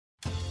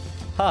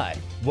Hi,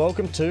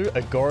 welcome to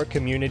Agora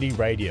Community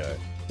Radio,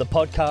 the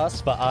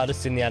podcast for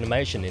artists in the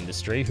animation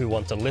industry who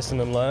want to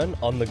listen and learn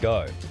on the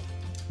go.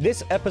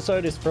 This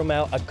episode is from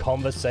our A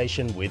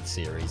Conversation With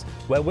series,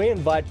 where we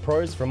invite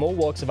pros from all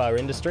walks of our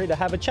industry to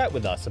have a chat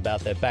with us about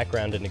their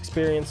background and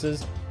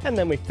experiences, and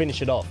then we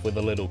finish it off with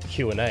a little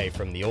Q&A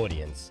from the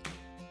audience.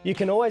 You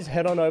can always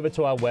head on over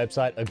to our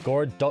website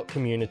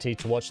agora.community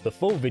to watch the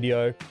full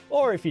video,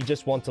 or if you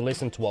just want to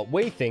listen to what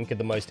we think are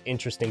the most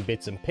interesting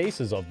bits and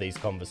pieces of these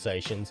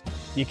conversations,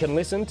 you can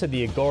listen to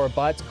the Agora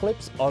Bytes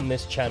clips on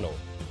this channel.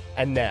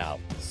 And now,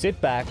 sit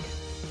back,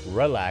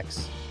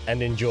 relax,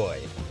 and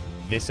enjoy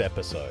this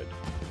episode.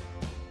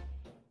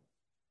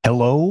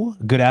 Hello,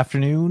 good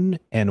afternoon,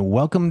 and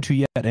welcome to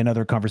yet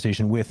another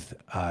conversation with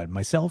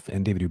myself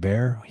and David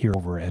Hubert here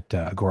over at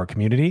Agora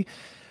Community.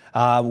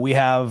 We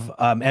have,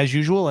 as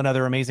usual,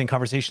 another amazing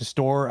conversation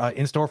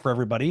in store for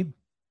everybody.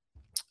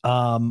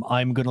 I'm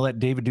going to let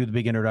David do the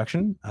big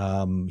introduction.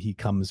 He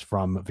comes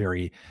from a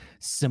very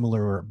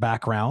similar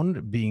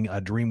background, being a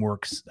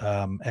DreamWorks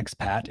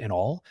expat and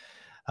all.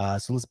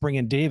 So let's bring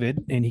in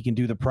David, and he can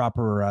do the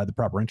proper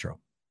intro.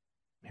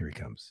 Here he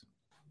comes.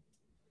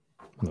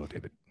 Hello,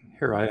 David.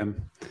 Here I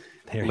am.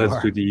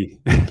 Let's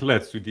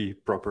do the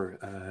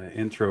proper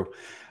intro.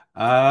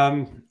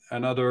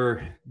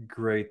 Another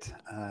great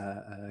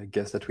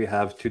guest that we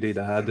have today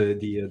that had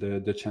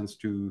the chance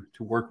to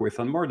work with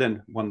on more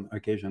than one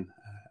occasion,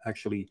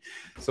 actually.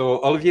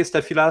 So Olivier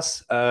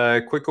Staphylas,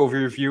 quick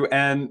overview,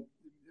 and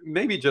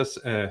maybe just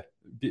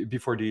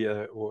before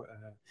the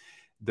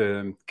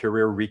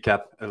career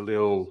recap, a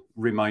little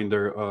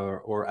reminder,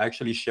 or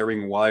actually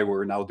sharing why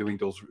we're now doing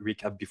those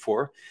recap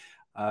before.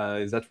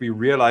 Is that we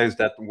realized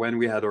that when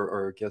we had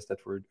our guests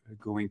that were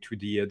going to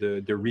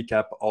the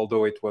recap,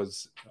 although it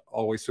was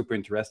always super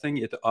interesting,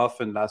 it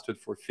often lasted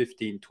for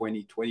 15,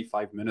 20,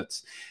 25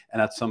 minutes.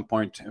 And at some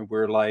point,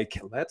 we're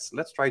like, let's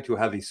try to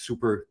have a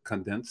super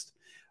condensed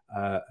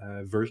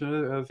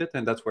version of it.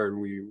 And that's where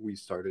we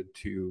started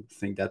to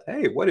think that,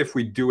 hey, what if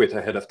we do it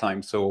ahead of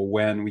time? So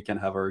when we can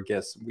have our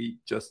guests, we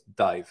just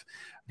dive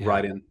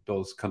right in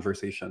those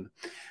conversations.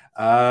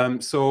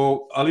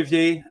 So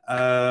Olivier,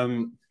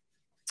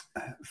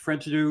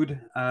 French dude,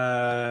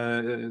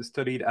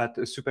 studied at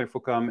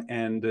Superinfocom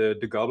and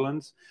the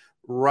Goblins.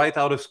 Right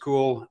out of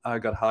school,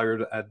 got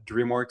hired at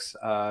DreamWorks.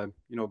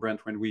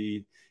 Brent, when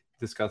we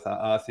discussed,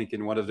 I think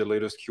in one of the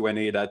latest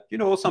Q&A, that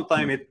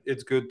sometimes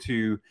it's good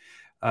to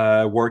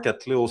work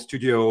at little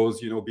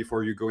studios,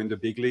 before you go in the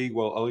big league.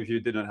 Well,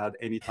 Olivier didn't have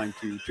any time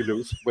to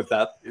lose with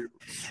that.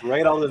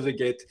 Right out of the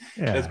gate,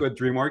 let's go at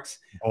DreamWorks.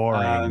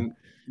 Boring.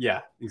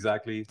 Yeah,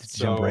 exactly.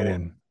 Jump right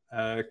in.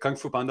 Kung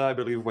Fu Panda, I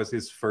believe, was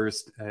his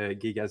first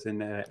gig as an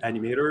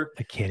animator.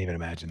 I can't even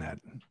imagine that.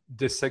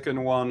 The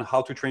second one,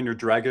 How to Train Your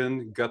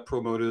Dragon, got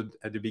promoted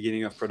at the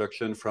beginning of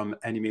production from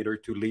animator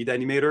to lead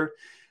animator.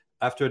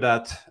 After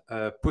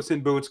that, Puss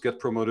in Boots got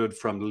promoted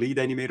from lead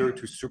animator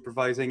to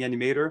supervising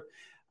animator.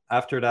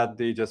 After that,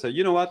 they just said,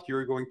 you know what,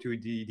 you're going to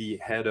be the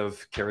head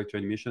of character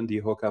animation,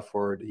 the Hoka,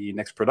 for the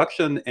next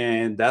production,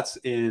 and that's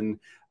in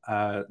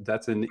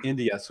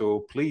India.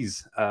 So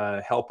please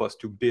help us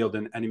to build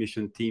an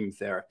animation team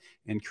there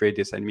and create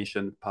this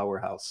animation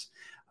powerhouse.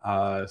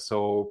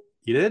 So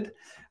he did.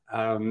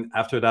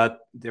 After that,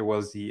 there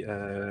was the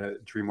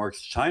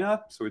DreamWorks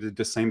China. So he did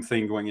the same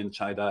thing going in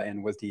China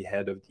and was the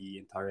head of the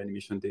entire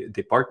animation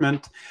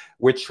department,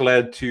 which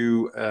led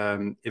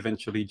to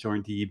eventually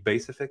join the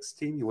Base Effects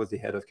team. He was the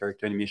head of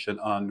character animation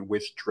on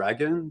Wish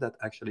Dragon, that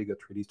actually got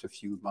released a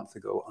few months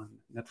ago on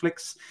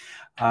Netflix.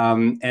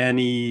 And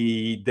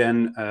he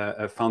then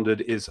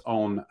founded his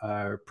own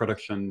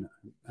production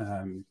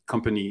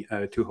company,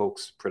 Two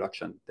Hawks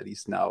Production, that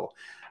he's now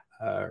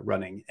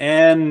running.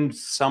 And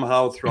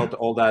somehow throughout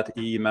all that,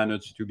 he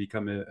managed to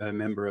become a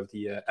member of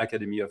the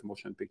Academy of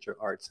Motion Picture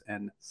Arts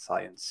and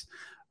Science.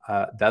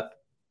 That,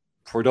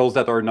 for those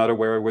that are not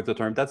aware with the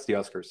term, that's the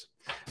Oscars.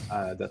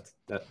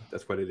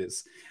 That's what it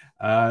is.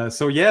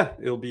 So yeah,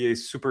 it'll be a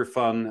super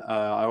fun.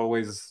 I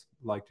always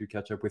like to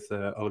catch up with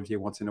Olivier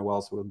once in a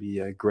while, so it'll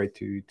be great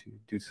to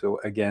do so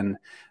again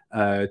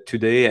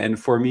today. And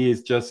for me, it's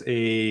just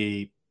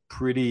a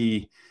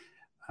pretty,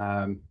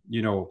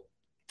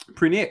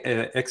 pretty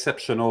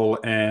exceptional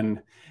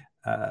and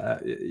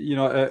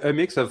a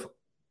mix of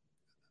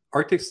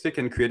artistic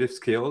and creative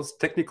skills,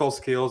 technical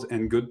skills,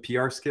 and good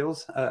PR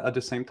skills at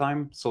the same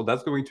time. So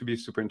that's going to be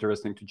super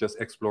interesting to just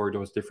explore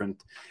those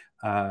different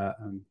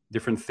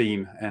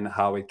theme and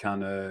how it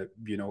kind of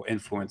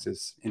influence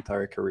his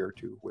entire career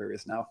to where he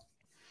is now.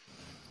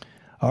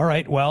 All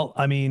right. Well,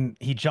 I mean,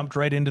 he jumped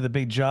right into the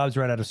big jobs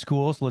right out of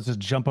school. So let's just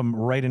jump him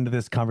right into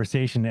this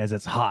conversation as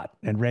it's hot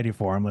and ready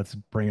for him. Let's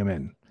bring him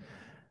in.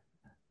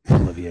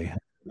 Olivier.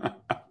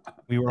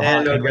 We were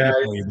hot and ready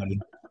for you, buddy.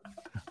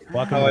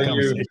 Welcome to the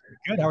conversation.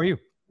 Good. How are you?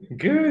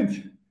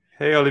 Good.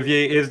 Hey,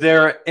 Olivier, is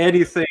there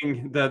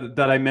anything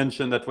that I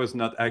mentioned that was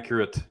not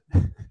accurate?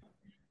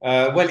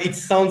 Well, it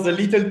sounds a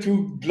little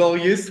too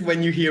glorious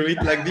when you hear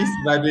it like this,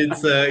 but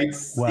it's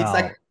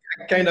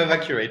kind of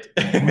accurate.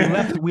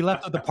 we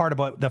left out the part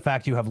about the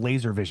fact you have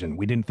laser vision.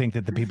 We didn't think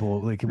that the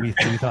people we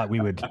thought we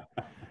would,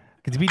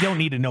 because we don't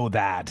need to know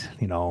that,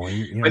 But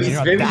you're it's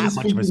not very that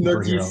useful much of a to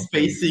superhero. notice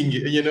spacing,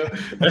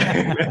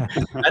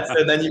 That's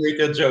an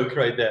animator joke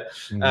right there.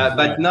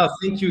 But no,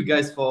 thank you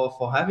guys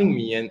for having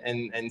me,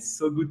 and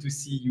so good to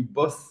see you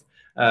both.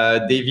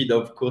 David,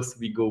 of course,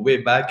 we go way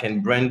back,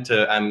 and Brent,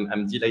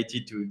 I'm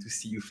delighted to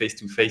see you face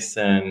to face,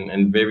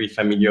 and very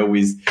familiar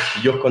with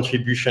your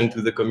contribution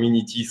to the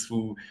community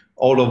through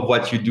all of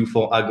what you do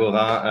for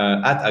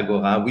Agora, at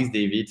Agora with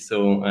David.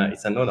 So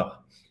it's an honor.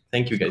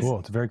 Thank you, guys. Cool.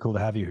 It's very cool to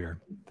have you here.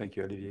 Thank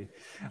you, Olivier.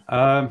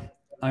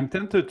 I'm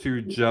tempted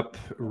to jump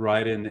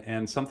right in,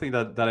 and something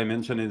that I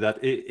mentioned is that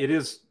it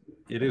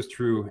is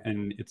true,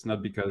 and it's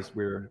not because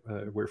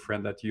we're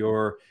friends, that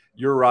your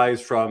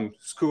rise from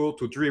school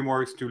to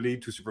DreamWorks to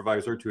lead to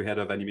supervisor to head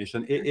of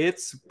animation,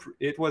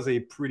 it was a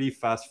pretty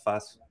fast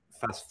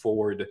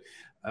forward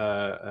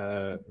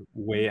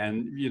way.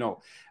 And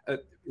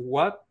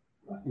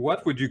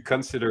what would you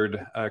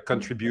consider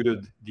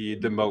contributed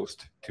the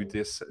most to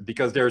this?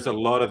 Because there's a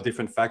lot of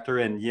different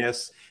factors, and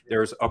yes,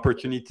 there's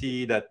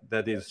opportunity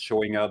that is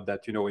showing up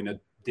that, in a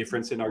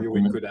different scenario,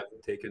 it could have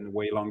taken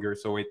way longer.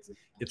 So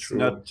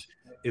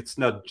it's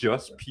not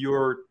just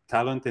pure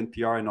talent and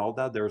PR and all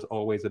that. There's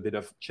always a bit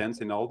of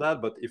chance in all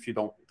that. But if you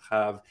don't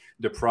have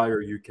the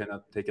prior, you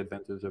cannot take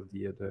advantage of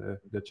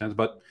the chance.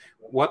 But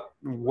what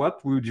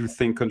would you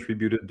think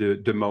contributed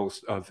the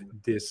most of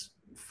this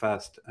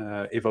fast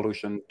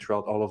evolution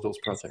throughout all of those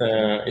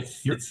projects?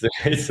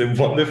 It's a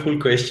wonderful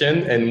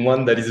question, and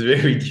one that is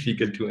very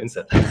difficult to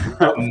answer.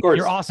 Of course.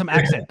 Your awesome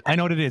accent. I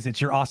know what it is. It's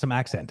your awesome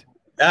accent.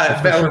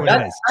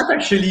 That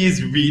actually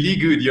is really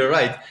good. You're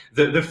right.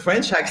 The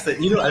French accent,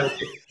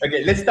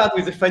 okay, let's start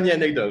with a funny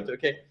anecdote.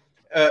 Okay.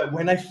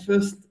 When I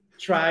first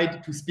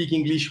tried to speak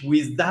English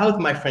without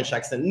my French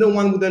accent, no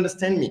one would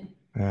understand me.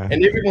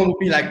 And everyone would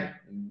be like,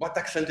 what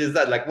accent is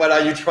that? Like, what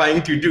are you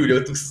trying to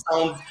do to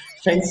sound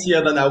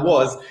fancier than I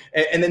was?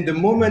 And then the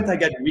moment I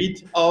got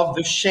rid of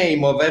the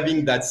shame of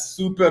having that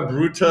super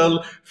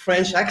brutal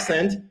French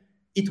accent,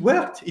 it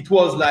worked. It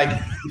was like,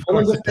 if you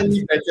understand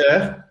me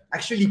better,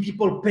 actually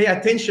people pay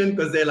attention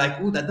because they're like,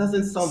 oh, that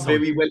doesn't sound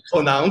very well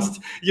pronounced,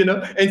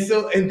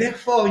 and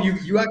therefore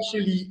you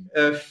actually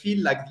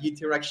feel like the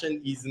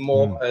interaction is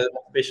more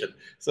special.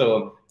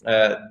 So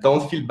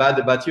don't feel bad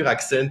about your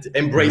accent,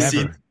 embrace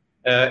it.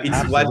 It's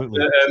absolutely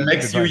what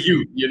makes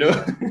you.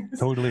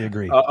 Totally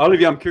agree.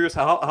 Olivier, I'm curious,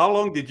 how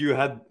long did you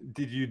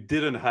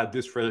didn't have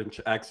this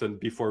French accent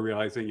before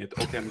realizing it?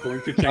 Okay, I'm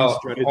going to change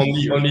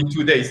strategy. Only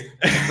 2 days.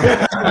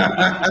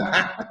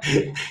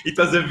 It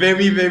was a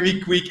very, very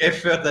quick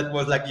effort that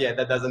was like,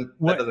 that doesn't.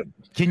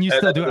 Can you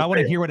still do it? I want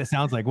to hear what it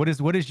sounds like. What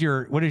is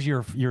your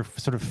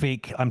sort of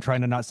fake, I'm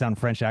trying to not sound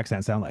French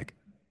accent sound like?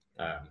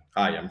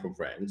 Hi, I'm from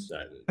France.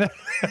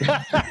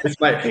 It's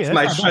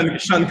my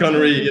Sean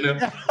Connery,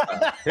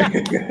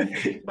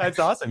 That's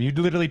awesome. You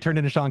literally turned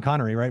into Sean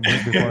Connery right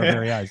before our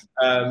very eyes.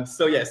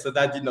 So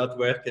that did not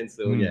work, and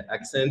so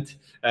accent.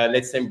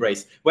 Let's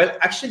embrace. Well,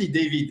 actually,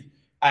 David,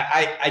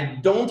 I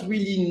don't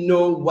really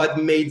know what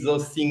made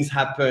those things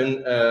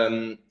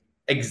happen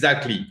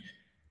exactly.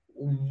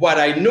 What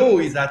I know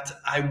is that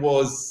I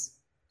was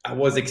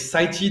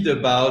excited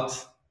about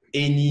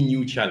any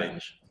new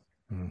challenge,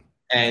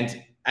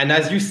 and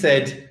as you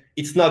said,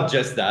 it's not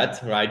just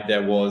that, right?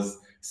 There was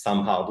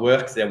some hard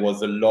work. There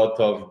was a lot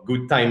of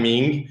good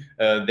timing.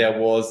 There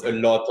was a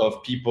lot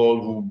of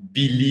people who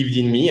believed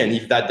in me. And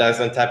if that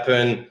doesn't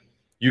happen,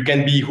 you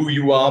can be who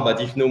you are, but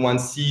if no one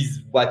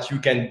sees what you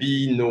can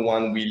be, no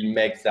one will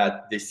make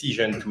that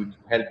decision to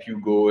help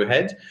you go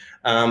ahead.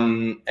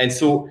 And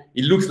so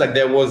it looks like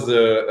there was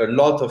a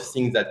lot of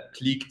things that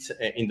clicked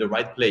in the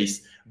right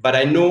place. But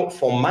I know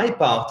for my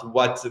part,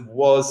 what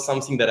was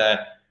something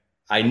that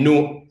I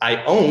know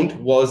I owned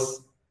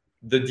was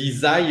the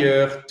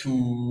desire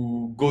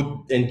to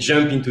go and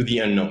jump into the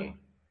unknown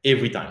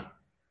every time.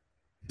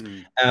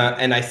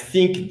 And I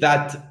think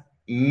that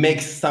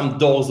makes some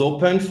doors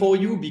open for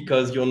you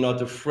because you're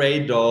not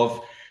afraid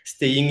of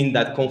staying in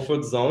that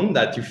comfort zone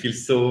that you feel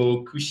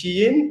so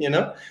cushy in,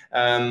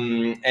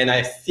 and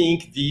I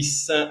think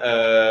this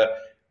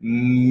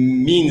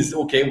means,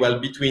 okay, well,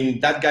 between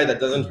that guy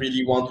that doesn't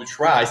really want to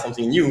try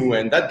something new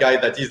and that guy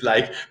that is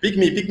like, pick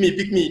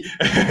me,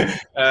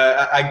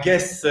 I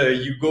guess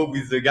you go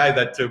with the guy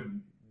that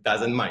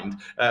doesn't mind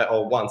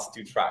or wants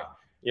to try,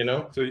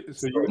 So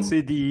you would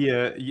say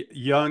the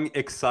young,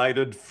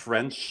 excited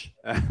French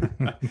part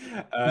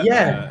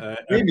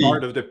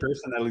of the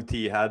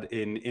personality had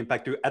an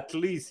impact to at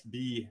least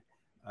be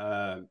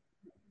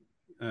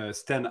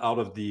stand out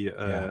of the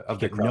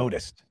crowd.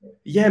 Noticed.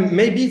 Yeah,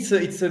 maybe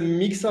it's a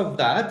mix of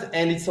that,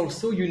 and it's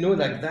also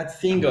like that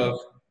thing of,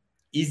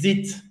 is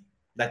it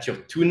that you're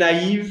too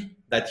naive,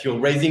 that you're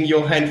raising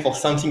your hand for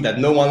something that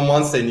no one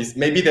wants, and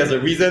maybe there's a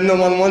reason no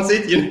one wants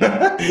it,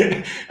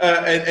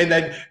 and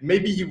then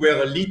maybe you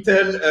were a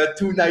little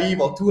too naive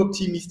or too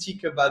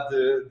optimistic about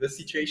the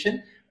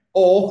situation,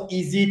 or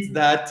is it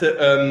that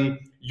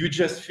you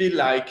just feel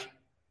like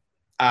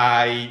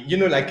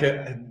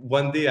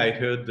one day I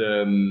heard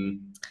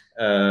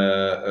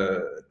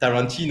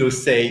Tarantino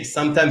say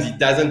sometimes he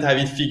doesn't have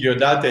it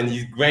figured out and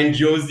he's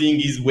grandiosing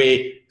his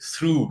way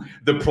through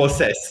the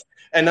process.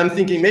 And I'm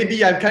thinking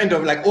maybe I'm kind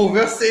of like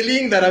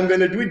overselling that I'm going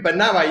to do it, but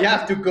now I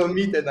have to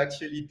commit and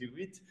actually do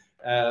it.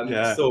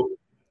 So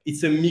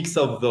it's a mix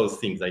of those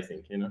things, I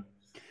think,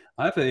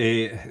 I have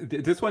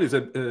this one is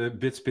a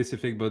bit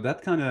specific, but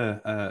that kind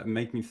of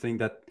make me think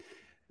that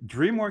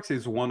DreamWorks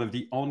is one of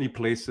the only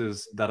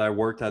places that I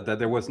worked at that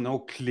there was no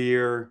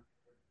clear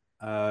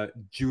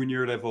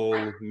junior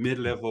level,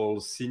 mid-level,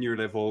 senior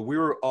level. We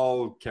were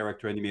all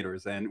character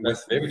animators and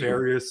with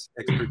various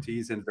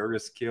expertise and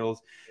various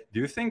skills. Do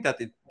you think that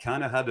it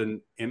kind of had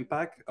an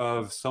impact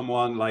of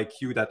someone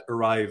like you that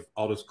arrived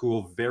out of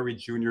school very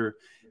junior,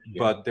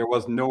 but there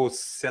was no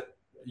set,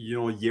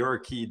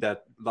 hierarchy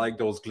that like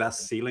those glass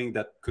ceiling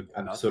that could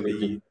absolutely not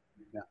be.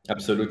 Yeah.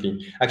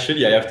 Absolutely.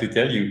 Actually, I have to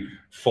tell you,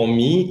 for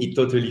me, it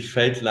totally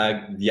felt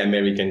like the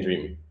American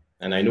dream.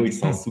 And I know it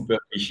sounds super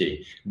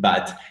cliche,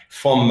 but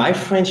from my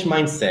French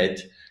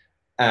mindset,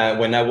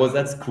 when I was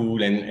at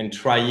school and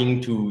trying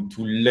to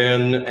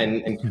learn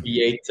and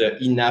create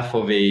enough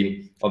of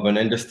an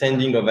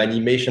understanding of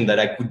animation that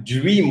I could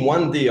dream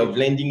one day of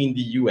landing in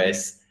the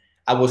US,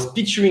 I was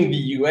picturing the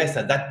US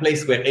as that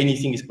place where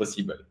anything is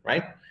possible,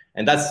 right?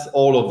 And that's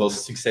all of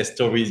those success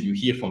stories you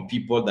hear from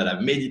people that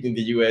have made it in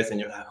the US, and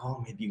you're like,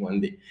 oh, maybe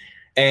one day.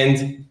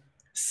 And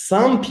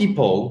some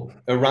people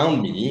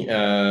around me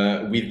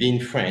within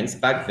France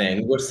back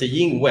then were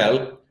saying,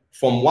 well,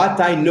 from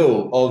what I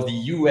know of the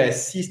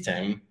US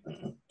system,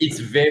 it's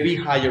very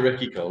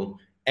hierarchical,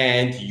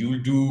 and you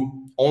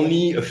do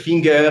only a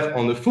finger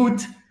on a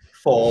foot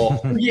for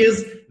 2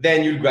 years,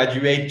 then you'll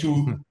graduate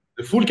to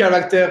the full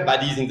character,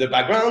 but he's in the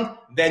background.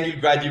 Then you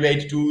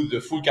graduate to the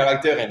full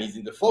character and he's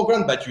in the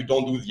foreground, but you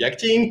don't do the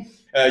acting.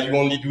 You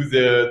only do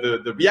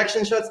the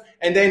reaction shots.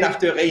 And then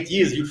after 8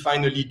 years, you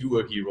finally do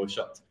a hero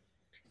shot.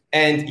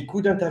 And it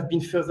couldn't have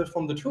been further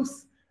from the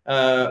truth.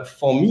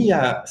 For me,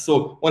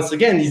 so once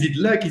again, is it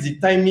luck? Is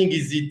it timing?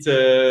 Is it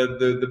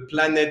the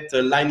planet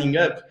lining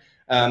up?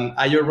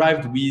 I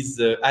arrived with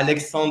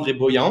Alexandre et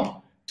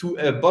Boyan.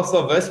 Both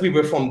of us, we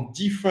were from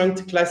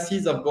different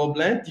classes of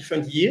Gobelin,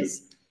 different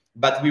years,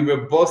 but we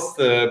were both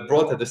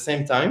brought at the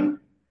same time.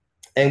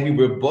 And we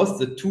were both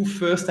the two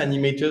first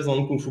animators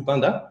on Kung Fu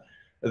Panda.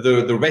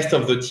 The rest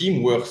of the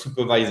team were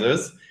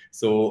supervisors.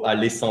 So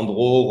Alessandro,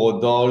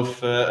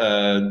 Rodolphe,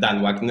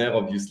 Dan Wagner,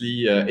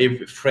 obviously,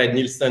 Fred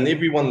Nielsen,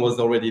 everyone was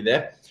already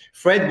there.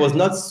 Fred was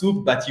not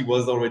soup, but he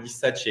was already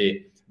such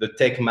the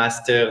tech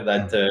master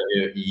that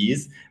he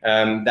is,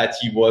 that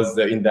he was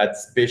in that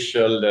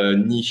special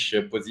niche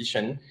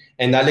position.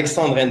 And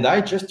Alexandre and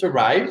I just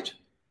arrived,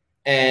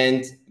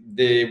 and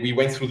we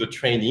went through the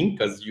training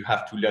because you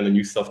have to learn a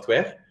new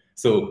software.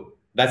 So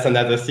that's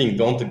another thing.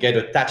 Don't get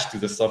attached to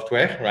the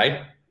software,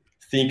 right?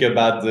 Think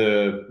about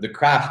the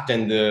craft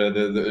and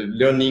the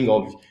learning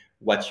of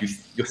what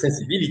your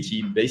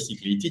sensibility,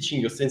 basically. Teaching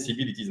your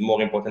sensibility is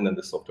more important than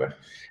the software.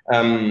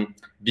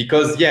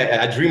 Because,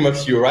 at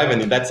DreamWorks, you arrive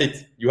and that's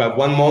it. You have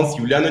 1 month,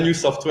 you learn a new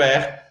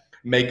software,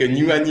 make a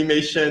new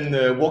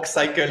animation walk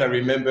cycle. I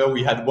remember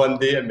we had one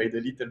day I made a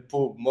little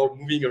paw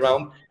moving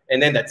around,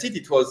 and then that's it.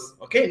 It was,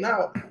 okay,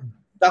 now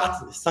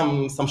start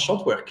some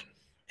short work.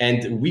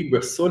 And we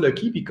were so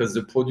lucky because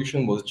the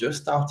production was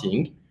just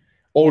starting.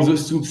 All the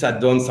soups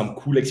had done some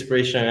cool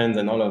expressions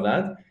and all of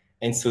that.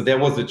 And so there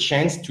was a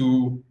chance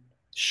to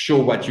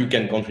show what you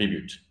can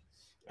contribute.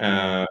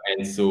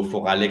 And so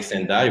for Alex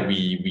and I,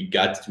 we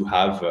got to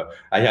have,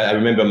 I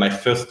remember my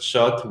first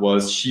shot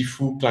was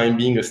Shifu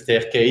climbing a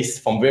staircase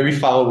from very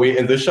far away,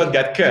 and the shot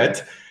got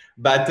cut.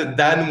 But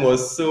Dan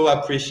was so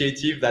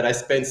appreciative that I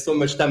spent so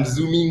much time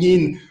zooming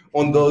in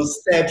on those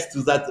steps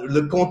to that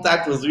the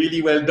contact was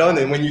really well done.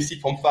 And when you see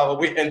from far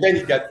away, and then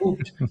it got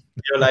hooked,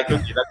 you're like,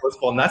 okay, that was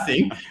for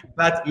nothing.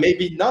 But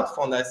maybe not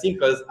for nothing,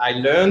 because I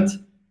learned,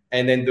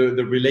 and then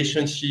the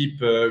relationship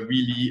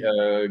really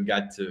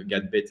got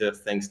better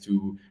thanks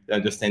to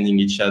understanding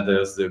each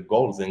other's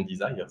goals and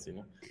desires,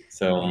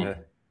 So.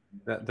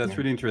 That's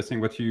really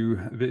interesting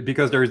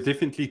because there is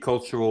definitely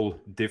cultural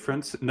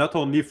difference, not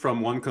only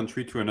from one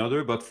country to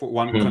another, but for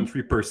one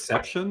country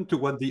perception to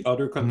what the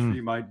other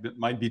country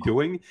might be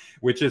doing,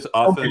 which is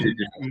often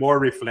more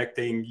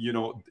reflecting,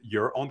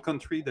 your own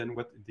country than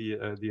what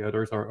the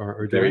others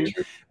are doing.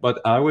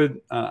 But I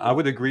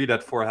would agree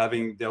that for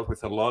having dealt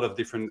with a lot of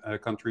different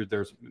countries,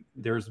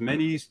 there's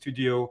many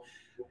studio.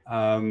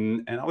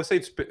 And I would say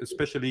it's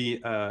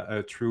especially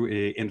true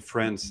in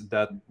France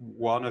that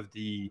one of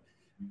the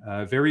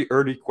very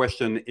early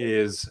question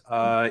is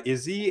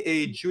he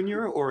a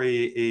junior or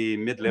a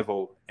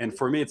mid-level? And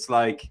for me, it's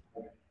like,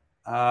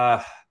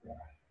 I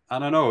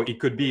don't know, it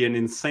could be an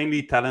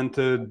insanely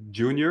talented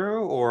junior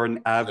or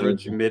an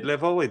average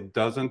mid-level. It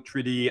doesn't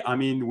really, I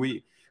mean,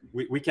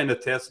 we can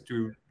attest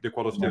to the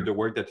quality of the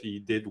work that he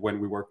did when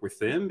we worked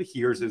with him.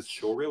 Here's his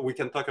showreel. We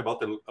can talk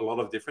about a lot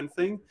of different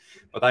things,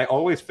 but I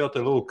always felt a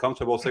little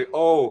comfortable saying,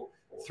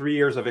 3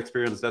 years of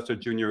experience, that's a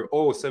junior.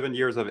 7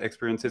 years of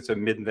experience, it's a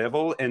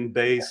mid-level. And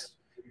based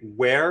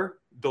where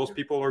those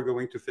people are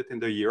going to fit in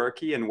the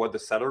hierarchy and what the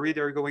salary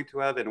they're going to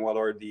have and what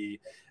are the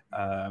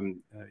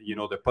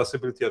the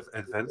possibility of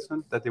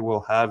advancement that they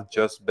will have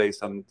just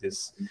based on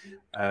this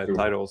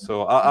title.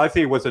 So I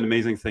think it was an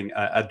amazing thing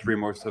at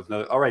DreamWorks of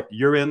all right,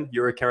 you're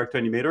a character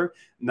animator.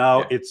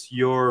 Now it's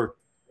your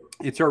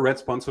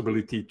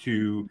responsibility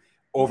to,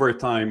 over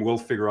time, we'll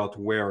figure out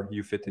where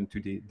you fit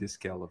into the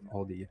scale of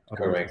all the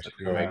other Correct. that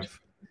we have.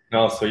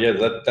 No, so yeah,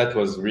 that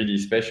was really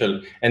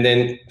special. And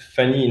then,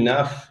 funny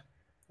enough,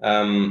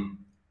 in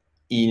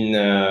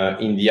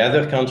the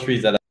other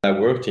countries that I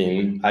worked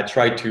in, I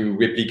tried to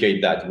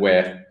replicate that,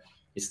 where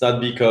it's not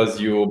because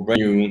you're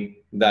brand new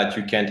that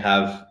you can't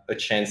have a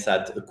chance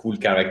at a cool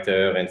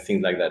character and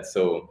things like that.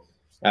 So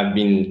I've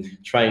been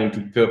trying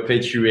to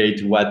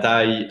perpetuate what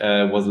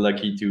I was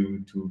lucky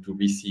to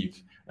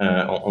receive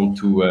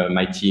onto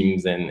my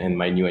teams and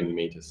my new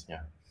animators.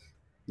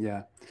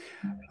 Yeah.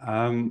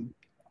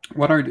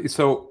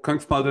 So Kung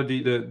Fu Panda,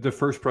 the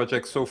first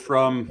project, so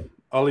from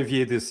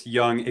Olivier, this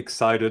young,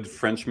 excited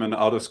Frenchman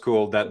out of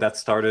school that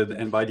started,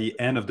 and by the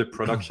end of the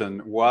production,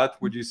 what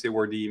would you say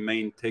were the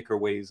main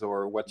takeaways,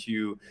 or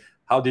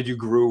how did you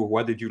grow?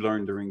 What did you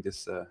learn during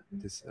this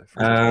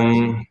first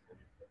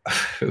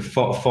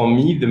for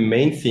me, the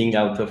main thing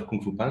out of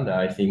Kung Fu Panda,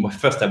 I think, well,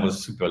 first I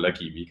was super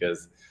lucky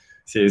because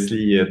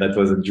seriously, that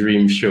was a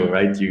dream show,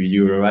 right?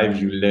 You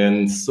arrive, you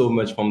learn so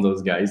much from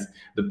those guys.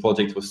 The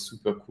project was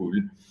super cool.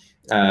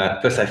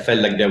 Plus, I felt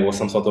like there was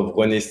some sort of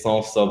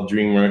renaissance of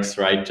DreamWorks,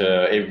 right?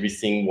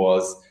 Everything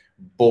was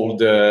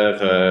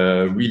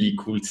bolder, really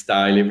cool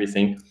style,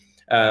 everything.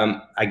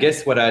 I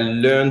guess what I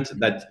learned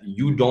that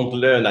you don't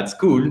learn at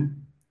school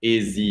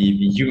is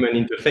the human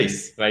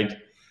interface, right?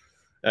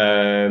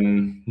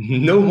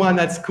 No one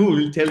at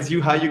school tells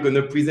you how you're going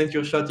to present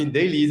your shot in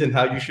dailies and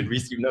how you should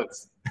receive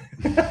notes.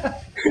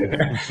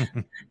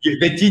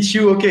 They teach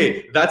you,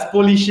 okay, that's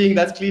polishing,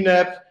 that's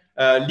cleanup.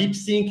 Lip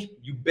sync,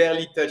 you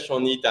barely touch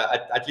on it,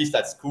 at least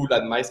at school,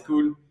 at my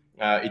school.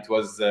 It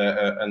was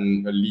a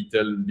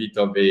little bit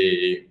of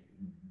a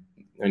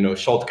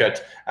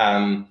shortcut.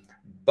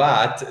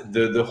 But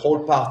the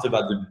whole part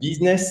about the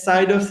business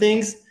side of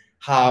things,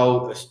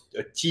 how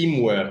a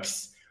team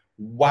works,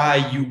 why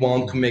you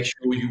want to make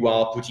sure you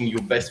are putting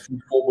your best foot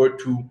forward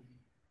to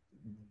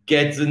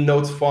get the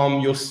notes from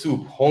your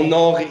soup,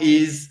 honor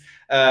his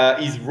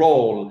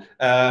role,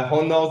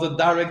 honor the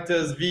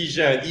director's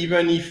vision,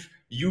 even if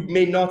you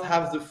may not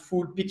have the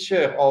full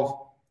picture of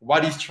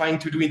what he's trying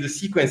to do in the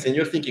sequence, and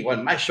you're thinking,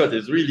 well, my shot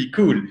is really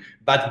cool,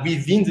 but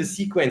within the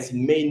sequence, it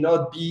may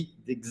not be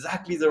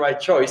exactly the right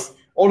choice.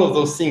 All of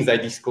those things I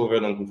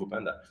discovered on Kung Fu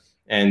Panda.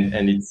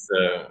 And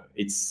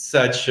it's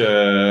such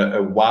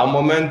a wow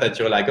moment that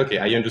you're like, okay,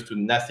 I understood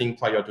nothing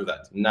prior to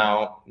that.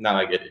 Now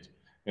I get it,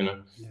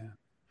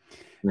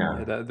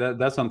 Yeah,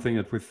 that's something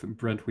that with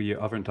Brent we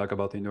often talk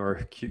about in our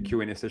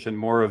Q&A session,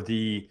 more of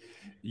the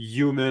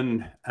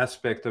human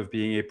aspect of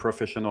being a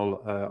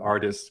professional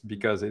artist,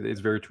 because it's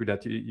very true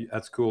that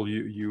at school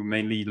you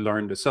mainly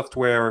learn the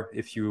software.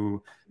 If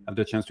you have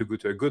the chance to go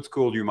to a good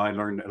school, you might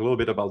learn a little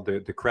bit about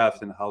the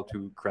craft and how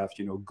to craft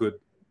good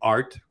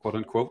art, quote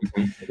unquote.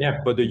 Yeah.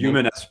 But the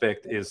human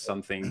aspect is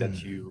something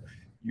that you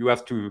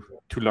have to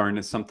learn,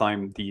 and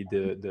sometimes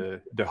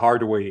the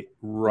hard way,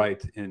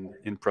 right,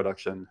 in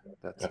production.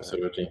 That's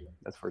absolutely,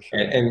 that's for sure.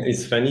 And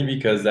it's funny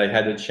because I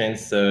had a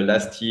chance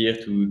last year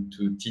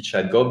to teach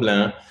at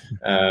Gobelin,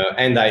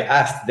 and I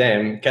asked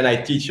them, can I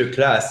teach a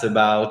class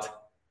about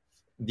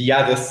the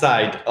other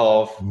side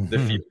of the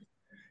field?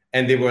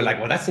 And they were like,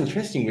 well, that's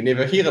interesting, we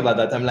never hear about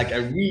that. I'm like, I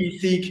really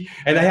think,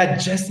 and I had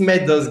just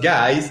met those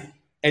guys,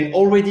 and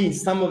already in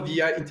some of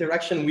the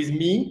interaction with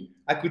me,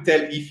 I could tell,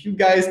 if you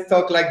guys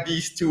talk like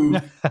this to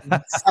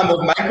some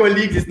of my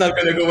colleagues, it's not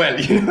going to go well.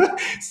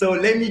 So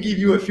let me give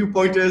you a few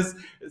pointers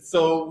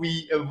so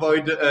we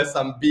avoid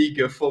some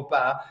big faux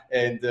pas.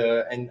 And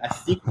I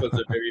think it was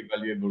a very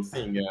valuable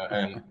thing.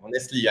 And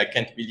honestly, I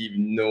can't believe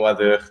no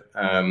other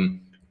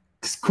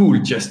school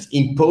just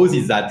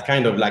imposes that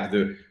kind of like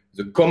the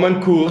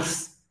common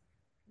course,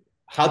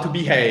 how to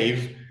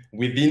behave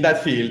within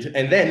that field,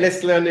 and then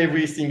let's learn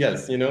everything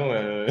else,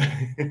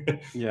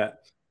 Yeah.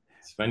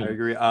 I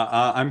agree.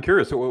 I'm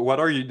curious. What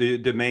are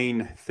the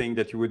main thing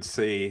that you would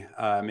say?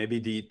 Maybe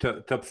the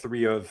top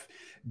three of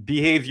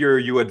behavior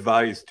you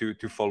advise to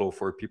follow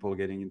for people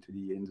getting into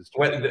the industry.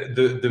 Well,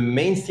 the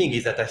main thing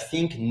is that I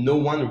think no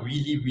one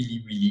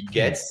really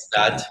gets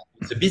that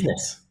it's a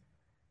business.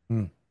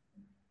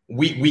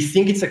 We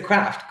think it's a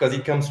craft because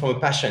it comes from a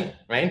passion,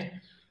 right?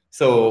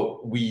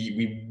 So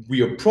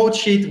we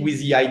approach it with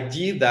the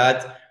idea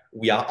that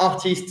we are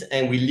artists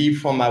and we live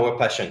from our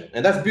passion.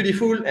 And that's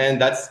beautiful,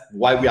 and that's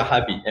why we are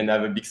happy and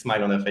have a big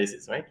smile on our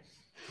faces, right?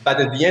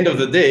 But at the end of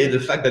the day, the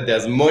fact that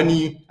there's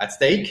money at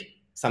stake,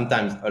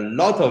 sometimes a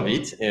lot of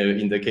it,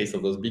 in the case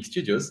of those big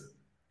studios,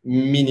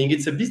 meaning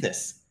it's a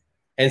business.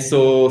 And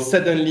so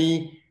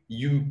suddenly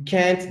you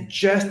can't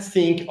just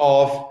think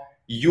of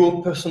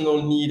your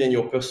personal need and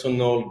your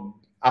personal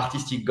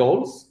artistic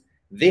goals.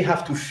 They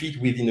have to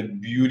fit within a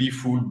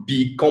beautiful,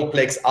 big,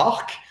 complex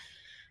arc.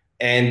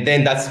 And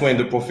then that's when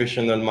the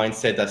professional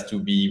mindset has to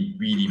be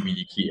really,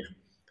 really clear.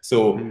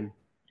 So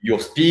your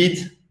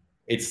speed,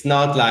 it's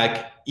not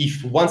like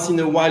if once in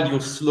a while you're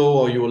slow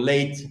or you're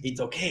late, it's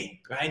okay,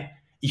 right?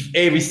 If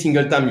every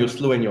single time you're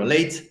slow and you're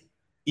late,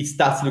 it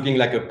starts looking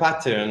like a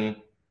pattern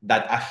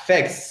that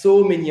affects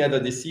so many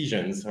other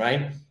decisions,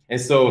 right? And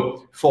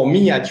so for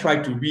me, I try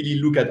to really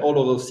look at all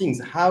of those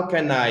things. How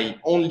can I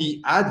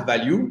only add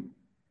value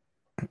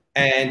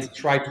and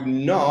try to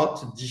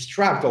not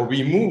distract or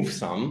remove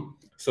some?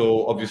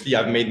 So obviously,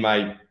 I've made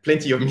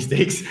plenty of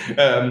mistakes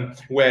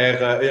where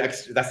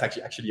that's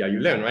actually how you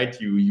learn, right?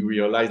 You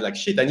realize like,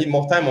 shit, I need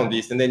more time on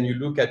this, and then you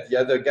look at the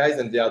other guys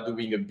and they are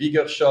doing a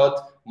bigger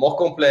shot, more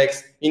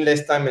complex in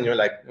less time, and you're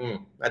like,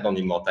 I don't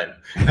need more time.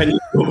 I need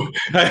more.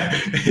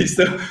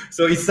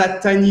 So it's that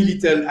tiny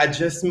little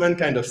adjustment,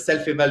 kind of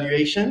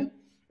self-evaluation,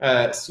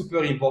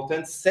 super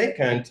important.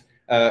 Second,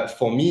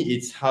 for me,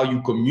 it's how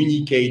you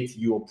communicate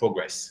your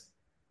progress.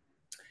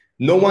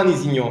 No one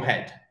is in your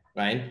head,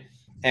 right?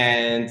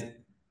 And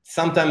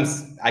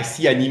sometimes I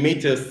see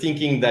animators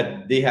thinking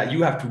that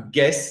you have to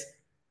guess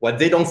what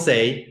they don't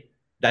say,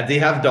 that they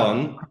have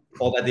done,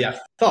 or that they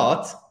have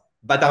thought,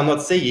 but are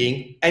not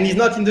saying, and it's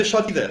not in the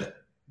shot either.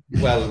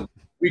 Well,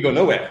 we go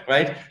nowhere,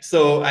 right?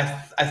 So I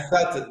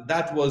thought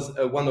that was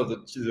one of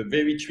the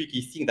very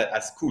tricky things that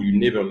at school you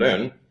never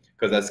learn,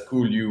 because at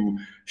school you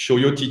show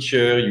your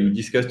teacher, you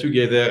discuss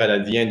together, and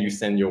at the end you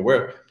send your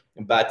work.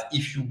 But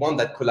if you want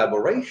that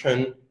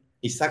collaboration,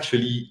 it's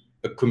actually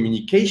a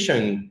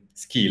communication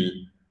skill,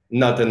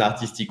 not an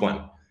artistic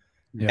one.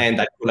 Yeah. And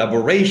that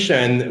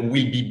collaboration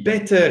will be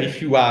better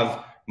if you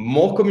have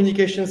more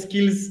communication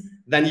skills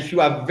than if you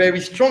have very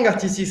strong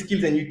artistic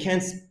skills and you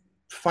can't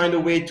find a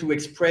way to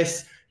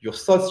express your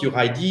thoughts, your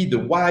idea, the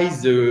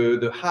whys,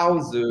 the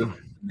hows, the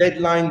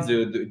deadlines,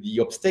 the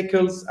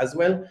obstacles as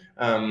well.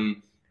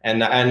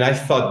 And I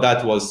thought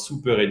that was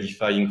super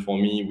edifying for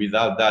me.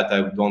 Without that,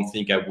 I don't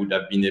think I would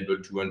have been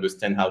able to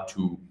understand how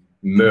to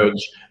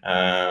merge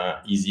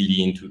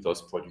easily into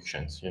those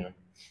productions, you know.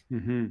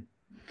 Mm-hmm.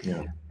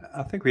 Yeah.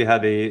 I think we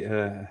had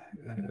a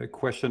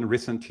question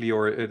recently,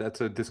 or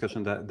that's a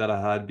discussion that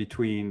I had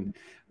between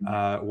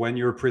when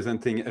you're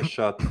presenting a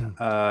shot,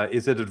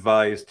 is it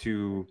advised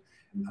to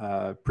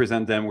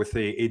present them with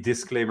a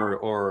disclaimer,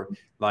 or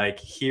like,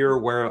 here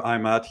where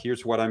I'm at,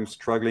 here's what I'm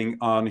struggling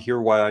on,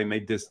 here why I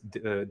made this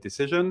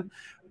decision?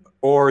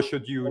 Or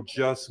should you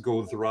just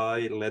go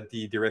dry, let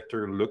the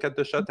director look at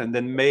the shot, and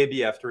then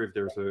maybe after, if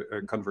there's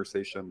a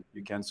conversation,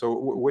 you can? So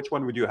which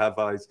one would you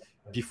advise,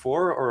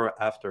 before or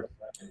after?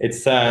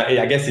 It's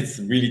I guess it's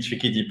really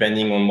tricky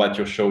depending on what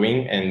you're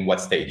showing and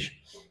what stage.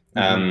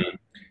 Mm-hmm.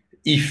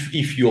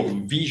 If your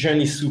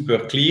vision is super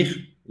clear,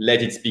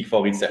 let it speak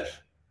for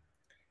itself.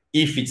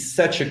 If it's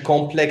such a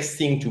complex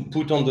thing to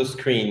put on the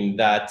screen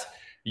that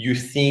you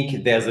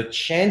think there's a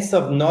chance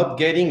of not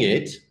getting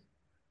it,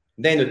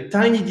 then a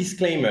tiny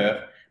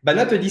disclaimer, but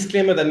not a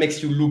disclaimer that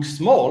makes you look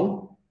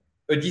small,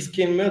 a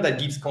disclaimer that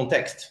gives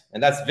context.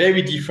 And that's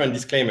very different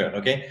disclaimer,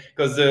 okay?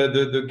 Because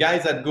the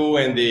guys that go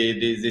and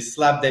they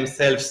slap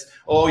themselves,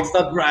 oh, it's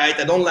not right,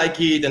 I don't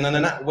like it, and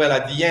well,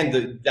 at the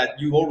end, that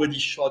you already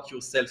shot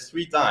yourself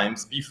 3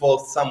 times before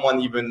someone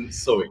even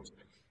saw it.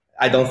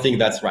 I don't think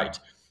that's right.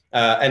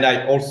 And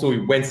I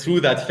also went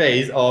through that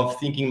phase of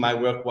thinking my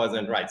work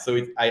wasn't right.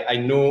 So I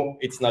know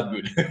it's not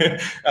good.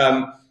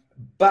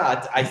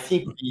 But I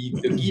think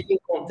the giving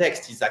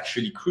context is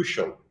actually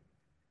crucial.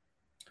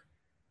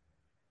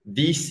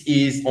 This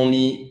is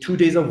only 2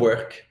 days of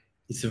work.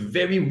 It's a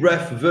very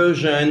rough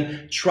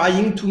version,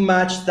 trying to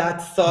match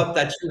that thought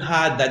that you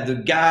had that the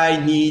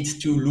guy needs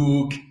to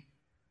look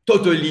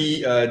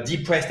totally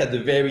depressed at the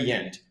very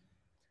end.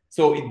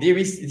 So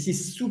this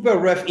is super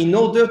rough in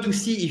order to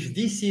see if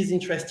this is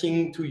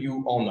interesting to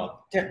you or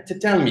not.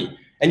 Tell me.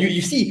 And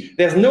you see,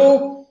 there's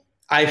no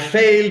I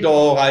failed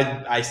or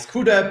I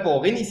screwed up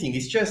or anything.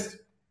 It's just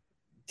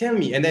tell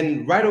me. And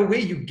then right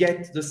away, you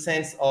get the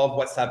sense of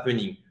what's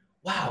happening.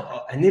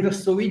 Wow, I never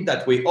saw it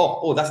that way.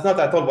 Oh, that's not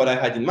at all what I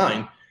had in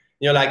mind.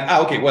 You're like,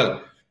 okay,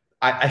 well,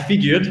 I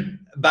figured,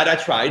 but I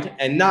tried.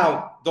 And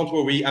now, don't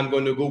worry, I'm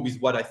going to go with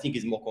what I think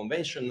is more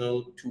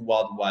conventional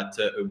toward what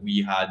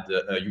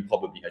you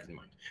probably had in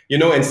mind. You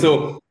know, and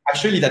so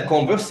actually that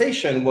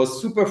conversation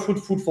was super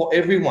fruitful for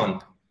everyone.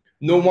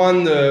 No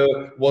one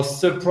was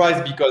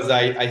surprised because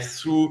I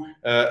threw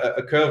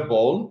a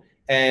curveball.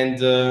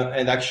 And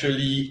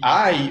actually,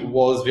 I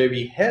was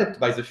very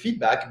helped by the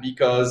feedback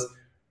because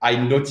I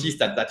noticed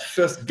that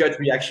first gut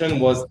reaction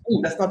was,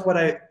 oh, that's not what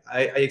I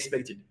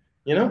expected,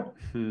 you know?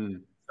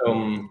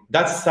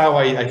 That's how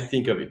I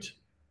think of it.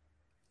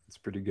 It's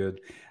pretty good.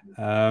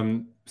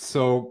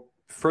 So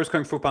first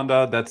Kung Fu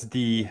Panda, that's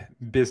the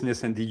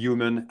business and the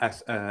human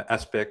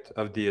aspect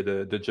of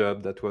the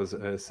job that was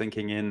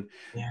sinking in.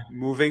 Yeah.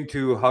 Moving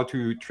to How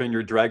to Train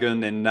Your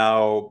Dragon, and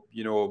now,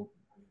 you know,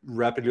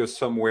 rapidly or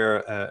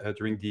somewhere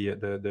during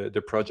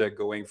the project,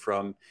 going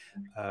from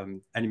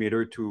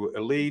animator to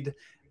a lead.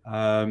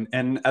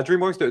 And at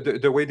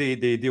DreamWorks, the way they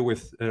deal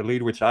with a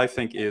lead, which I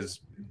think is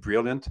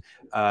brilliant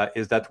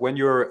is that when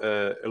you're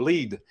a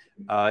lead,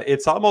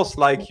 it's almost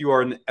like you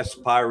are an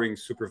aspiring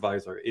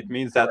supervisor. It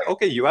means that,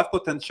 okay, you have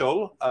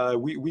potential.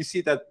 We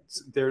see that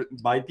there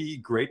might be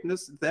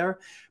greatness there,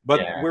 but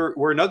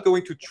we're not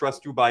going to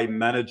trust you by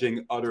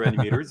managing other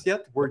animators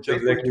yet. We're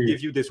just going to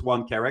give you this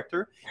one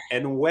character.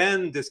 And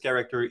when this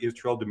character is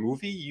throughout the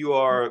movie, you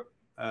are,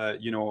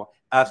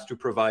 asked to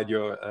provide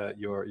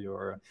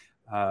your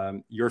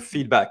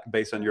feedback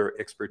based on your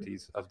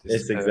expertise of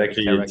this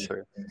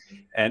character,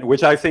 and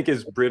which I think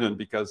is brilliant,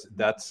 because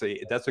that's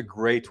a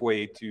great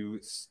way to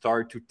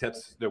start to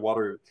test the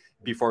water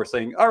before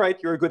saying, all right,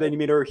 you're a good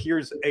animator,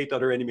 here's 8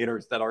 other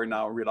animators that are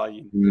now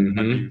relying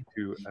on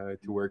you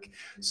to work.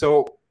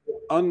 So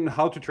on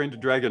How to Train the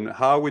Dragon,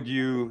 how would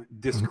you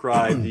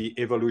describe the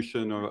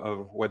evolution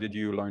of what did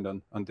you learn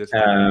on this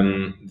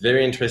one?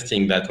 Very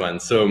interesting, that one.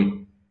 So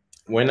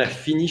when I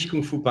finished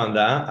Kung Fu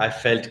Panda, I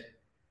felt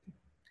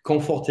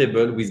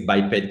comfortable with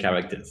biped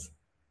characters,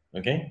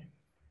 okay?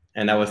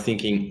 And I was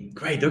thinking,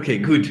 great, okay,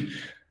 good.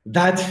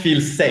 That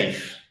feels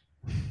safe.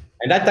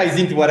 And that ties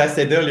into what I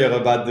said earlier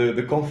about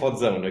the comfort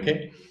zone,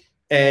 okay?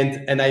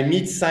 And I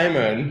meet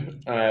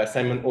Simon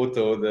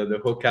Otto, the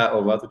Hoka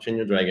of How to Train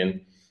Your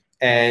Dragon.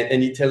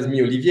 And he tells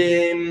me,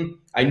 Olivier,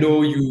 I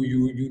know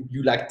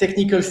you like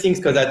technical things,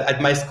 because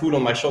at my school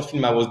on my short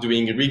film, I was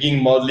doing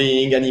rigging,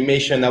 modeling,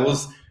 animation. I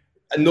was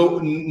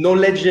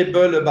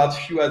knowledgeable about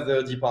few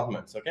other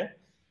departments, okay?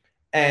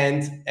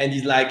 And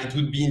he's like, it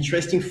would be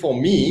interesting for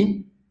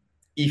me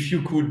if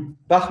you could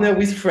partner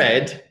with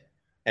Fred.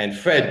 And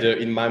Fred,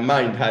 in my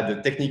mind, had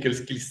a technical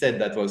skill set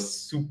that was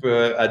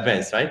super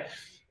advanced, right?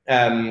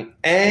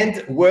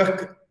 And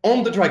work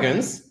on the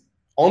dragons,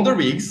 on the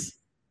rigs.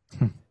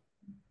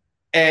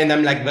 And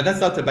I'm like, but that's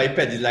not a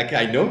biped. He's like,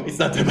 I know, it's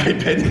not a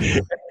biped.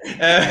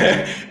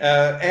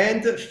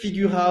 And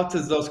figure out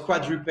those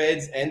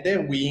quadrupeds and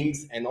their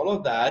wings and all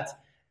of that.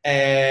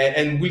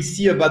 And we'll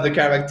see about the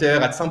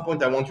character. At some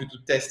point, I want you to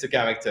test the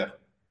character.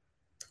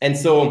 And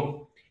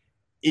so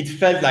it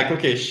felt like,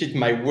 okay, shit,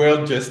 my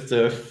world just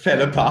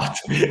fell apart.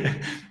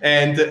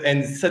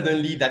 and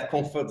suddenly that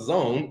comfort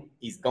zone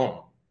is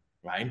gone,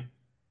 right?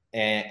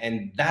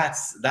 And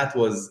that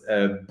was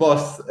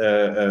both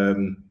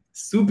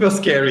super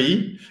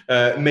scary,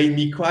 made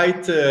me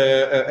quite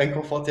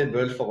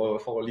uncomfortable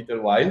for a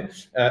little while,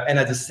 and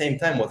at the same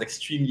time was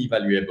extremely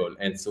valuable.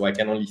 And so I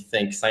can only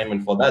thank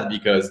Simon for that,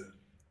 because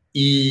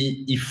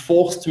he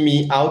forced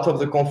me out of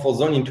the comfort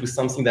zone into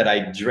something that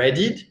I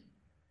dreaded.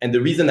 And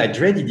the reason I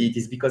dreaded it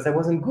is because I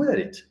wasn't good at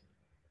it.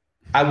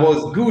 I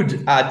was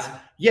good at,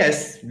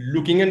 yes,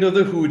 looking under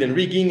the hood and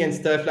rigging and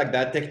stuff like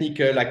that,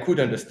 technical, I could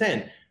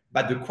understand.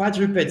 But the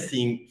quadruped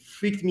thing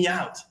freaked me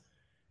out,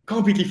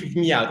 completely freaked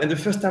me out. And the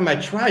first time I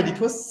tried,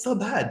 it was so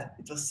bad.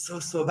 It was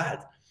so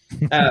bad.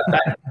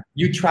 But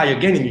you try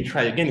again, and you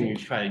try again, and you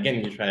try again,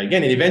 and you try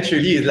again. And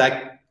eventually it's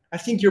like, I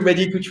think you're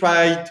ready to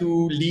try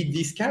to lead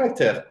this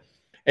character.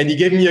 And he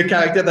gave me a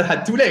character that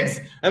had 2 legs.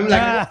 I'm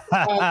like,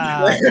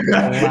 classic.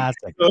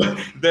 So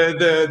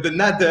the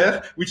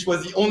Nader, which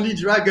was the only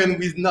dragon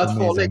with not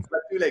Amazing. 4 legs, but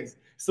 2 legs.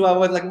 So I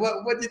was like,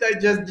 what did I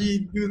just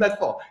do that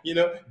for? You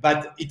know,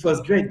 but it was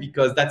great,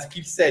 because that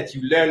skill set,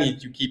 you learn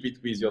it, you keep it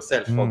with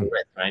yourself for the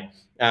rest, right?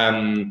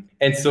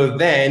 And so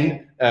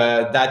then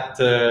that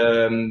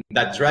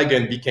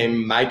dragon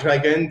became my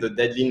dragon, the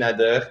Deadly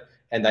Nader,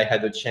 and I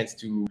had a chance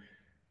to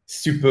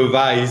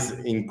supervise,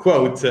 in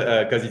quote,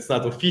 because it's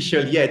not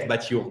official yet,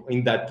 but you're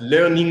in that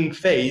learning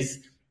phase,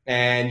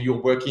 and you're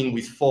working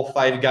with 4 or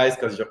 5 guys,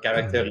 because your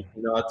character is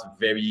not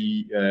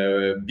very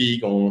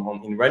big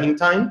in running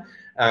time.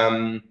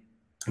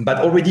 But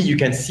already you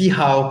can see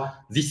how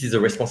this is a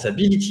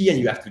responsibility, and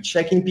you have to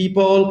check in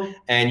people,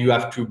 and you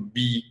have to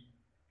be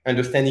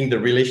understanding the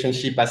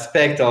relationship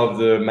aspect of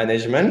the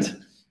management,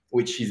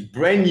 which is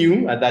brand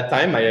new at that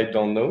time. I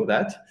don't know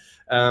that.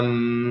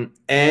 And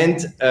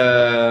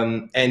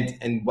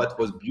what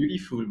was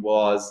beautiful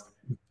was,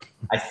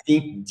 I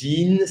think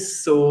Dean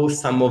saw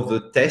some of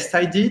the tests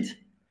I did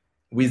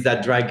with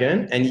that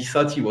dragon, and he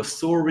thought he was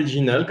so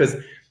original, because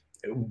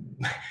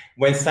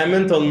when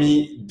Simon told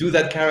me do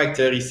that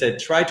character, he said,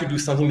 try to do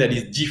something that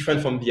is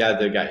different from the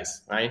other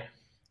guys, right?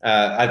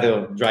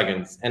 Other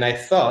dragons. And I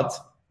thought,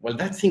 well,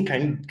 that thing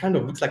kind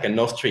of looks like an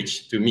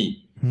ostrich to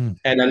me.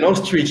 And an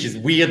ostrich is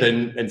weird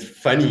and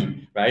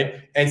funny,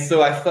 right? And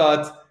so I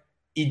thought,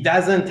 it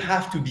doesn't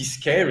have to be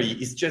scary.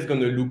 It's just going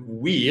to look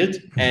weird.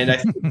 And I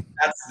think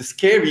that's the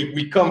scary.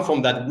 We come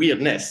from that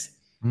weirdness.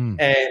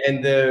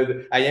 And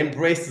I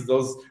embraced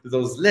those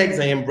legs.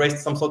 I embraced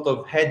some sort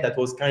of head that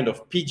was kind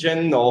of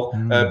pigeon or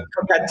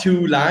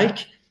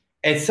cockatoo-like.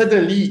 And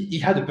suddenly he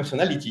had a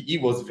personality. He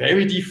was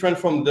very different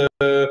from the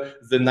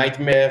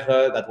nightmare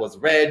that was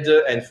red,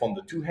 and from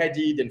the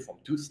 2-headed, and from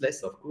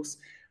toothless, of course.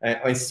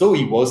 And so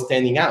he was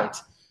standing out.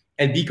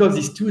 And because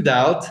he stood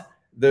out,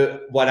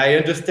 what I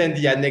understand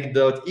the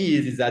anecdote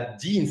is that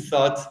Dean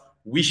thought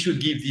we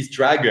should give this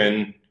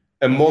dragon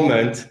a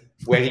moment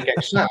where he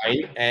can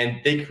shine,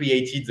 and they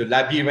created the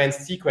labyrinth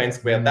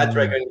sequence where that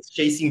dragon is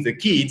chasing the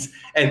kids,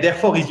 and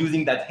therefore he's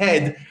using that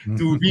head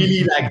to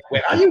really like,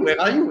 where are you, where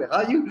are you, where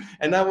are you?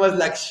 And I was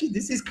like, shit,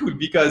 this is cool,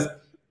 because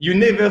you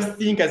never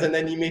think as an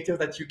animator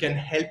that you can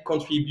help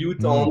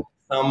contribute on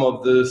some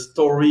of the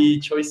story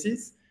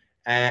choices.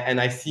 And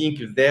I think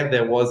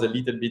there was a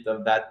little bit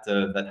of that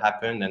that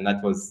happened, and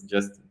that was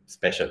just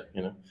special,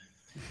 you know.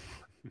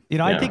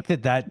 I think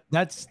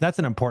that's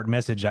an important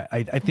message.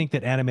 I think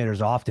that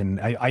animators often,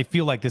 I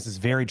feel like this is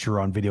very true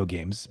on video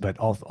games, but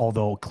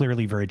although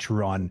clearly very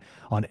true on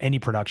any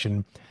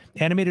production,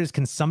 animators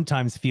can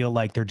sometimes feel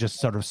like they're just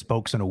sort of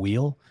spokes on a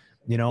wheel.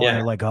 And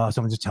they're like, oh,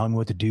 someone's just telling me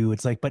what to do.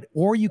 It's like,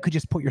 or you could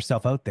just put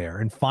yourself out there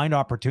and find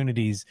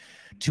opportunities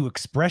to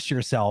express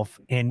yourself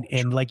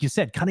and like you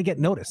said, kind of get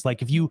noticed.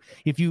 Like if you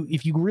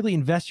really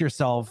invest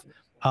yourself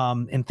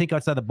and think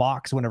outside the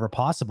box whenever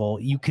possible,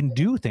 you can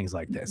do things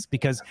like this,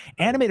 because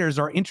animators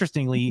are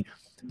interestingly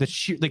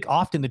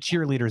often the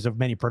cheerleaders of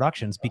many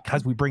productions,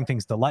 because we bring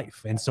things to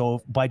life. And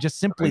so by just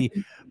simply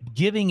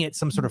giving it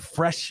some sort of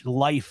fresh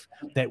life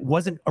that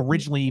wasn't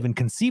originally even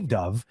conceived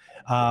of,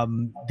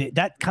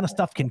 that kind of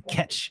stuff can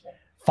catch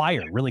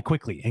fire really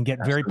quickly and get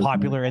very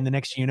popular. And the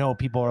next thing you know,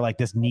 people are like,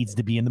 this needs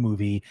to be in the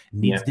movie,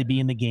 needs to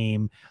be in the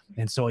game.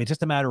 And so it's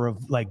just a matter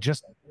of like,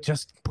 just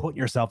put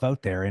yourself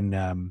out there, and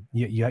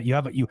you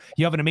have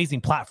an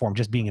amazing platform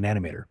just being an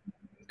animator.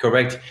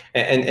 Correct.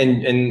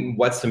 And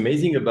what's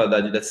amazing about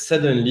that is that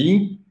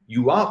suddenly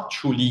you are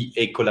truly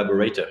a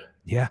collaborator.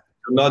 Yeah.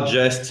 You're not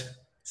just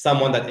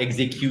someone that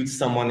executes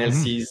someone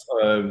else's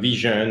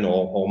vision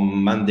or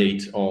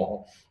mandate,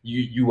 or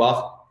you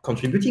are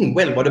contributing.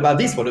 Well, what about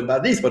this? What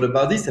about this? What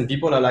about this? And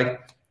people are like,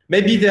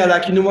 maybe they're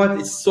like, you know what?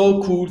 It's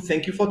so cool.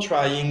 Thank you for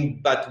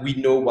trying, but we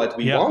know what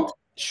we want.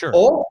 Sure.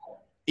 Or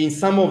in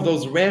some of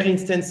those rare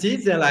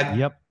instances, they're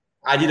like,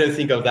 I didn't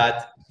think of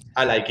that.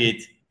 I like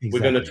it. Exactly.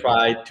 We're going to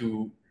try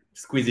to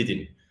squeeze it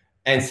in.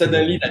 And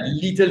suddenly that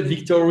little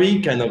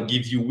victory kind of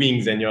gives you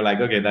wings, and you're like,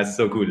 okay, that's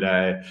so cool.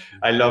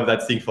 I love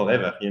that thing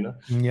forever,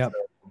 Yep.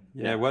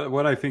 Yeah,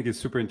 what I think is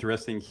super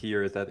interesting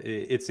here is that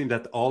it seems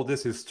that all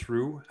this is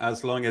true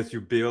as long as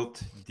you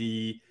build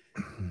the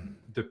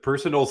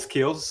personal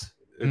skills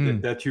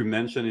that you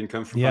mentioned in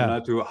Kung Fu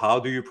Panda, to how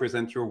do you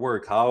present your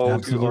work? How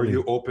are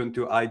you open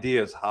to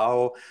ideas?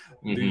 How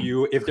do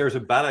you, if there's a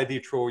bad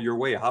idea throw your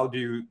way, how do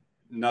you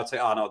not say,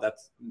 oh no,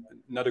 that's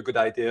not a good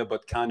idea,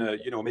 but kind of,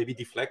 maybe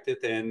deflect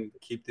it and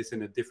keep this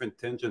in a different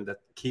tangent that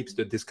keeps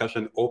the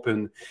discussion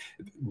open.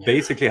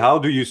 Basically, how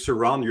do you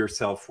surround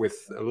yourself with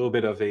a little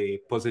bit of a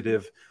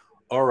positive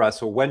aura?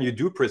 So when you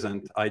do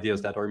present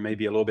ideas that are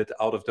maybe a little bit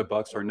out of the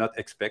box or not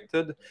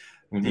expected,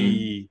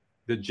 the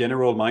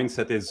general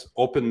mindset is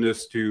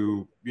openness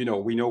to,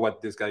 we know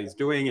what this guy is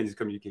doing and he's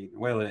communicating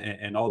well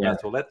and all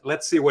that. So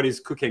let's see what he's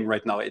cooking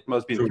right now. It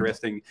must be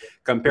interesting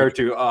compared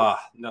to,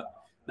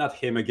 not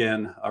him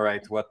again. All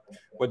right, what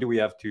do we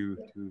have to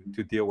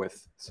deal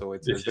with? So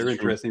it's a very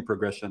interesting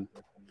progression.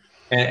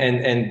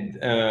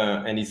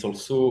 And it's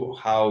also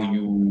how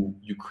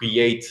you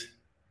create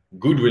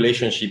good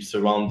relationships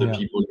around the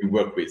people you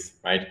work with,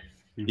 right?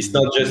 It's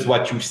not just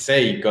what you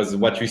say, because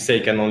what you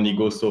say can only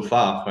go so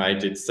far,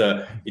 right? It's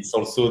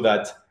also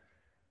that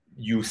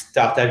you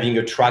start having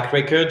a track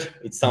record.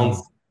 It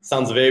sounds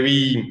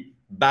very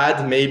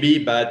bad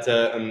maybe, but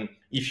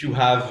if you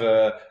have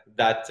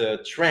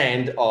that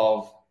trend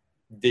of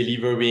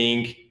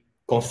delivering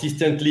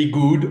consistently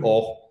good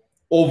or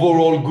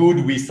overall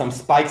good with some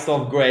spikes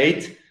of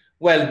great,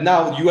 well,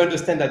 now you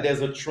understand that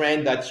there's a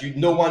trend that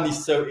no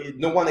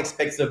one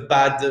expects a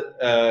bad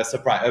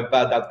surprise, a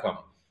bad outcome.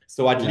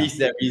 So at least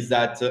there is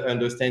that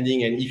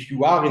understanding, and if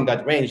you are in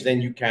that range,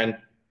 then you can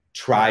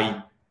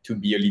try to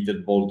be a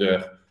little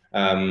bolder.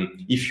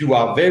 If you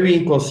are very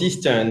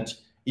inconsistent,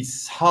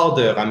 it's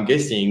harder, I'm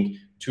guessing,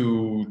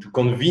 to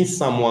convince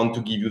someone to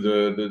give you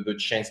the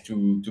chance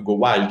to go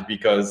wild,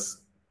 because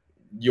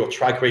your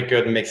track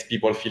record makes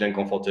people feel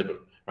uncomfortable,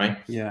 right?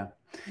 Yeah,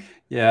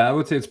 I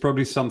would say it's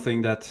probably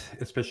something that,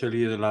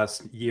 especially the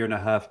last year and a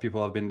half,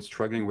 people have been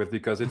struggling with,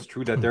 because it's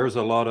true that there's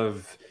a lot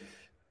of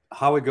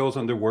how it goes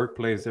on the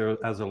workplace. There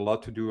has a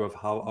lot to do of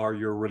how are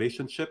your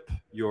relationship,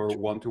 your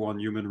one-to-one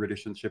human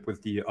relationship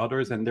with the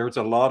others. And there's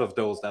a lot of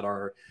those that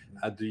are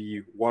at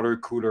the water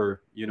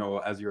cooler,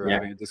 as you're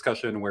having a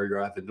discussion, where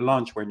you're having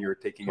lunch, when you're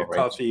taking a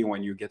coffee,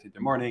 when you get in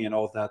the morning and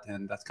all that.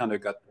 And that's kind of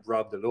got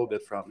robbed a little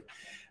bit from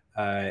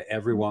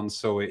everyone.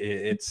 So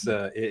it's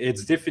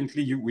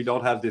definitely, we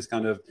don't have this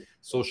kind of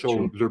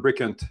social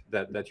lubricant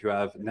that you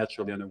have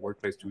naturally in the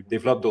workplace to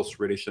develop those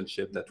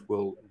relationships that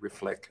will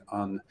reflect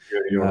on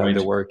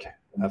the work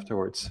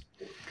afterwards.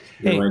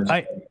 Hey,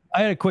 I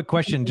had a quick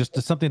question, just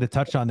something to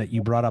touch on that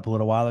you brought up a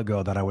little while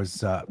ago that I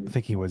was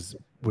thinking was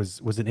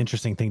an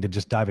interesting thing to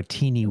just dive a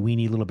teeny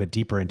weeny little bit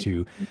deeper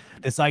into.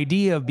 This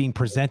idea of being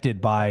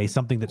presented by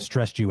something that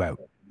stressed you out.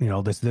 you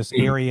know, this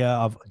area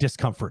of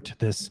discomfort,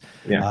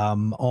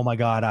 oh my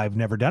God, I've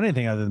never done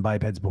anything other than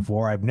bipeds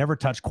before. I've never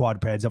touched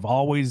quadrupeds. I've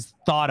always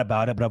thought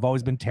about it, but I've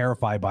always been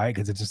terrified by it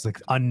because it's just like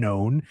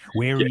unknown.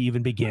 Where do you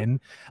even begin?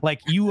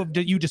 Like you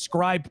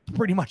described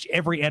pretty much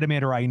every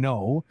animator I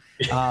know.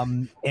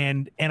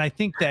 And I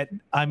think that,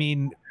 I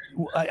mean,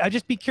 I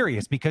just be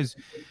curious because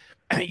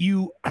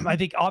I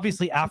think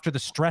obviously after the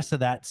stress of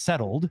that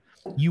settled,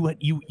 you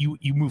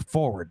moved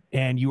forward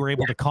and you were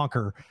able to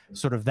conquer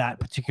sort of that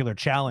particular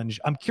challenge.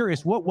 I'm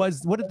curious, what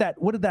did that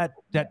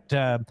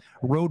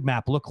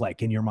roadmap look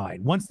like in your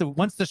mind? Once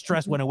the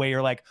stress went away,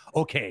 you're like,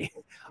 okay,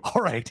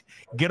 all right,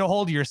 get a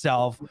hold of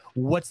yourself.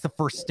 What's the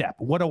first step?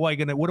 What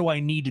do I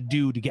need to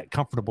do to get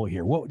comfortable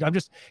here?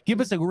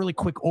 Give us a really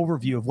quick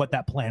overview of what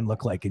that plan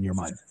looked like in your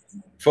mind.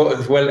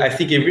 Well, I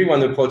think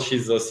everyone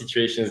approaches those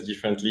situations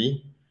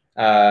differently.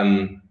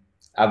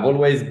 I've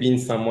always been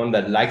someone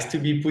that likes to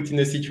be put in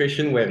a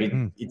situation where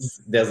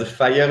there's a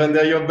fire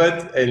under your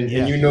butt and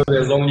you know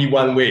there's only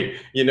one way,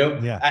 you know.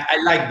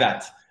 I like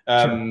that.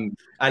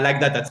 I like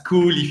that. That's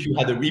cool. If you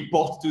had a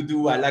report to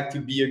do, I like to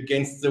be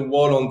against the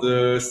wall on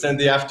the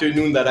Sunday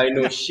afternoon that I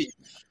know shit,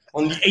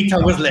 only 8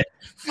 hours left.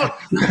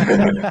 Fuck.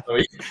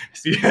 Sorry.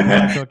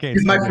 That's okay.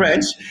 It's my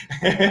French.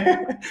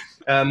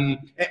 And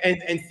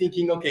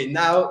thinking, okay,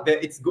 now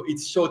that it's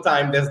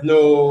showtime. There's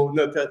no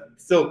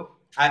so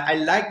I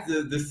like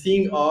the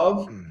thing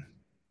of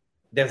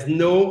there's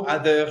no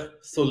other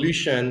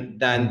solution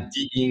than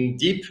digging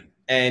deep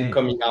and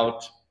coming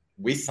out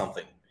with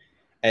something.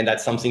 And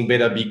that something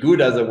better be good,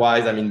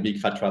 otherwise I'm in big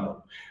fat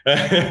trouble.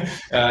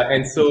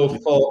 And so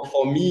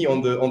for me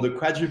on the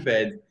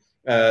quadruped,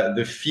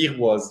 the fear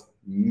was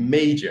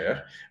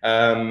major.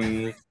 Plus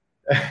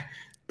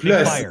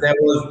there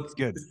was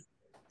good.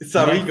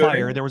 Sorry,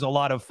 fire. There was a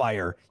lot of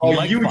fire.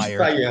 Huge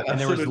fire, and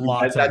there was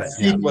lots that of it.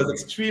 seat was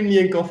extremely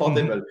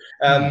uncomfortable.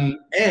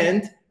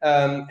 And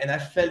I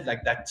felt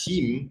like that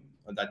team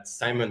that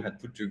Simon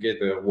had put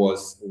together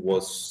was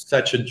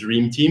such a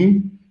dream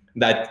team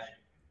that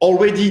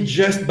already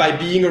just by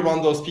being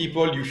around those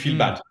people, you feel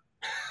bad.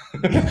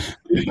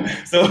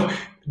 So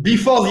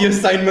before the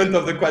assignment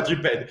of the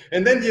quadruped,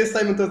 and then the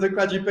assignment of the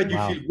quadruped, you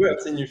feel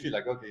worse and you feel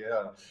like, okay,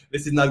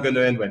 this is not going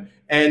to end well.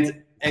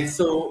 And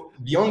so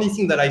the only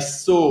thing that I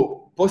saw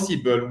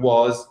possible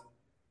was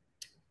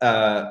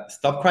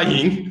stop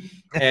crying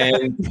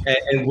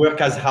and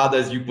work as hard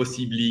as you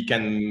possibly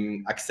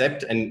can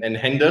accept and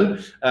handle,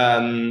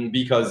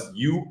 because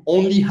you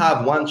only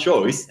have one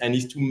choice, and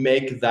is to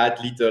make that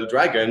little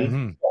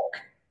dragon walk.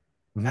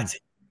 That's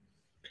it.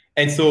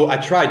 And so I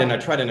tried and I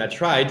tried and I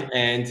tried,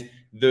 and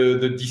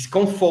the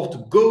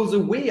discomfort goes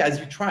away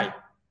as you try.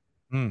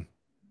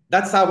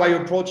 That's how I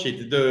approach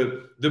it.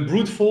 The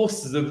brute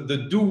force,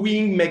 the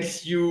doing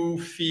makes you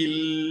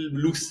feel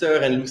looser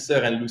and looser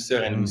and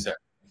looser and looser.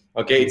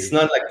 Okay, it's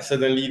not like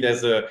suddenly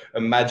there's a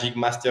magic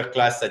master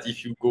class that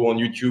if you go on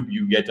YouTube,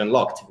 you get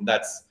unlocked.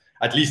 That's,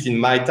 at least in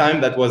my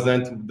time, that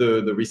wasn't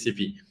the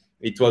recipe.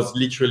 It was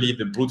literally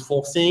the brute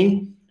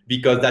forcing,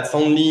 because that's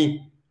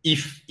only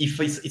if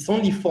it's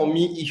only for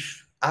me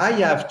if I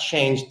have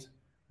changed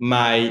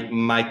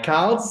my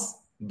cards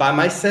by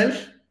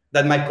myself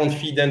that my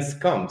confidence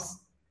comes.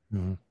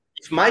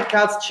 If my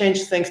cards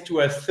change thanks to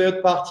a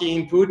third-party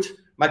input,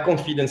 my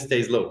confidence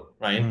stays low,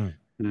 right?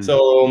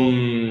 So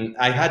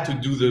I had to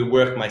do the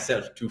work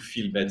myself to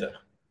feel better.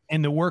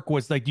 And the work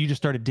was like, you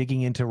just started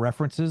digging into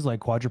references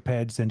like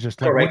quadrupeds and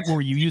just like, what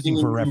were you using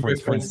for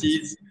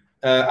references?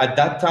 At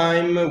that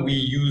time, we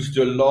used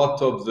a lot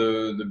of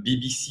the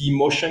BBC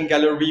Motion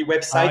Gallery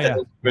website. I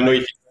don't even know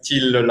if it's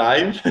still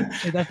alive.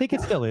 I think it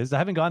still is. I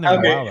haven't gone there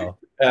in a while though.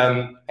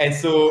 And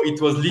so it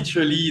was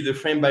literally the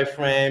frame by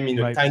frame in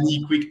a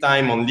tiny quick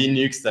time on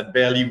Linux that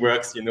barely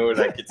works, you know,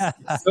 like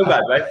it's so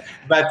bad, right?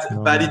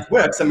 But it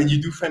works. I mean, you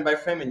do frame by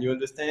frame and you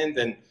understand.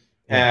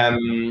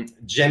 And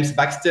James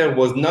Baxter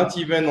was not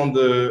even in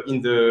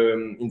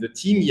the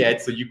team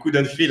yet, so you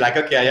couldn't feel like,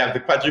 okay, I have the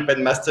quadruped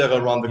master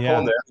around the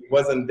corner. He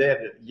wasn't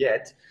there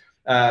yet.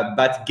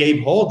 But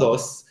Gabe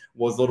Hordos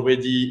was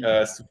already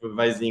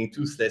supervising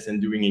Toothless and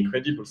doing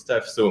incredible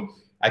stuff. So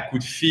I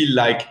could feel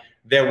like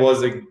there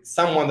was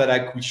someone that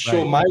I could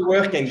show my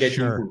work and get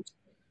input.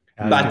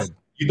 But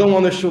you don't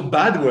want to show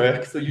bad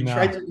work, so you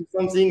try to do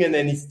something and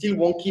then it's still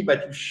wonky,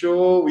 but you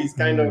show is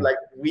kind of like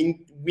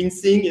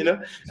wincing, you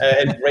know,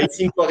 and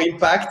bracing for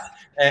impact,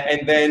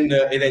 and then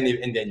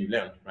you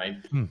learn, right?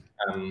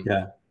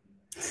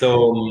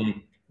 So,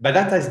 but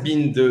that has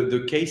been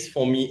the case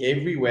for me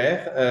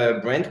everywhere,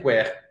 Brent,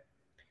 where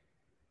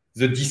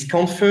the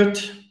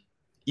discomfort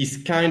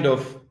is kind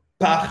of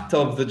part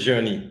of the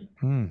journey.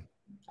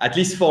 At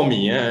least for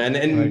me,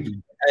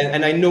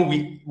 and I know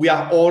we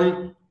are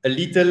all a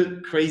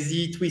little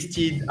crazy,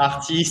 twisted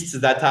artists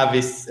that have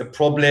a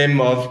problem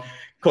of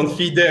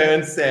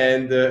confidence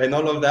and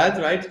all of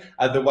that, right?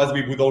 Otherwise,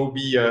 we would all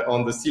be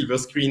on the silver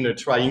screen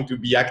trying to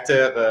be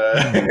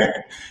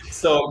actor.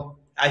 So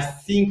I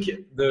think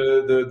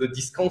the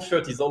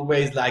discomfort is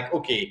always like,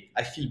 okay,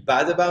 I feel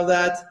bad about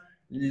that.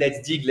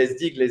 Let's dig.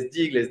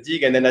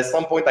 And then at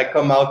some point, I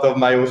come out of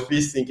my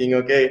office thinking,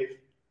 okay,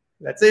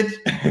 That's it.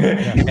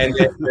 And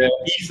then,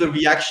 if the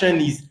reaction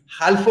is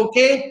half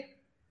okay,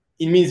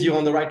 it means you're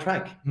on the right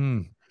track.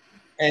 And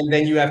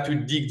then you have to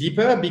dig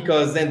deeper,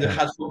 because then the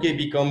half okay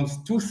becomes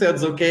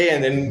 2/3 okay,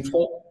 and then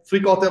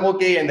 3/4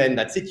 okay, and then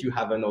that's it. You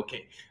have an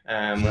okay.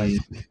 And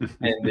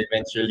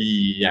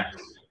eventually, yeah.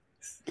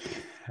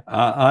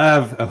 I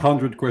have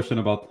 100 questions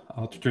about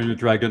how to train a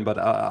dragon, but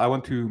I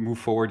want to move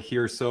forward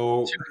here.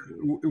 So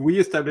we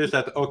established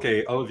that,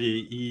 okay,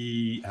 Olivier,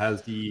 he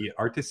has the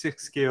artistic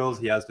skills,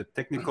 he has the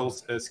technical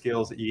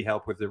skills, he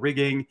helped with the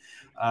rigging,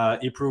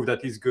 he proved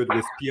that he's good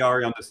with PR,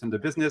 he understands the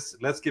business.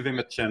 Let's give him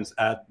a chance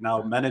at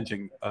now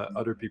managing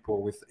other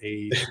people with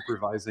a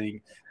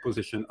supervising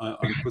position on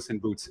Puss in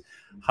Boots.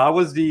 How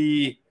was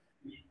the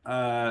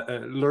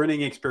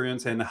learning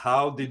experience, and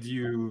how did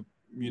you,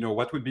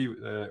 what would be,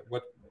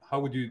 how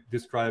would you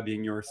describe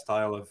in your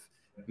style of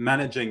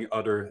managing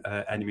other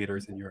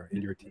animators in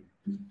your team?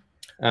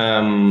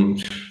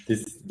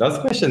 Those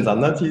questions are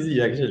not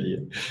easy,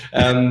 actually.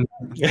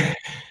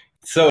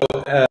 So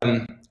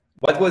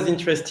what was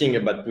interesting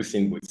about Puss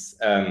in Boots?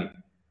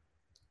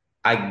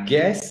 I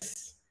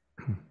guess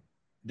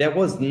there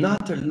was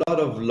not a lot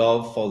of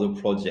love for the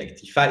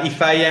project.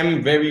 If I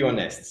am very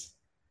honest,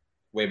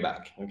 way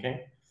back,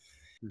 okay?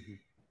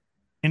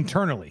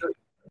 Internally,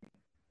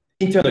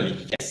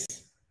 yes.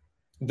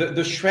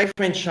 The Shrek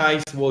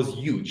franchise was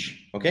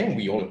huge, okay?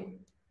 We all know.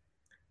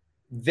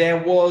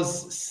 There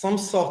was some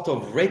sort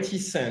of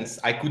reticence,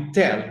 I could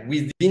tell,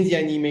 within the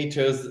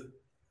animators.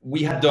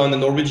 We had done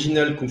an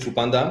original Kung Fu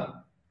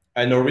Panda,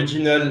 an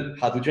original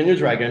How to Train Your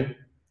Dragon,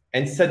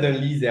 and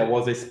suddenly there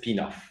was a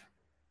spin-off.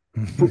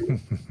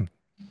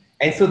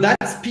 And so that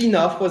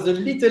spin-off was a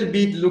little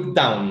bit looked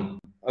down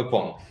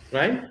upon,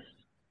 right?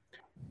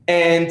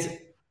 And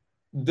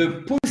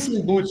the Puss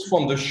in Boots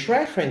from the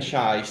Shrek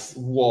franchise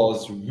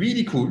was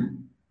really cool,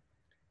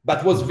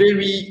 but was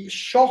very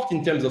short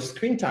in terms of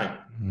screen time.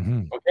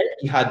 Okay,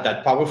 he had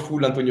that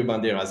powerful Antonio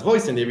Banderas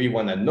voice, and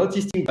everyone had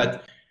noticed him.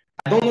 But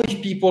I don't know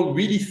if people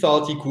really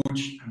thought he could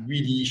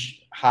really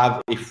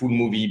have a full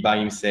movie by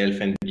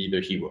himself and be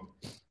the hero.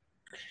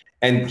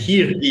 And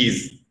here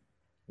is,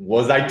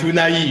 was I too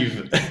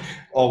naive,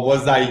 or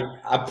was I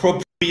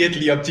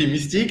appropriately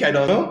optimistic? I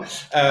don't know.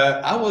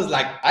 I was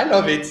like, I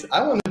love it.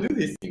 I want to do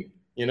this thing.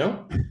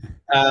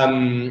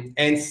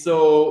 And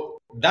so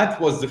that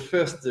was the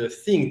first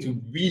thing,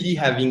 to really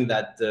having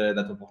that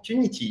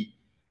opportunity.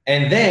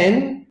 And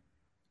then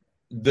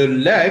the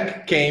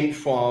luck came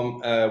from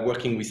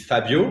working with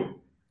Fabio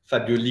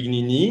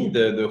Lignini,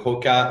 the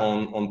Hoka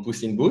on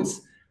Puss in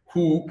Boots,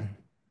 who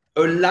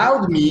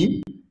allowed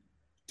me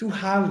to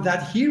have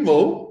that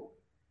hero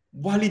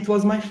while it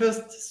was my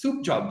first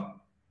soup job.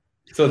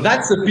 So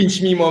that's a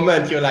pinch me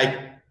moment. You're like,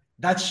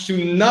 that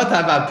should not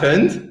have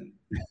happened.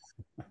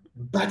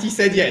 But he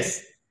said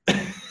yes.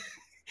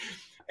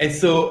 And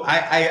so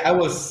I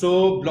was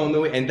so blown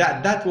away. And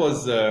that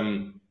was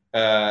an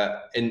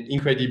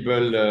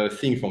incredible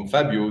thing from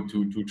Fabio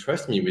to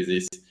trust me with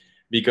this,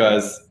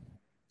 because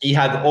he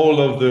had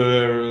all of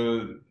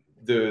the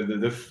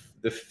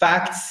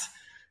facts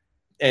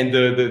and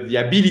the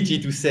ability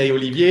to say,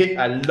 Olivier,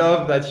 I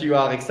love that you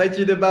are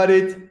excited about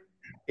it.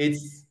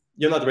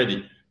 You're not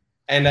ready.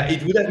 And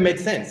it would have made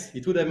sense.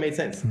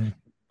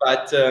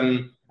 But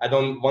I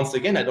don't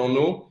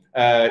know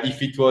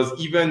if it was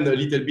even a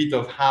little bit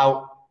of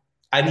how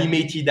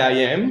animated I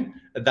am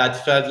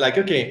that felt like,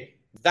 okay,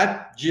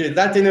 that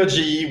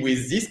energy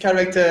with this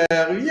character,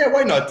 yeah,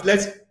 why not?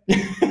 Let's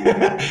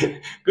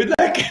good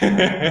luck.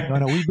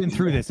 No, we've been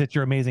through this. It's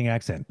your amazing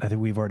accent. I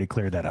think we've already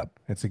cleared that up.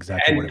 That's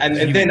exactly what it is.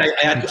 And then I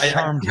had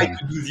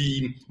to do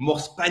the more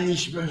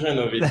Spanish version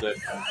of it.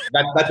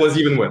 That was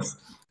even worse.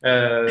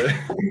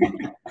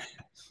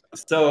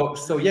 So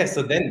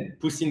then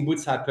Puss in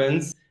Boots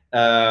happens.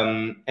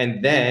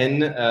 And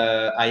then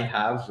I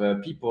have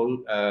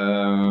people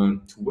to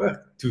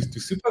work, to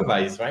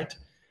supervise, right?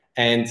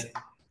 And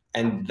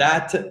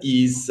that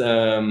is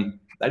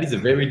a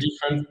very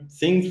different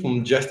thing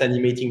from just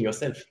animating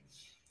yourself.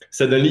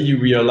 Suddenly you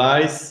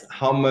realize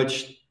how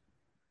much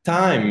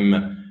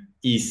time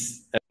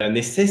is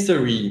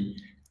necessary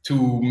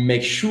to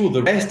make sure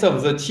the rest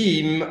of the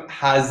team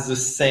has the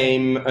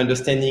same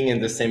understanding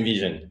and the same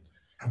vision.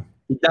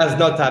 It does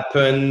not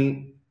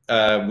happen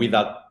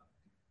without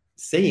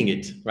saying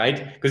it,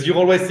 right? Because you're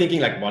always thinking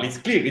like, well, it's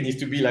clear, it needs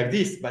to be like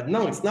this, but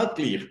no, it's not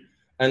clear.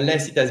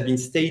 Unless it has been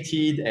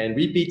stated and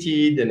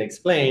repeated and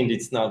explained,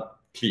 it's not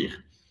clear.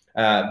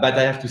 But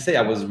I have to say,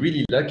 I was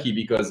really lucky,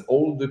 because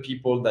all the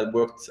people that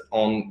worked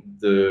on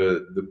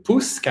the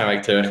Puss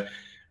character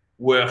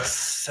were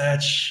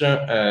such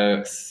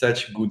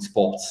good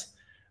sports.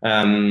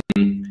 And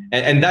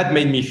that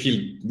made me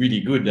feel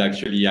really good,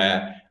 actually.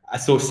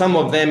 So some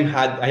of them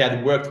I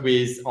had worked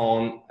with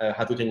on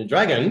How to Train Your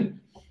Dragon,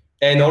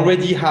 and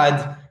already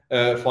had,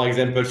 for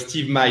example,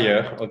 Steve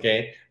Meyer,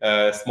 okay?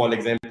 Small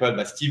example,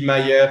 but Steve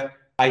Meyer,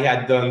 I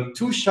had done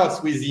 2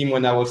 shots with him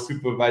when I was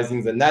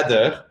supervising the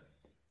Nadder,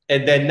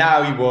 and then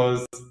now he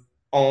was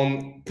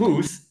on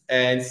Puss,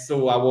 and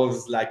so I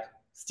was like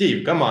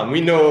Steve, come on,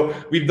 we know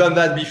we've done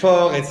that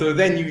before. And so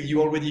then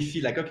you already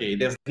feel like, okay,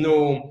 there's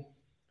no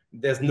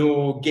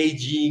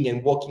gauging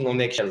and walking on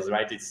eggshells,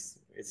 right?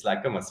 It's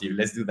like, come on, Steve,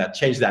 let's do that,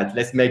 change that,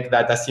 let's make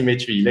that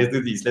asymmetry, let's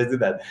do this, let's do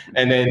that.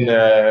 And then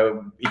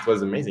it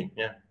was amazing.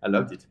 Yeah, I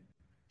loved it.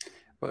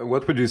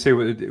 What would you say?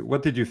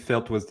 What did you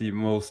felt was the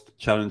most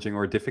challenging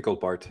or difficult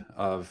part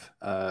of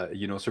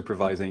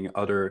supervising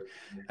other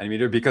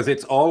animator? Because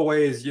it's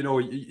always,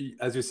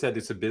 as you said,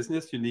 it's a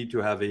business. You need to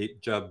have a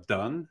job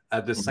done.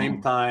 At the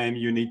same time,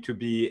 you need to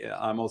be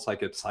almost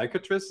like a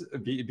psychiatrist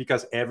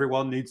because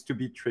everyone needs to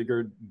be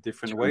triggered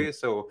different ways.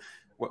 So,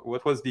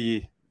 what was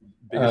the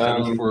biggest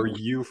challenge for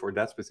you for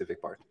that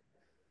specific part?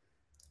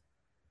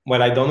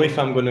 Well, I don't know if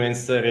I'm going to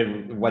answer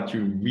what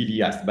you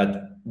really asked,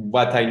 but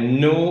what I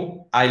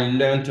know I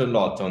learned a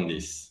lot on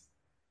this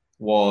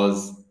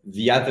was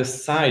the other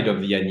side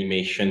of the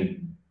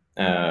animation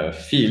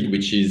field,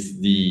 which is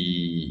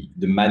the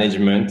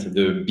management,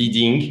 the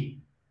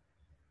bidding,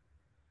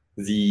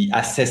 the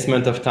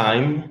assessment of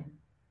time,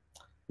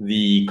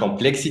 the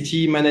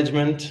complexity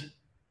management,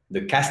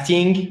 the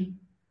casting.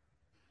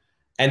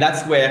 And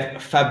that's where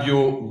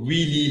Fabio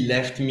really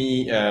left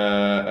me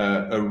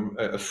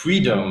a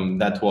freedom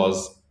that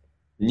was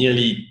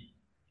nearly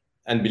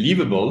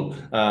unbelievable,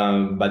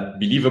 but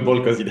believable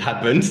because it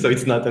happened, so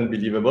it's not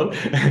unbelievable,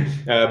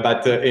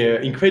 but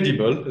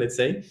incredible, let's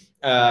say,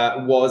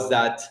 was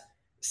that,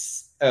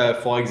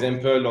 for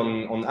example,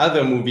 on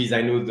other movies,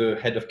 I know the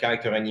head of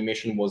character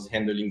animation was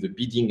handling the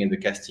bidding and the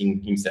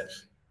casting himself.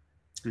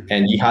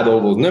 And he had all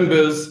those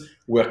numbers,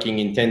 working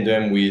in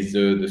tandem with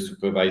the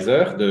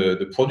supervisor,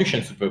 the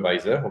production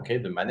supervisor, okay,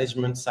 the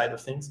management side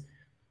of things.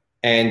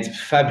 And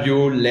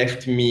Fabio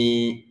let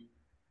me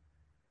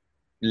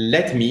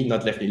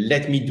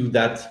do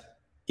that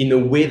in a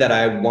way that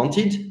I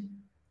wanted,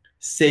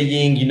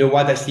 saying, you know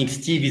what, I think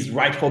Steve is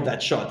right for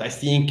that shot. I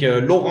think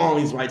Laurent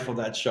is right for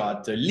that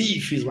shot.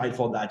 Leaf is right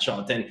for that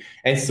shot.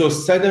 And so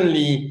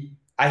suddenly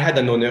I had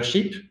an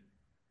ownership.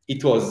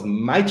 It was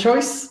my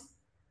choice.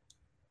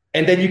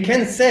 And then you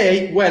can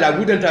say, well, I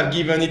wouldn't have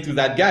given it to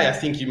that guy. I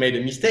think you made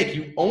a mistake.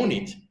 You own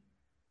it.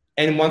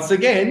 And once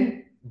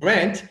again,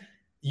 Brent,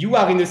 you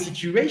are in a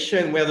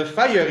situation where the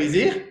fire is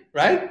here,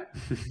 right?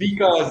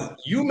 Because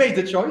you made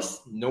the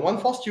choice. No one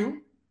forced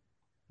you.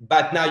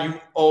 But now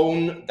you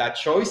own that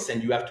choice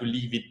and you have to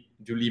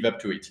live up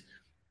to it.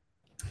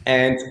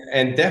 And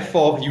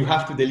therefore, you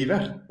have to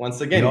deliver. Once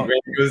again,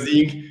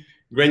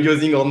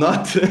 grandiosing or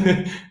not.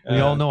 We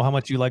all know how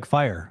much you like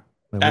fire.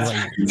 That's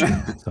right.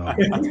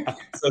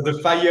 So the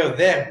fire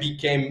there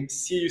became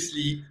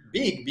seriously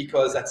big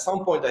because at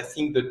some point I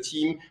think the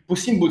team,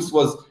 Puss in Boots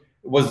was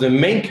the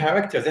main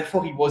character,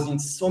 therefore he was in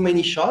so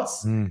many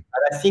shots. And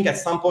I think at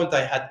some point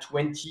I had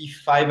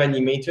 25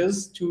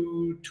 animators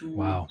to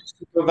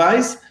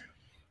supervise,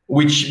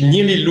 which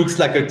nearly looks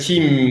like a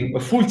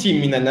full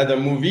team in another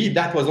movie.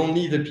 That was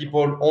only the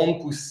people on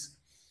Puss.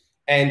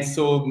 And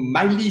so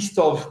my list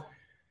of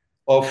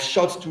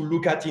shots to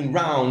look at in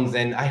rounds,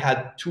 and I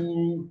had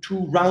two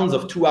rounds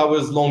of 2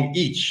 hours long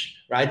each,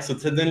 right? So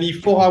suddenly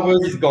 4 hours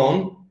is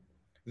gone,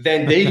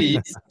 then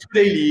dailies, 2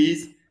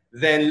 dailies,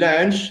 then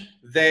lunch,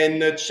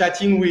 then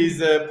chatting with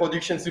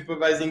production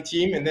supervising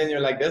team, and then you're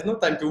like, there's no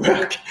time to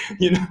work,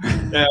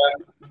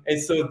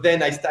 and so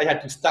then I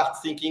had to start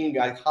thinking,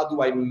 like, how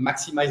do I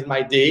maximize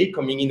my day,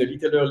 coming in a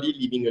little early,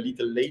 leaving a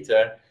little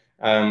later,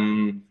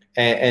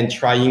 and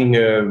trying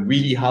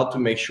really hard to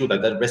make sure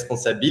that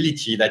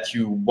responsibility that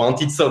you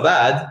wanted so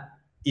bad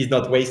is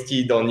not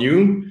wasted on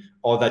you,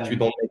 or that you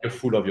don't make a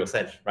fool of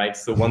yourself, right?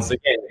 So once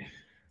again,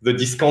 the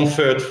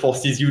discomfort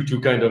forces you to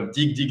kind of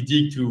dig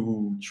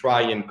to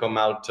try and come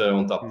out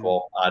on top,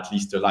 or at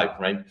least alive,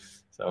 right?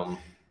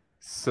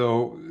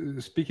 So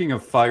speaking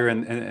of fire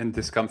and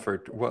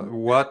discomfort,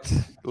 what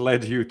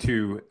led you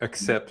to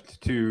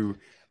accept to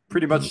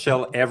pretty much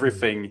sell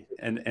everything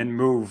and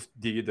move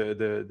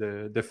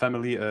the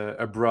family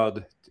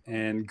abroad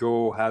and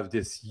go have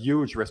this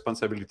huge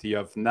responsibility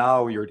of,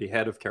 now you're the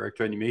head of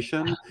character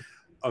animation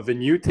of a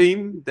new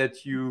team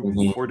that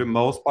you for the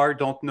most part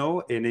don't know,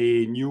 in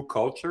a new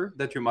culture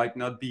that you might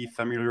not be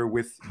familiar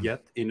with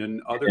yet in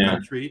another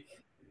country,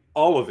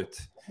 all of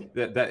it.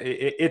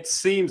 It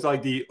seems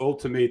like the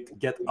ultimate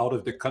get out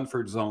of the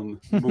comfort zone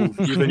move.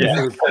 Even if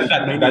you're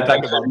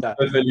talk about that.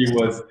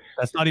 Was.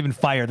 That's not even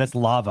fire. That's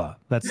lava.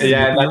 That's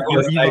that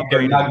was like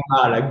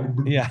magma.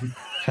 Yeah.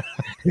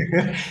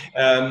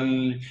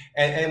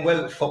 And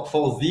well,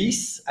 for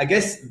this, I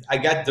guess I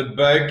got the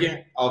bug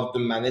of the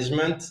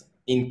management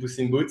in Puss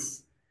in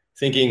Boots,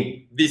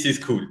 thinking this is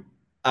cool.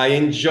 I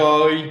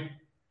enjoy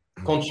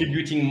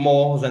contributing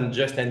more than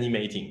just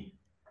animating.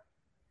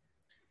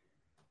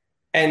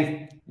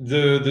 And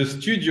the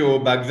studio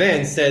back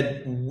then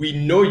said, we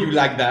know you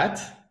like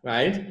that,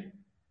 right?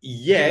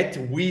 Yet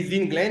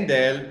within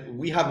Glendale,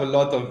 we have a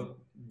lot of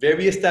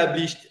very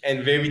established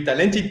and very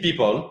talented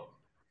people.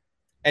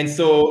 And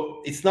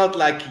so it's not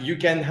like you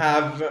can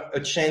have a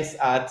chance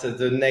at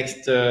the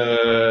next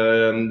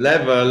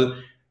level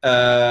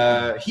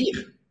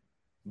here.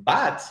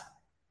 But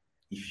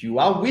if you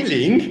are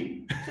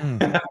willing,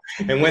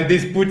 And when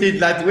they put it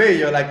that way,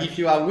 you're like, if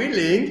you are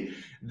willing,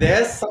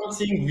 there's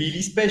something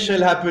really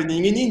special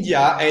happening in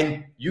India,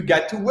 and you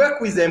got to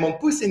work with them on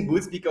Puss in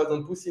Boots, because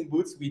on Puss in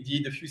Boots, we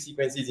did a few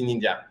sequences in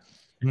India.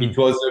 It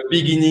was the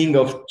beginning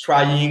of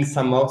trying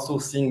some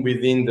outsourcing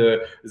within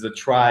the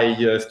Try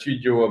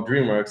studio of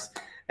DreamWorks.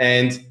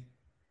 And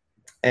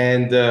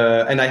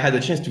I had a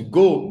chance to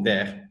go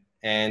there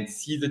and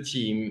see the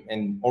team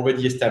and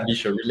already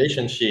establish a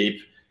relationship.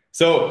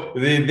 So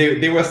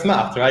they were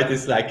smart, right?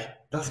 It's like,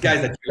 those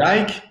guys that you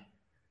like,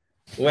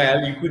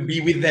 well, you could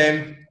be with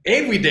them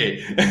every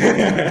day.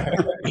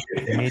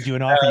 They made you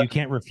an offer you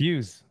can't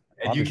refuse.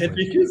 And you can't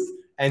refuse.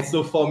 And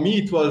so for me,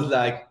 it was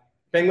like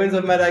Penguins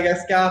of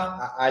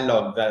Madagascar. I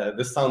love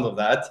the sound of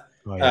that.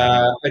 Oh,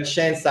 yeah. A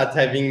chance at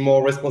having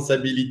more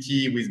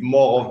responsibility with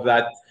more of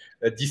that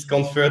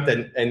discomfort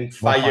and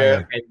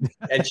fire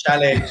and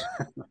challenge,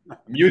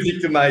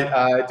 music to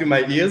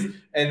my ears.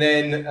 And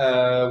then,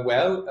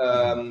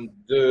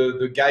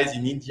 the guys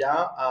in India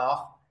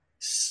are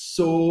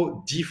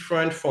so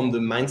different from the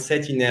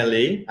mindset in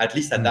LA, at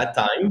least at that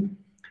time.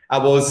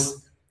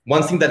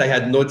 One thing that I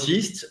had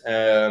noticed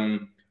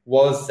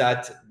was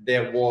that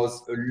there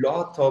was a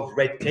lot of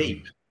red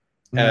tape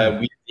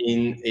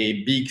within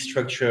a big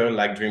structure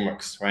like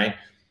DreamWorks, right?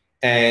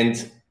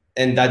 And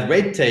that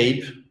red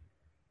tape,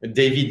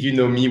 David, you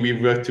know me, we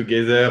worked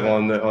together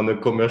on a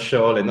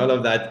commercial and all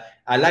of that.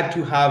 I like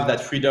to have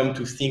that freedom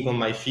to think on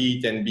my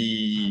feet and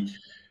be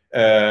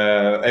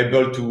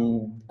able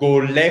to go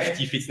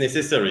left if it's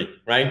necessary,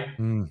 right?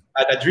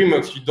 At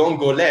DreamWorks, you don't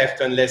go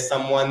left unless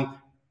someone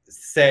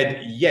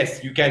said,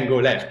 yes, you can go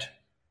left.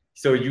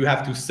 So you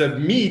have to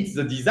submit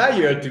the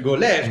desire to go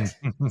left.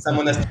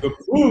 Someone has to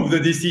approve the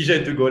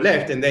decision to go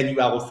left, and then you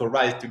are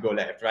authorized to go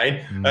left,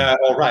 right?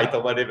 Or right,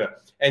 or whatever.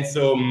 And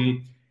so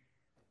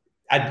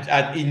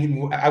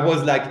I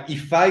was like,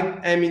 if I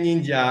am in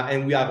India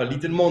and we are a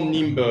little more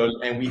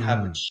nimble and we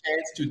have a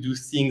chance to do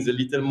things a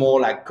little more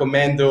like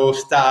commando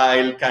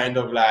style, kind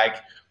of like,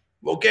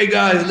 okay,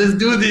 guys, let's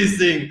do this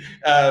thing.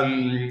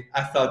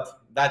 I thought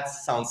that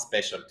sounds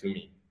special to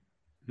me.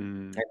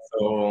 And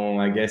so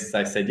I guess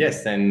I said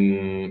yes,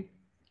 and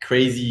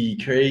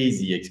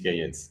crazy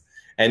experience.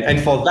 And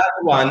for that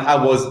one,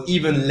 I was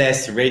even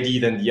less ready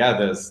than the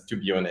others, to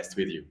be honest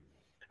with you.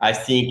 I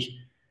think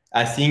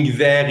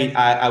there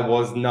I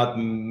was not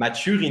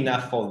mature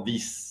enough for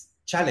this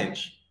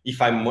challenge,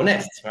 if I'm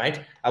honest,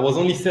 right? I was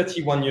only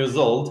 31 years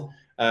old,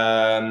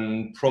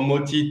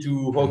 promoted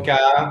to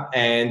Hoka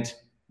and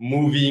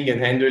moving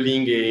and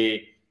handling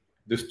the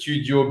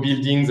studio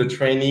building, the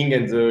training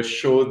and the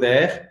show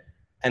there.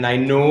 And I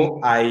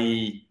know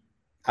I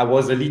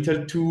was a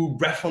little too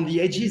rough on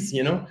the edges,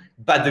 you know,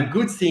 but the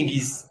good thing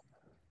is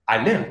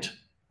I learned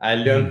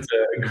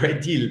a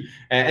great deal.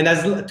 And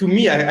to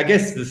me, I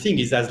guess the thing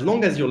is, as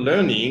long as you're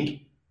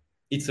learning,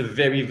 it's a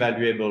very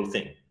valuable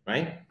thing,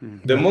 right?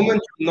 The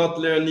moment you're not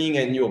learning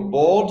and you're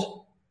bored,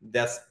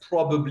 that's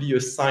probably a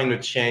sign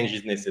a change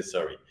is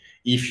necessary.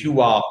 If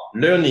you are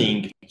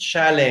learning,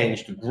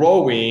 challenged,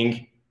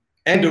 growing,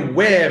 and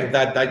aware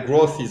that that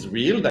growth is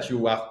real, that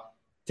you have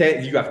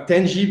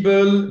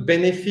tangible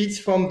benefits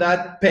from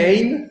that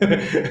pain,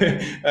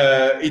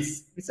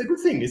 it's a good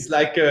thing. It's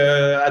like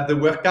at the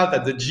workout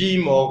at the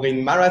gym or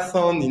in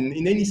marathon,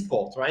 in any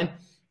sport, right?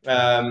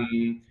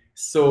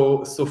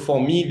 So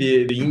for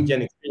me, the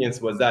Indian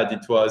experience was that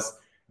it was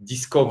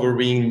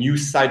discovering new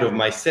side of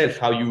myself.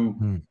 How do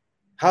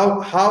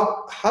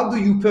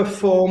you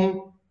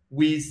perform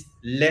with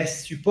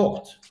less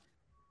support,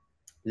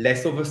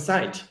 less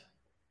oversight,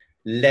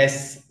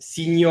 less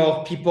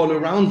senior people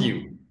around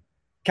you?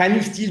 Can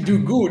you still do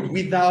good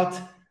without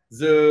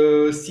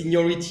the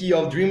seniority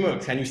of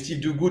DreamWorks? Can you still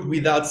do good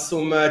without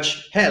so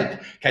much help?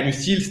 Can you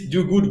still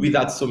do good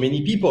without so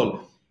many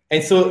people?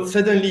 And so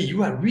suddenly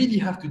you really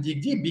have to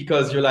dig deep,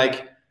 because you're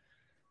like,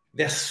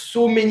 there's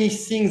so many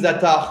things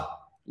that are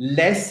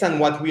less than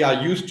what we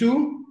are used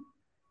to,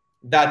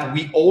 that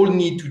we all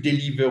need to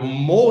deliver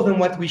more than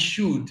what we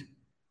should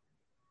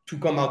to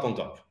come out on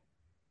top.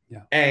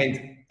 Yeah.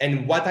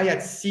 And what I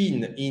had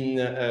seen in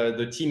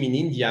the team in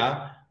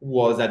India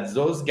was that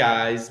those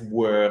guys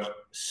were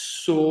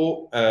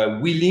so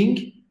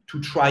willing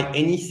to try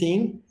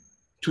anything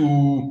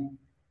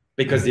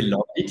because they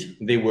loved it.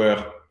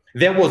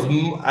 There was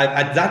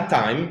at that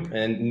time,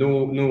 and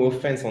no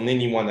offense on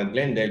anyone at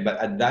Glendale, but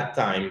at that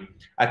time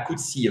I could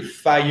see a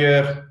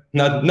fire,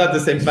 not the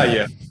same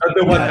fire, not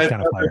the one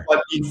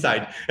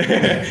inside,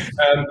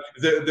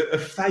 a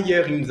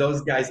fire in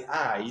those guys'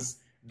 eyes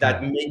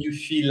that made you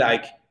feel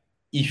like,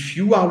 if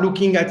you are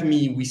looking at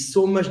me with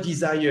so much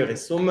desire and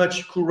so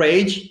much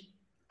courage,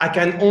 I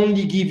can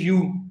only give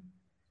you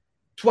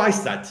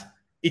twice that.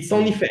 It's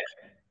only fair,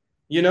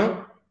 you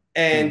know?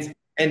 And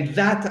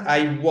that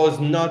I was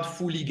not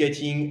fully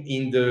getting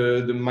in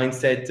the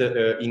mindset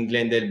in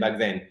Glendale back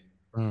then.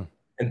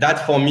 And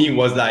that for me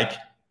was like,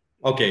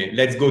 okay,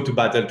 let's go to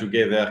battle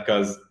together,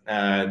 because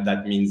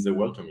that means the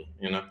world to me,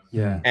 you know?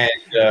 Yeah.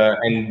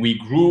 And we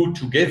grew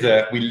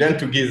together, we learned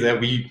together,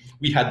 we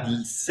had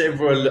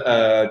several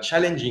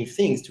challenging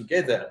things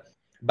together.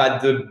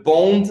 but the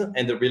bond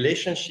and the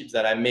relationships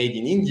that I made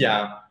in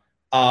India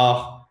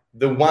are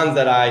the ones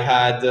that I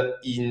had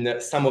in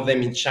some of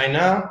them in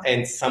China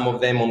and some of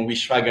them on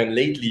Wish Dragon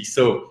lately.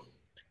 So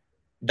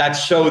that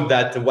showed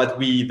that what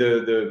we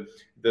the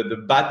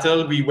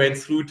battle we went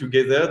through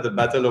together, the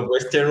Battle of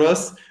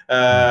Westeros,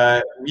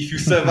 if you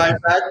survive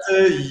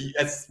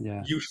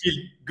that, you feel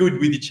good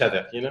with each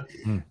other, you know?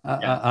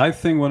 I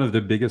think one of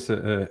the biggest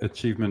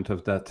achievement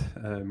of that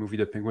movie,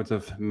 The Penguins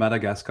of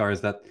Madagascar,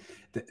 is that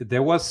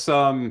there was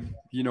some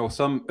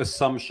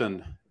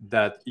assumption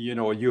that,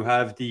 you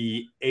have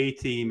the A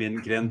team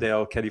in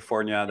Glendale,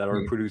 California that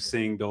are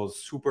producing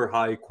those super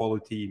high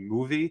quality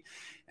movie.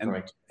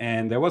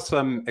 And there was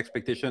some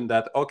expectation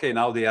that, okay,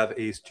 now they have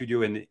a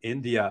studio in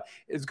India.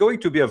 It's going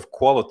to be of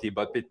quality,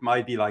 but it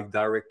might be like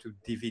direct to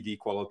DVD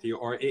quality,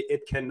 or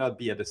it cannot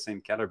be at the same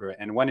caliber.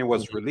 And when it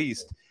was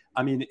released,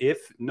 I mean,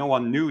 if no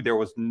one knew, there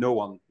was no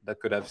one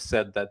that could have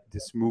said that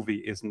this movie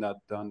is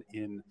not done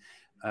in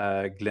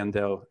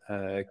Glendale,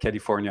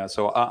 California.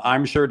 So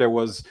I'm sure there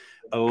was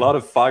a lot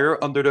of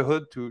fire under the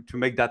hood to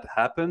make that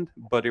happen,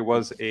 but it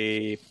was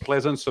a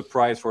pleasant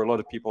surprise for a lot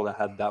of people that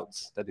had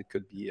doubts that it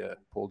could be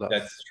pulled off.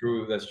 That's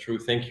true.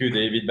 Thank you,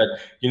 David. But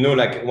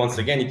like, once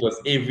again, it was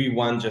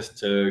everyone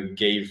just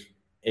gave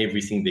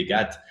everything they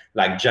got.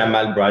 Like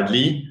Jamal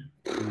Bradley,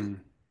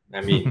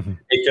 I mean,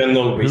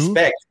 eternal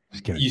respect.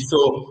 You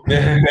saw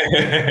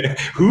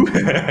who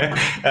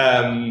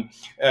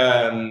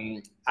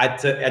at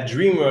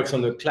DreamWorks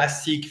on a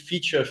classic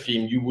feature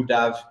film, you would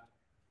have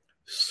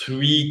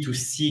 3 to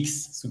 6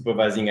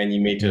 supervising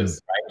animators,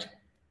 right?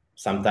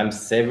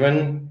 Sometimes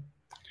 7.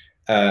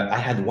 I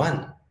had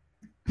 1.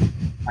 I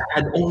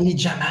had only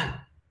Jamal.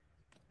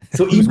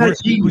 So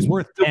he was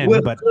worth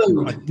 10, but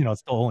still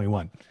only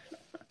 1.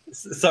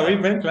 Sorry,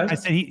 Brent. Right? I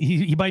said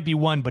he might be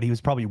 1, but he was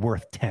probably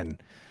worth 10.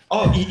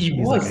 Oh, he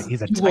was.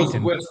 He's a he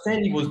titan. was worth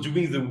 10. He was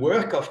doing the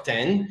work of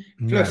 10.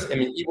 Plus, I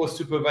mean, he was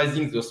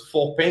supervising those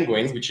 4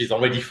 penguins, which is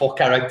already 4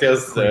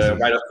 characters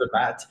right off the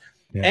bat.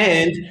 Yeah.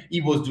 And he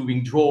was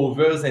doing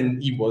drawovers,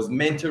 and he was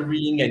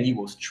mentoring, and he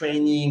was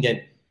training.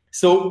 And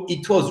so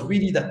it was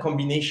really that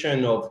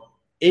combination of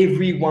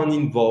everyone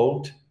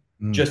involved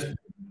just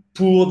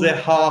pour their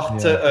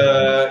heart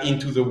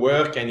into the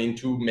work and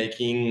into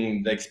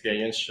making the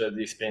experience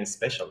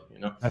special,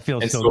 That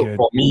feels so good.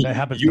 For me, that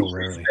happens so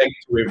rarely. Respect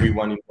to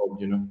everyone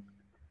involved,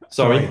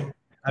 Sorry.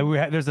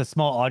 There's a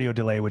small audio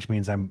delay, which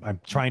means I'm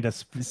trying to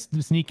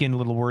sneak in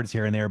little words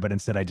here and there, but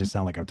instead I just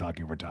sound like I'm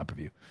talking over top of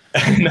you.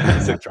 I'm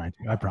not trying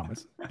to, I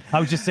promise. I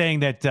was just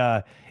saying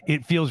that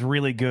it feels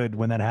really good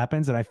when that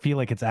happens, and I feel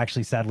like it's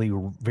actually sadly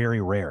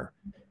very rare.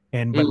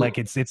 But like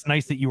it's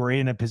nice that you were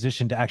in a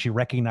position to actually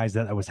recognize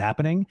that was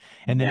happening,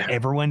 and then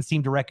everyone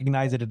seemed to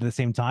recognize it at the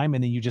same time,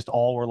 and then you just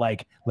all were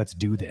like, "Let's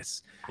do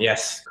this."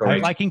 Yes,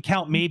 correct. I can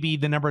count maybe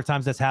the number of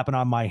times that's happened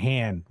on my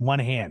one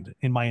hand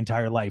in my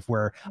entire life,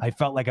 where I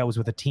felt like I was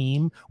with a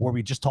team where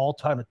we just all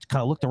kind of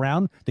looked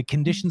around. The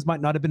conditions might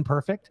not have been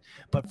perfect,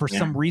 but for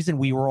some reason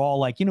we were all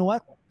like, you know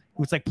what? It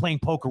was like playing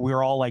poker. We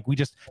were all like,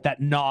 that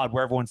nod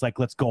where everyone's like,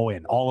 let's go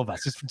in, all of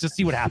us, just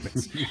see what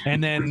happens.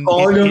 And then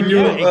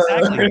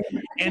exactly.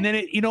 And then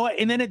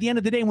and then at the end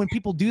of the day, when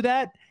people do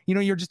that,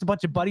 you're just a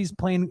bunch of buddies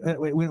playing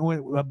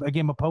a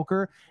game of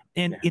poker,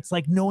 and it's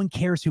like no one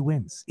cares who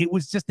wins. It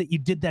was just that you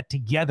did that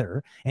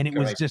together, and it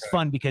was just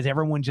fun because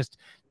everyone just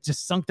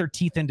sunk their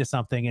teeth into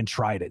something and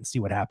tried it and see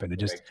what happened. It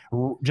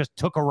just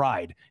took a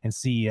ride and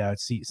see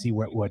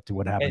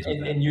what happens.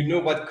 And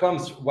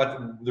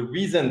what the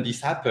reason this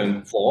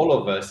happened for all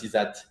of us is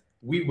that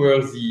we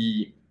were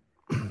the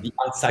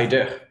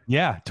outsider.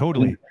 Yeah,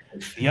 totally.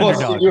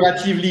 Both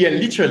figuratively and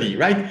literally,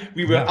 right?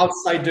 We were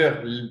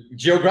outsider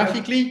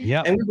geographically,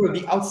 and we were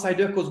the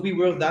outsider because we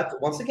were that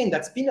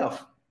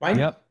spin-off, right?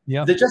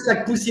 Yep. They're just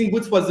like Puss in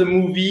Boots was a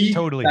movie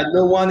that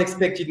no one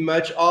expected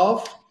much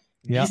of.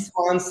 Yep. This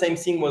one, same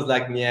thing, was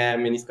like,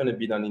 it's going to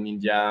be done in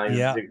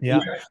India.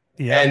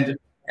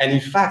 And in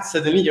fact,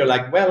 suddenly you're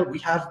like, well, we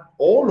have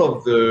all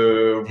of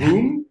the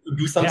room to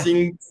do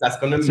something that's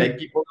going to make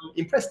people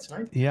impressed,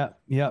 right? Yeah.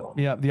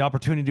 The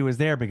opportunity was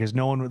there because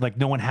no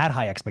one had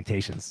high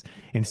expectations.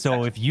 And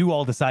so if you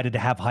all decided to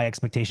have high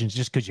expectations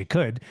just because you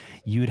could,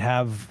 you'd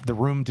have the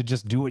room to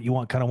just do what you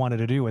wanted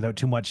to do without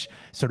too much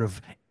sort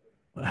of,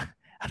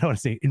 I don't want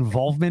to say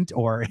involvement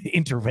or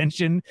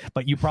intervention,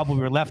 but you probably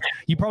were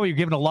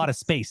given a lot of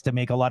space to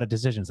make a lot of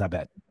decisions, I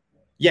bet.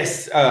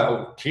 Yes,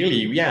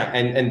 clearly, yeah.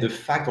 And the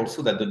fact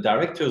also that the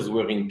directors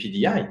were in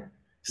PDI.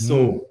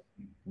 So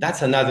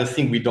that's another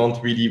thing we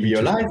don't really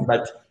realize,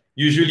 but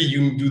usually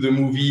you do the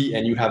movie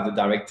and you have the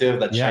director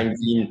that chimes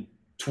in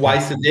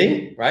twice a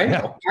day,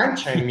 right? Or can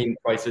chime in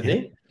twice a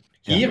day.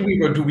 Here we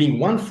were doing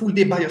one full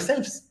day by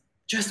yourselves,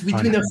 just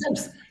between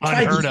ourselves.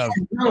 Try this,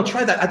 no,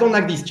 try that. I don't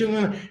like this.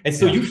 And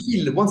so you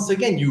feel, once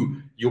again,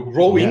 you're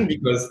growing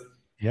because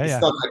it's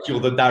not like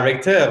you're the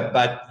director,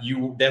 but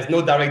there's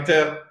no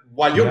director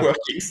while you're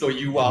working, so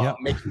you are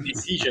making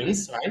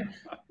decisions, right?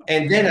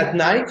 And then at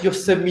night, you're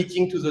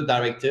submitting to the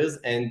directors,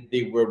 and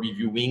they were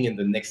reviewing, and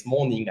the next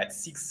morning at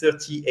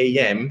 6:30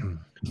 a.m.,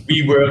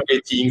 we were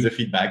getting the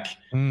feedback.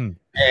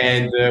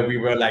 And we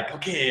were like,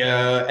 okay.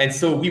 And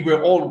so we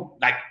were all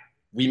like,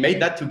 we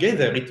made that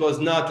together. It was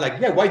not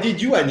like, yeah, why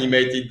did you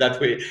animate it that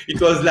way?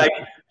 It was like,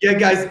 yeah,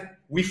 guys,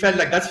 we felt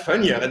like that's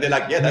funnier. And they're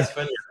like, yeah, that's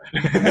funnier.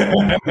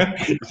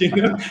 You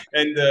know?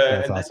 And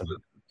That's and awesome. that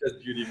was just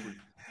beautiful.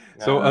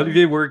 So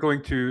Olivier, we're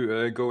going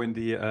to go in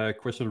the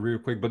question real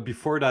quick, but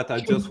before that, I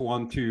just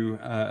want to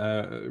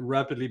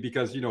rapidly,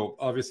 because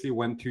obviously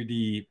went to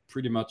the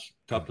pretty much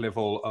top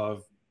level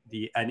of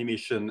the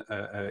animation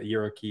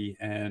hierarchy,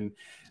 and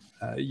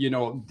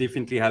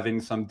definitely having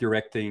some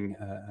directing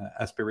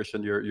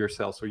aspiration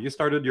yourself. So you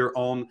started your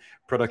own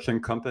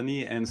production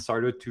company and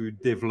started to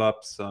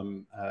develop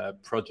some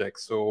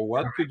projects. So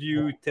what could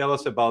you tell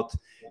us about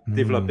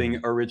developing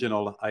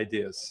original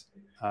ideas?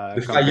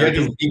 The fire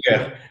is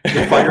bigger.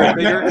 The fire is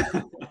bigger.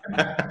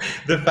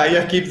 The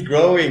fire keeps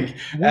growing.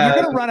 Well,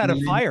 you're gonna run out of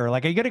fire.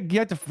 Like you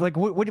have to like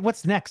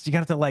what's next? You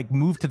have to like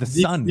move to the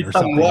sun or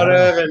some something.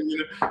 Water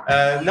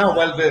and no.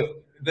 Well,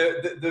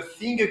 the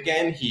thing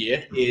again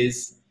here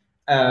is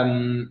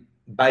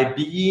by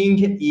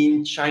being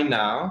in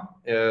China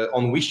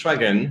on Wish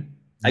Dragon,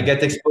 I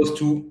get exposed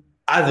to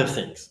other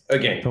things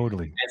again.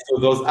 Totally. And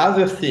so those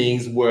other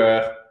things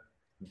were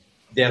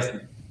there's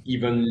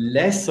even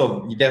less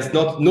of there's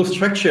no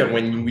structure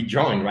when we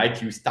join,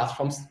 right? You start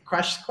from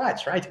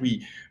scratch, right?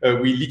 We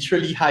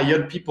literally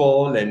hired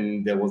people,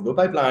 and there was no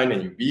pipeline,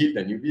 and you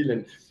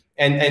build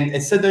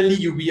and suddenly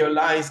you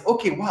realize,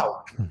 okay,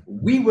 wow,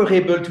 we were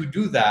able to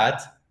do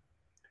that,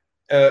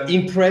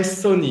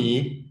 impress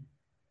Sony,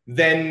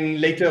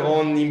 then later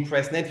on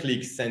impress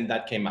Netflix, and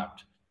that came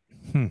out.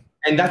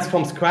 And that's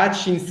from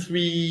scratch in 3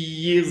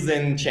 years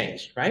and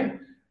change, right?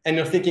 And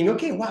you're thinking,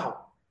 okay, wow,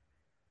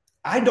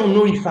 I don't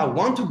know if I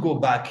want to go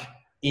back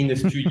in the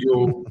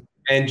studio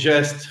and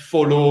just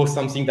follow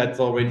something that's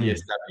already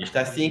established.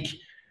 I think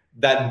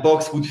that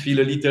box would feel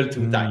a little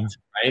too tight,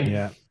 right?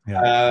 Yeah.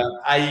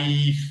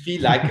 I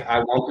feel like I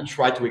want to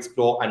try to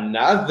explore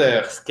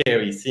another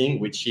scary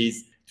thing, which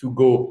is to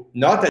go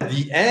not at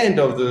the end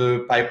of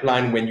the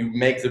pipeline when you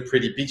make the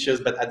pretty pictures,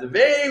 but at the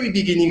very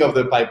beginning of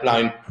the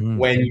pipeline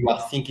when you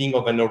are thinking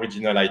of an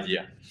original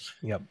idea.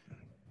 Yep.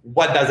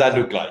 What does that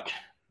look like?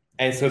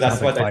 And so that's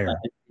Sounds like what fire. I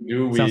started to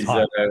do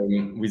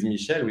with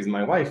Michelle, with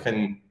my wife,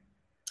 and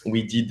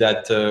we did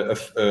that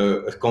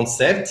a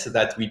concept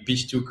that we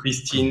pitched to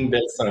Christine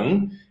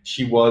Belson.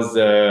 She was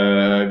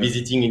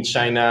visiting in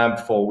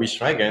China for Wish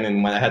Dragon,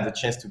 and when I had the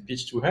chance to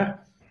pitch to her,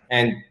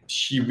 and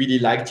she really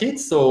liked it,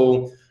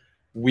 so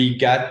we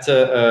got with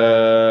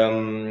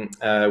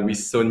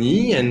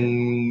Sony,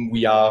 and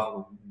we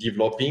are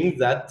developing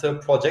that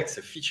project,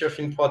 a feature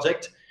film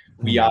project.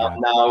 We are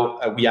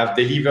now we have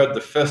delivered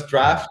the first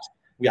draft.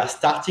 We are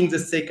starting the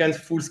second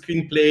full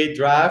screenplay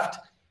draft.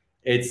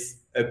 It's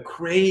a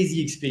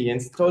crazy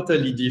experience,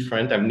 totally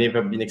different. I've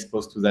never been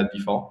exposed to that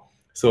before.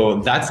 So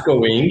that's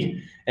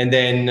going. And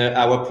then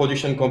our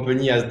production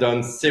company has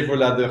done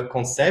several other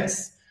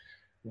concepts.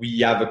 We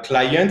have a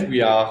client.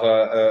 We are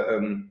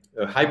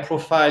a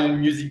high-profile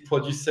music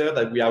producer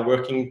that we are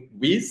working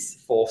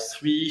with for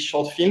 3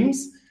 short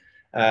films.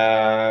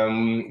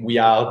 We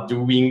are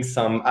doing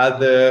some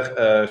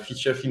other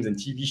feature films and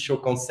TV show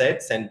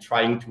concepts and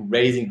trying to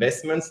raise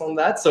investments on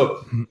that.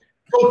 So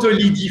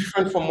totally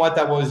different from what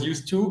I was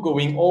used to,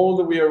 going all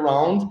the way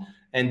around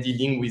and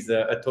dealing with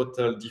a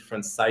total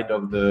different side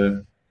of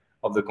the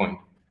coin.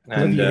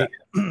 And Olivier,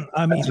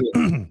 I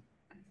mean,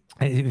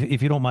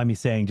 if you don't mind me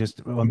saying,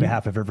 just on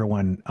behalf of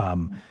everyone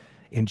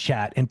in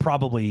chat and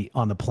probably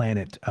on the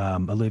planet,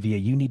 Olivier,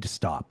 you need to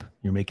stop.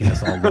 You're making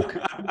us all look.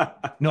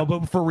 No,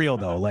 but for real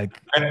though, like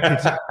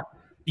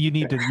you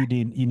need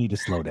to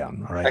slow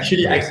down. All right.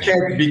 Actually, I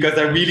can't, because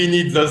I really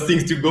need those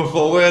things to go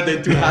forward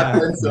and to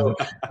happen. So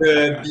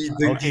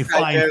okay,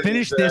 fine.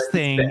 Finish this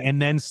thing and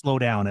then slow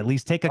down. At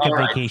least take a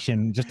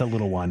vacation, just a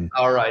little one.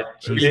 All right.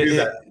 We'll do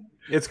that.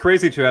 It's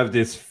crazy to have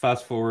this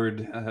fast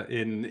forward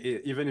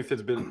even if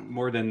it's been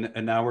more than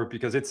an hour,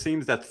 because it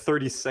seems that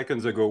 30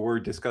 seconds ago we're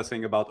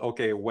discussing about,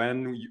 okay,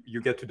 when you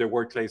get to the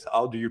workplace,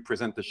 how do you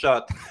present the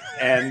shot?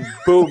 And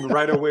boom,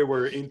 right away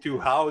we're into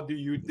how do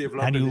you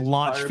develop and you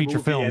launch feature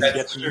films.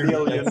 That's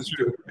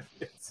true.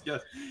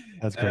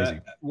 That's crazy.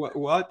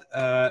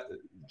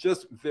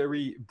 Just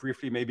very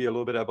briefly, maybe a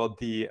little bit about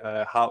the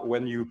how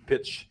when you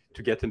pitch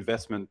to get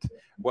investment,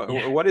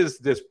 what is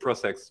this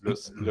process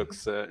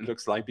looks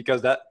like?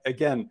 Because that,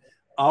 again,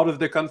 out of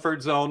the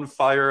comfort zone,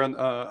 fire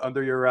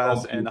under your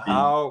ass, and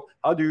how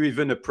do you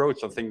even approach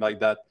something like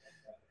that?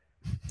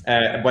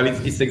 Well,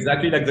 it's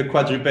exactly like the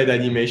quadruped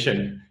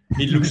animation.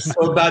 It looks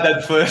so bad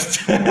at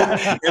first, and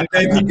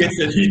then it gets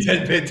a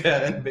little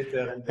better and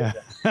better and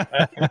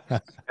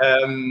better.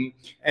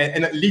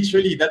 And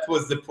literally, that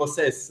was the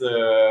process.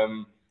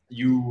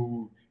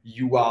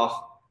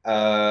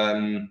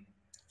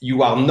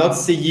 You are not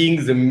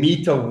seeing the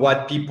meat of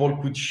what people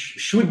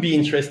should be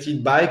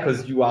interested by,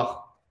 because you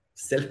are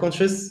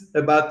self-conscious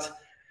about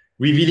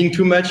revealing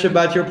too much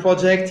about your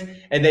project,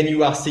 and then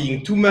you are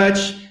seeing too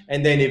much,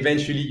 and then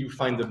eventually you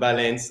find the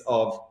balance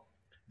of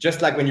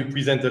just like when you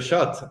present a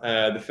shot,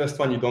 the first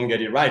one you don't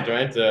get it right,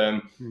 right?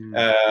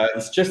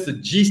 It's just a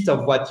gist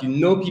of what you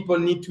know people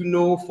need to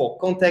know for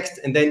context,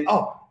 and then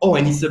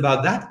and it's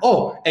about that.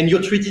 Oh, and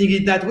you're treating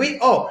it that way.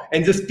 Oh,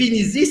 and the spin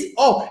is this.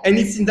 Oh, and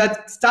it's in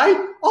that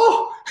style.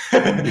 Oh,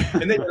 and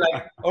then you're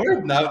like, all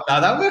right, now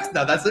that works.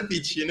 Now that's a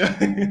pitch, you know.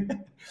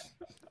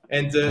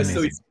 And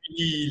so it's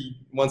really,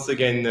 once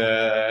again,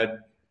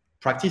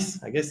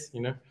 practice, I guess,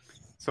 you know.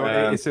 So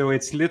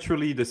it's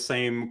literally the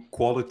same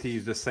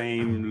qualities, the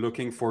same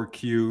looking for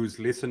cues,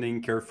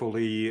 listening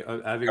carefully,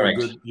 having a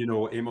good,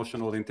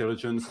 emotional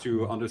intelligence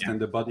to understand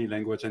the body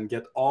language and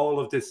get all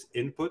of this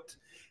input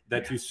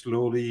that you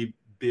slowly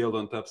build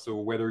on top. So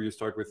whether you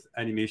start with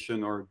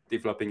animation or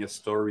developing a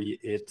story,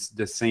 it's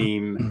the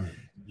same.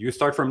 You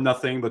start from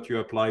nothing, but you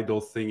apply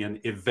those things, and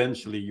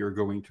eventually you're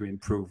going to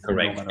improve.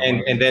 Correct. No,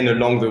 and then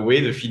along the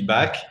way, the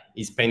feedback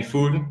is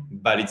painful,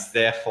 but it's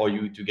there for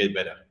you to get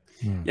better.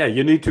 Yeah,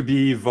 you need to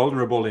be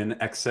vulnerable and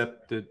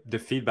accept the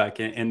feedback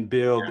and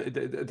build.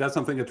 Yeah. That's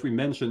something that we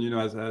mentioned,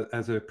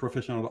 as a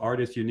professional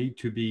artist, you need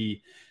to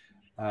be,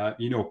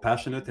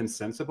 passionate and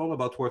sensible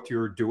about what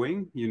you're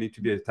doing. You need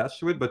to be attached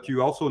to it, but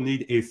you also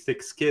need a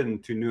thick skin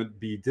to not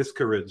be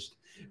discouraged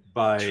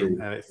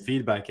by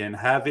feedback, and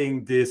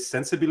having this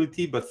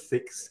sensibility but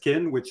thick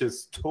skin, which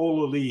is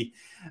totally,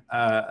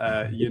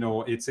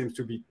 it seems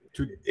to be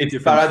it's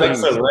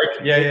paradoxal, things.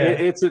 Right? Yeah.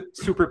 It's a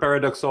super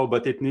paradoxal,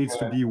 but it needs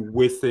to be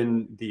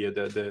within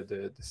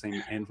the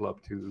same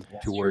envelope to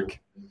work.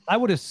 I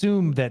would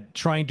assume that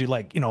trying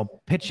to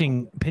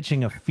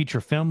pitching a feature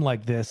film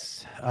like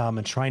this,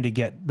 and trying to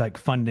get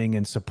funding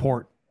and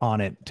support on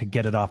it to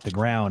get it off the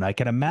ground. I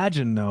can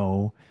imagine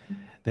though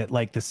that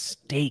the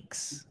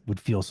stakes would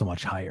feel so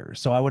much higher.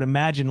 So I would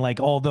imagine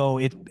although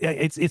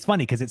it's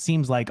funny because it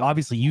seems like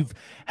obviously you've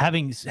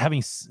having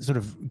sort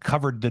of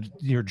covered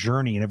your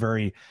journey in a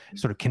very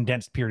sort of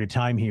condensed period of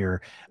time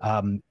here.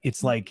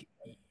 It's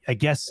I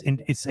guess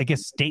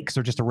stakes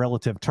are just a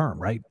relative term,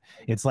 right?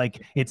 It's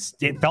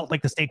it felt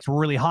like the stakes were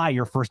really high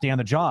your first day on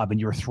the job,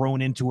 and you were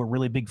thrown into a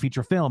really big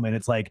feature film. And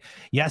it's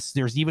yes,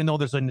 even though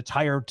there's an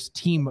entire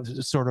team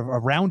sort of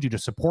around you to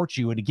support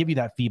you and to give you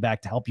that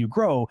feedback to help you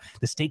grow,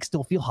 the stakes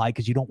still feel high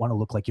because you don't want to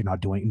look like you're not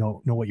doing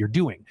know what you're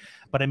doing.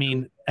 But I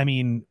mean,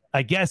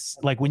 I guess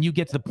when you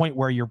get to the point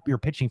where you're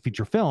pitching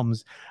feature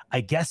films, I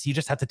guess you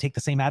just have to take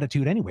the same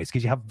attitude anyways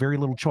because you have very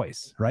little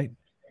choice, right?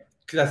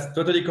 That's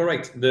totally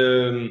correct.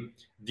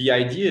 The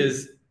idea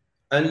is,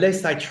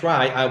 unless I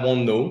try, I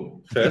won't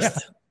know first.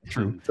 Yeah,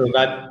 true. So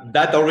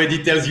that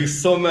already tells you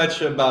so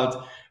much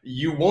about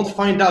you won't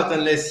find out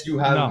unless you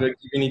have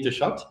given it a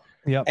shot.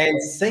 Yep.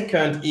 And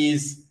second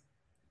is,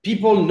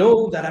 people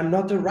know that I'm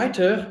not a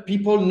writer.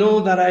 People know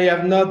that I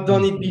have not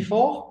done it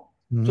before.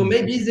 So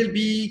maybe they'll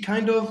be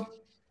kind of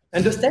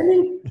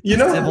understanding,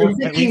 you're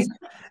thinking.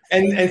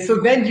 And so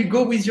then you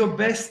go with your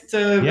best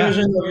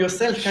version of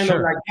yourself, kind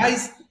of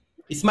guys,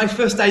 it's my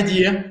first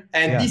idea,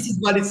 and this is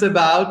what it's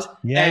about.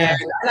 I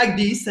like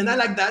this, and I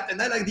like that,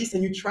 and I like this,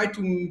 and you try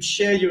to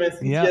share your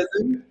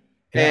enthusiasm,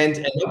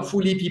 and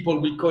hopefully people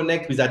will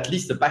connect with at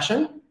least a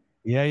passion.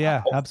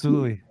 Yeah,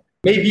 absolutely.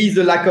 Maybe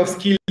the lack of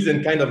skills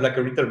and kind of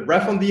a little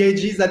rough on the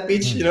edges that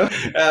pitch,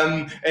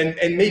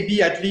 and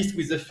maybe at least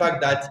with the fact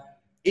that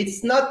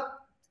it's not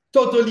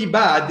totally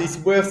bad. It's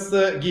worth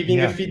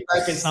giving a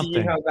feedback and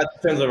seeing how that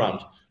turns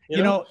around.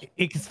 You know,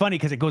 it's funny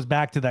because it goes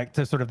back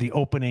to sort of the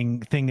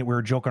opening thing that we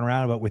were joking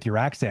around about with your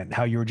accent,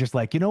 how you were just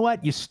you know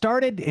what, you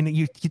started and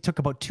you took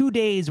about 2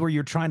 days where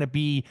you're trying to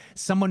be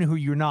someone who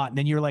you're not. And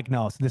then you're like,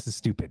 no, this is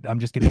stupid. I'm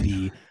just going to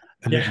be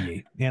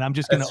Olivier and I'm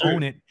just going to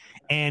own it.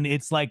 And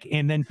it's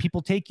and then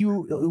people take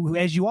you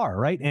as you are,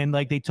 right? And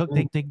they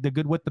take the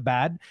good with the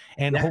bad.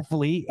 And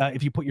hopefully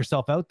if you put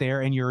yourself out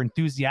there and you're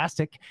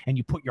enthusiastic and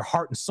you put your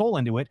heart and soul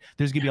into it,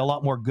 there's going to be a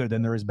lot more good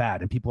than there is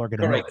bad. And people are going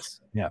to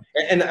notice. Yeah.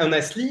 And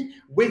honestly,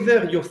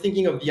 whether you're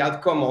thinking of the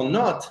outcome or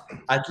not,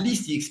 at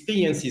least the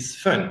experience is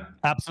fun.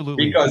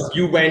 Absolutely. Because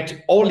you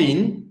went all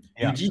in.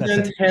 You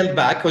didn't held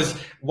back. Because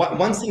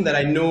one thing that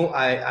I know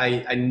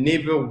I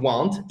never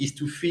want is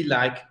to feel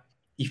like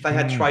if I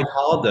had tried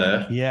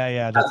harder,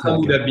 that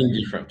would have been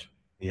different.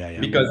 Yeah.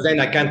 Because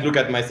then I can't look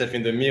at myself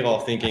in the mirror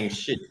thinking,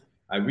 shit,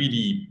 I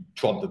really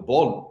dropped the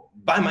ball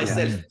by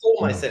myself,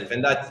 for myself,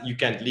 and that you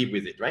can't live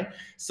with it, right?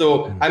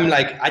 So I'm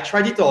I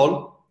tried it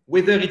all.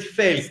 Whether it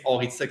fails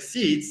or it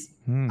succeeds,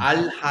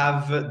 I'll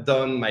have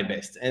done my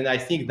best. And I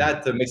think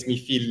that makes me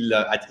feel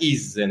at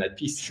ease and at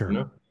peace.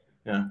 Sure.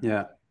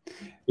 Yeah.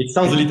 It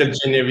sounds a little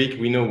generic.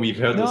 We know we've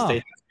heard those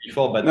statements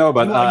before, but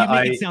you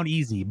make it sound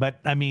easy. But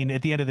I mean,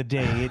 at the end of the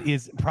day,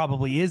 it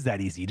probably is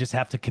that easy. You just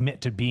have to commit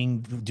to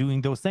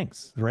doing those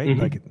things, right?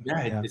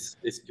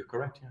 You're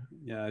correct.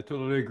 Yeah, I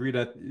totally agree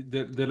that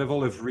the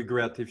level of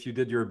regret, if you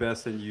did your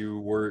best and you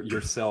were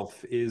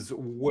yourself, is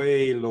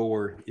way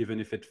lower, even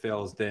if it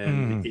fails,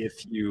 than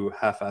if you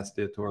half-assed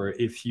it or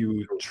if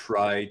you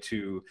try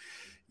to,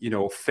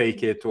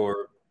 fake it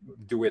or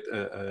do it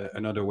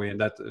another way. And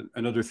that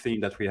another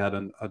theme that we had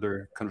on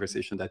other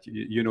conversation, that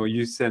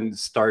you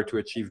start to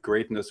achieve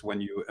greatness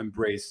when you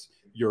embrace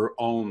your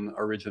own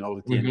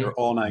originality and your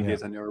own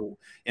ideas, and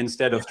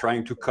instead of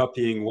trying to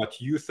copying what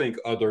you think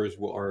others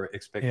are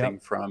expecting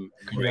from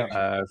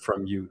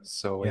you.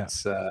 So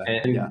it's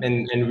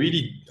and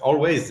really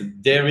always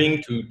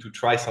daring to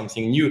try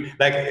something new.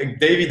 Like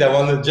David, I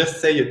want to just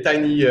say a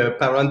tiny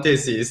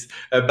parenthesis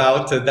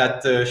about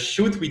that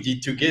shoot we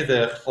did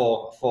together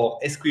for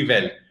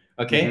Esquivel.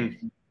 Okay.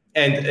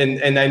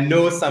 And I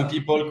know some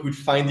people could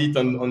find it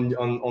on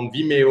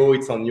Vimeo.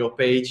 It's on your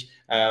page.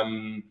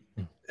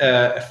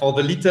 For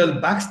the little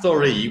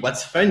backstory,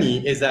 what's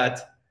funny is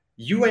that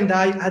you and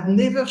I had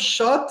never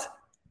shot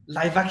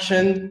live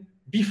action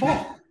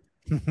before.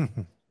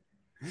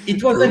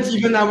 It wasn't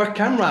even our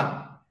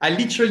camera. I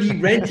literally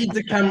rented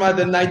the camera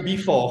the night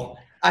before.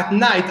 At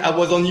night, I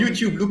was on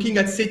YouTube looking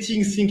at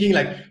settings, thinking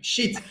like,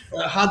 shit,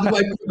 how do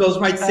I put those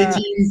right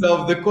settings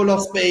of the color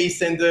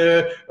space and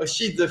the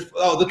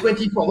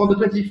 24, not the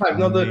 25,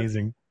 not the...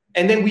 Amazing.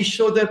 And then we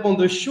showed up on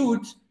the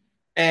shoot,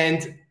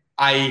 and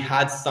I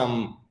had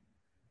some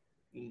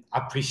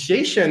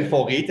appreciation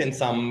for it,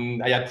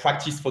 and I had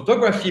practiced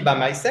photography by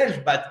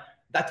myself, but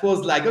that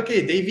was like,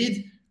 okay,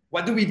 David,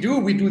 what do? We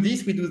do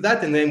this, we do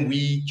that, and then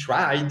we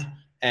tried,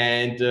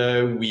 and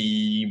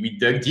we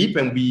dug deep,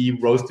 and we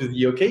rose to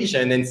the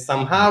occasion. And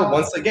somehow,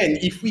 once again,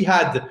 if we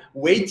had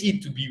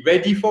waited to be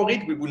ready for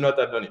it, we would not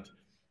have done it.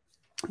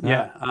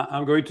 Yeah,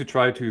 I'm going to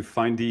try to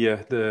find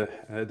the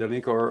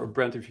link, or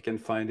Brent, if you can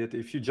find it.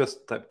 If you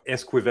just type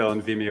Esquivel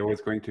on Vimeo,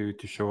 it's going to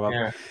show up.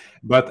 Yeah.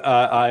 But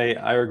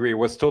I agree. It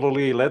was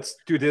totally, let's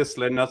do this,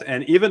 let not.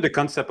 And even the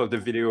concept of the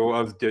video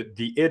of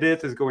the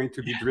edit is going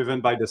to be driven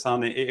by the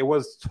sound. It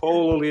was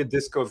totally a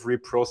discovery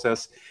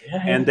process.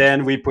 Yeah. And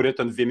then we put it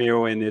on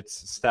Vimeo, and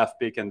it's staff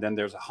pick, and then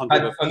there's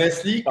 100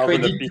 honestly,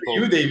 credit to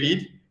you,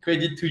 David.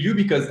 Credit to you,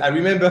 because I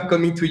remember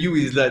coming to you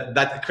with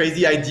that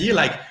crazy idea,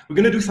 like, we're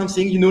going to do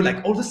something, you know,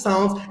 like all the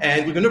sounds,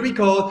 and we're going to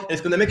record, and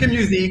it's going to make a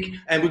music,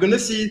 and we're going to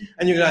see,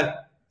 and you're like,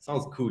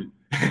 sounds cool.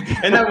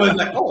 And I was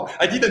like, oh,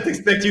 I didn't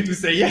expect you to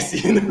say yes,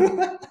 you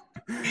know.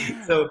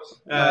 So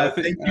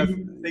thank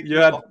you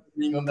had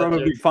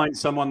probably find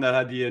someone that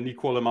had an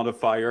equal amount of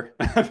fire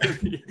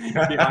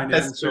behind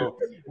it. So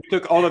we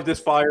took all of this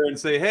fire and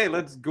say, hey,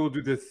 let's go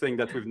do this thing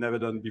that we've never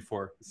done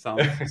before.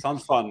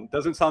 Sounds fun.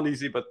 Doesn't sound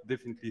easy, but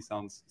definitely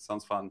sounds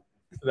fun.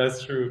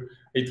 That's true.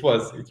 It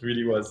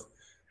really was.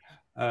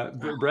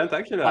 Brent,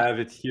 actually, I have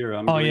it here.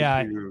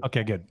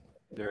 Okay, good.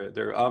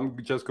 There.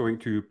 I'm just going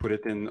to put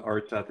it in our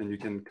chat, and you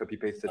can copy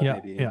paste it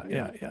maybe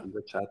in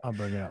the chat. I'll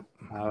bring it up.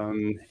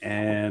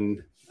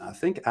 And I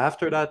think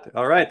after that,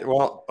 all right.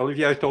 Well,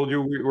 Olivier, I told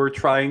you we were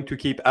trying to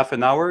keep half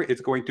an hour.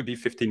 It's going to be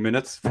 15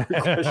 minutes for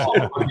question.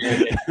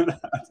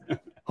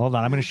 Hold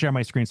on, I'm going to share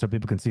my screen so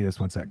people can see this.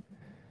 1 sec.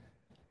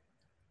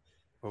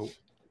 Oh.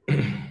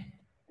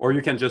 Or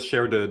you can just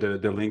share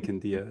the link in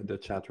the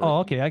chat. Right? Oh,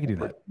 okay, I can do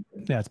that.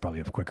 Yeah, that's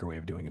probably a quicker way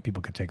of doing it.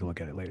 People could take a look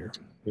at it later.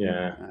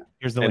 Yeah.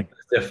 Here's the link.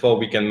 Therefore,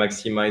 we can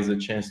maximize the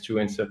chance to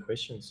answer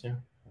questions. Yeah.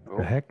 Oh.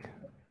 The heck?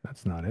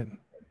 That's not it.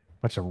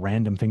 Bunch of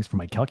random things from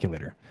my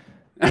calculator.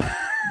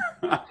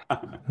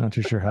 Not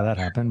too sure how that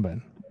happened, but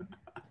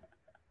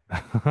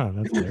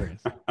that's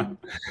hilarious.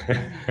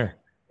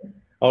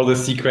 All the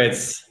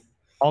secrets.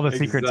 All the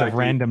secrets of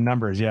random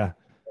numbers. Yeah.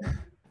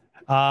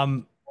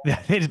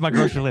 It is my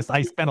grocery list.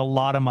 I spent a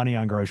lot of money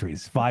on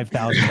groceries.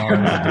 $5,000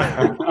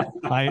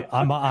 a day.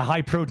 I'm a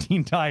high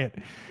protein diet.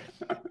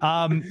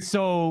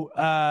 So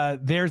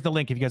there's the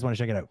link if you guys want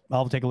to check it out.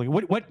 I'll take a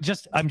look. What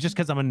just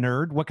because I'm a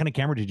nerd, what kind of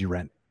camera did you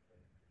rent?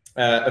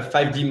 A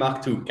 5D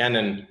Mark II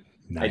Canon.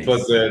 Nice. It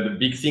was the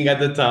big thing at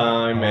the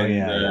time,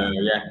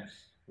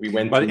 we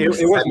went. But it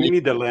was mainly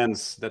the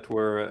lens that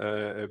were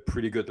a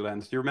pretty good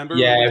lens. Do you remember?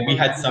 Yeah, we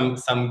had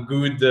some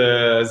good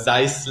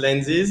Zeiss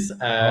lenses.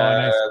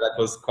 Nice. That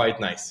was quite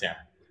nice. Yeah.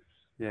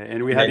 Yeah,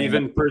 and we had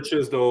even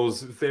purchased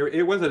those.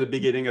 It was at the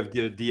beginning of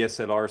the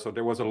DSLR, so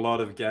there was a lot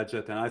of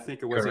gadget, and I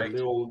think it was a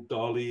little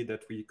dolly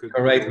that we could.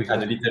 Correct. We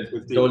had a little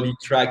dolly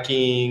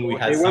tracking. We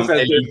had some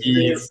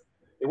LEDs.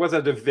 It was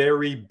at the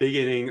very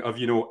beginning of,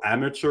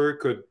 amateur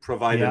could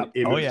provide an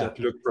image that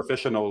looked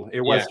professional. It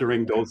was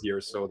during those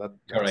years, so that's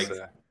correct.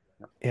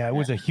 It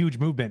was a huge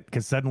movement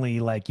because suddenly,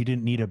 like, you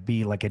didn't need to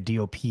be like a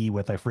DOP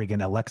with a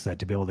freaking Alexa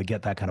to be able to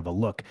get that kind of a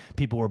look.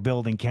 People were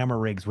building camera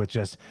rigs with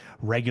just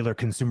regular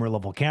consumer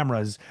level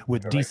cameras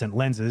with decent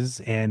lenses,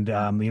 and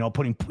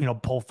putting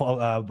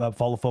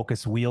follow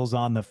focus wheels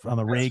on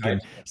the rig, and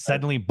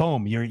suddenly,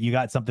 boom, you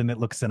got something that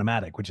looks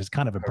cinematic, which is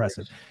kind of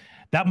impressive.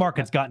 That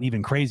market's gotten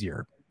even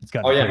crazier. It's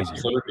gotten crazier.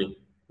 Absolutely.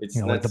 It's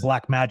like the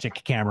Black Magic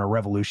camera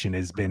revolution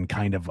has been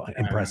kind of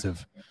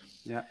impressive.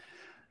 Yeah.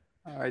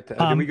 All right.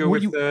 Can we go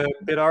with the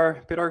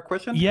Bidar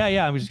question?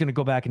 Yeah. I'm just going to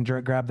go back and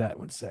grab that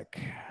 1 sec.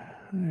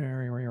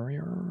 Where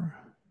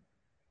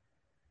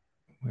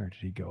did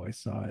he go? I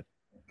saw it.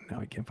 Now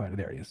I can't find it.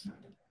 There he is.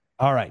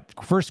 All right.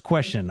 First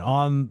question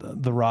on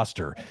the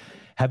roster.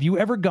 Have you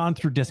ever gone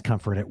through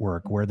discomfort at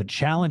work where the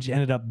challenge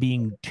ended up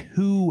being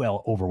too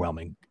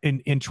overwhelming?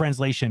 In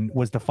translation,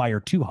 was the fire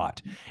too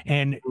hot,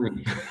 and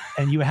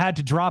you had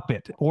to drop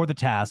it, or the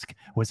task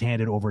was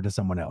handed over to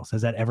someone else?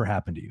 Has that ever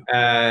happened to you?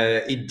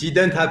 It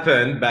didn't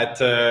happen, but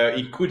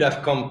it could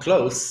have come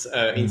close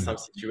in some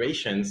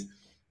situations,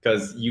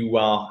 because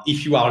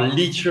if you are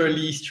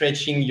literally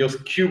stretching your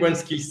current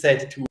skill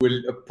set to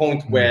a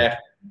point where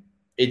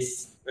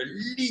it's a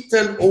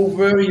little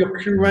over your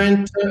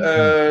current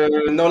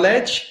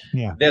knowledge,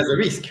 there's a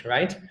risk,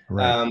 right?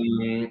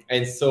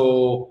 And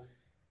so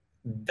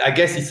I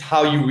guess it's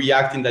how you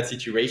react in that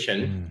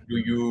situation. Do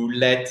you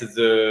let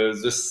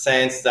the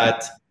sense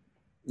that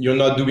you're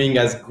not doing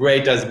as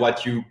great as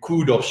what you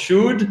could or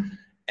should,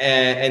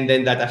 and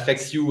then that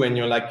affects you, and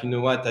you're like, you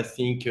know what, I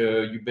think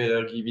you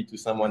better give it to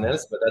someone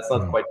else? But that's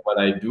not quite what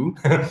I do.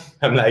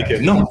 I'm like,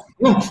 no,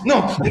 I'm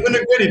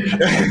gonna get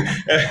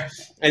it.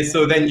 And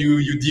so then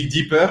you dig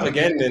deeper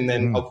again, and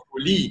then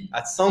hopefully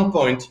at some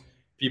point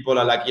people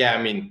are like, yeah,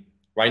 I mean,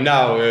 right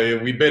now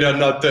we better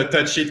not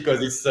touch it,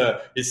 because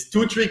it's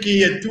too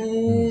tricky and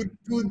too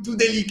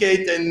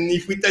delicate, and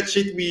if we touch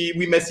it,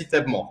 we mess it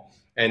up more.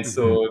 And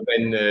so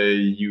then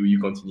you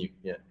continue.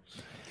 Yeah.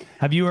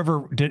 Have you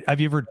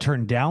ever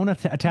turned down a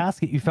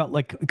task that you felt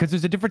like, because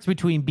there's a difference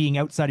between being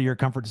outside of your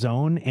comfort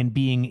zone and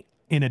being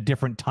in a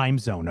different time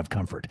zone of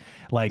comfort.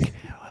 Like,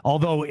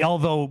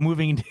 although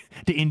moving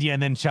to India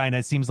and then China,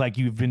 it seems like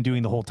you've been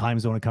doing the whole time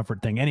zone of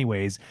comfort thing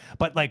anyways.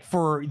 But like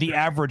for the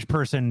average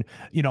person,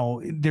 you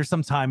know,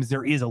 sometimes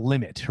there is a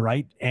limit,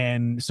 right?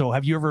 And so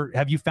have you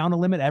found a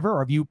limit ever, or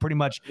have you pretty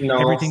much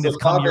everything that's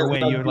come your way,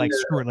 you're like,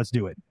 screw it, let's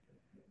do it?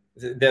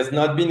 There's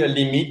not been a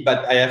limit,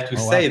 but I have to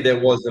say there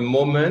was a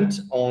moment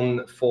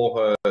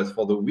for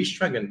the Wish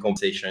Dragon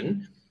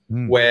conversation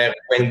where,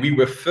 when we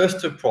were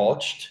first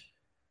approached,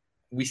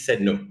 we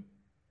said no.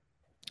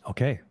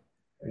 Okay.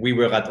 We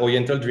were at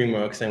Oriental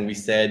DreamWorks and we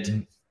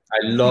said,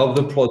 I love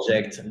the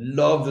project,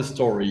 love the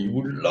story,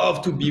 would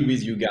love to be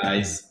with you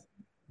guys,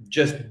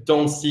 just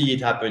don't see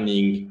it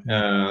happening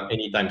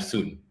anytime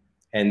soon.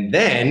 And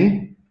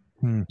then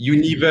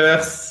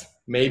Universe,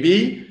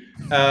 maybe.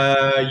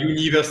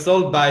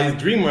 Universal buys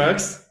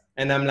DreamWorks,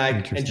 and I'm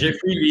like, and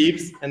Jeffrey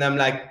leaves, and I'm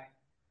like,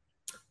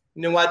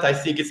 you know what? I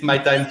think it's my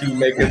time to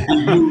make a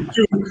big move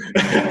too.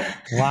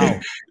 Wow.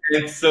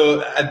 And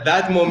so at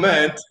that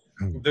moment,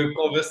 the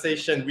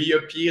conversation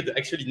reappeared.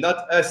 Actually,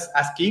 not us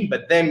asking,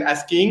 but them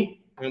asking,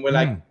 and we're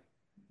like,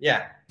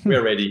 yeah,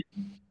 we're ready.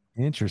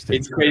 Interesting.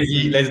 It's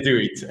crazy. Let's do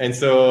it. And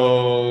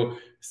so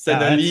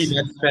suddenly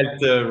that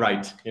felt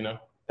right, you know.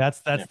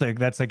 That's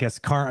I guess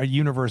a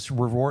universe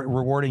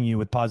rewarding you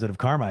with positive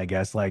karma, I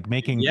guess, like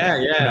making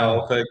clearly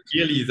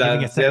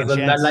that there's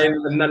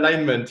an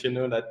alignment, you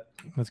know,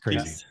 that's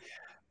crazy.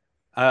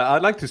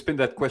 I'd like to spin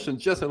that question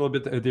just a little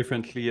bit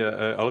differently,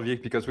 Olivier,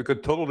 because we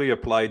could totally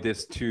apply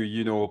this to,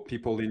 you know,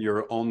 people in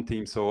your own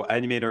team. So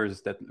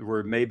animators that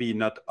were maybe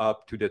not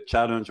up to the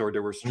challenge, or they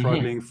were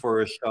struggling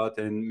for a shot,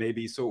 and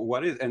maybe, so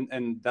what is,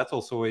 and that's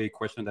also a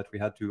question that we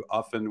had to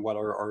often, what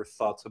are our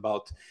thoughts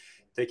about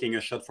taking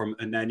a shot from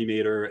an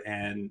animator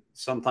and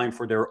sometime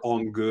for their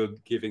own good,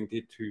 giving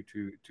it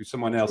to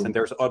someone else. And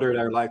there's other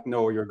that are like,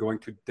 no, you're going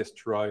to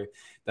destroy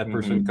that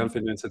person's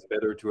confidence. It's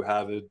better to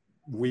have a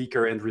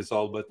weaker end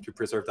result, but to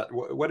preserve that.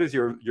 What is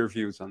your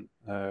views on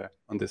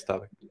this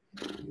topic?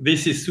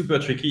 This is super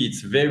tricky.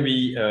 It's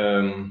very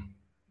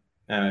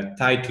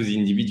tied to the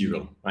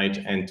individual, right?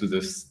 And to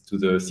the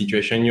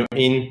situation you're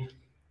in.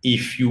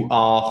 If you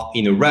are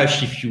in a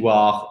rush, if you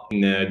are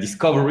in a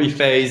discovery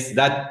phase,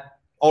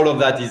 all of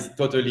that is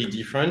totally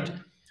different.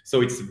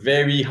 So it's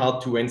very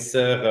hard to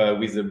answer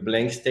with a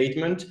blank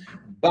statement.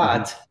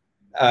 But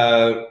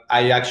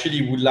I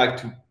actually would like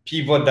to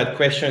pivot that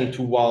question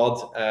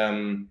towards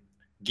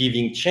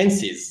giving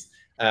chances.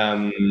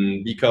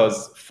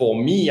 Because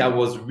for me, I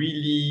was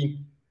really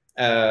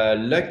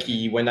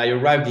lucky when I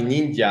arrived in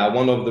India.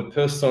 One of the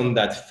person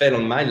that fell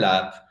on my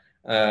lap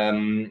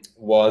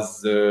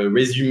was the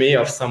resume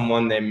of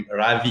someone named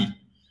Ravi.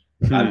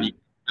 Ravi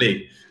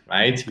Play.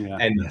 Right? Yeah.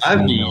 And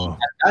Ravi at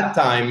that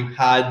time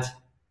had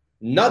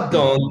not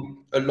done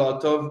a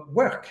lot of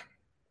work,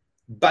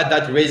 but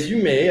that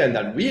resume and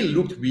that reel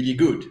looked really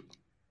good.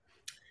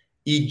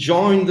 He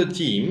joined the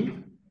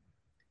team.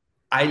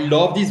 I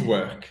loved his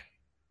work,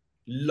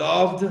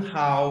 loved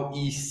how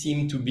he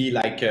seemed to be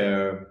like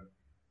a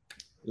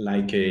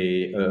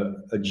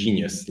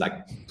genius,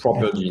 like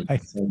proper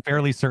genius. I'm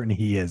fairly certain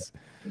he is.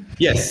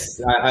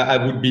 Yes, I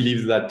would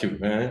believe that too.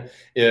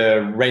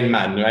 Rain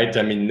Man, right?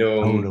 I mean,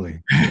 no,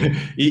 totally.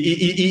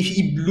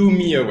 he blew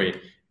me away.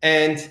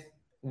 And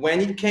when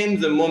it came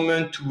the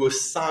moment to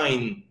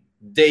assign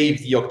Dave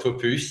the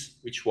Octopus,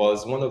 which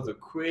was one of the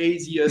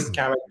craziest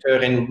character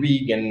and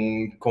rig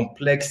and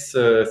complex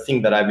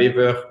thing that I've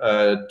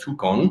ever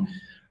took on,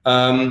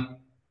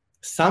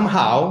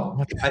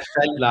 somehow I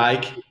felt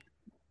like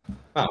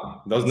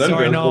Oh, those numbers.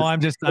 Sorry, no, I'm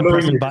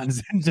pressing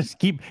buttons. Just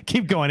keep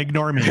going.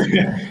 Ignore me.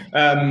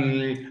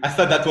 I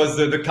thought that was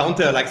the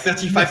counter, like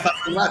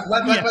 35,000 watts.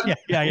 What?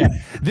 Yeah.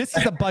 This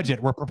is a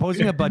budget. We're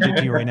proposing a budget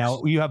to you right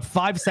now. You have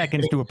 5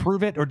 seconds to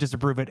approve it or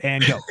disapprove it,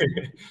 and go.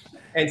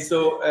 And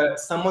so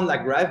someone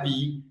like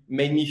Ravi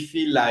made me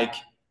feel like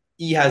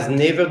he has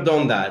never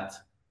done that,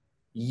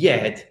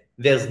 yet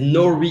there's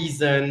no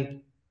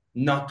reason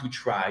not to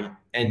try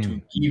and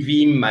to give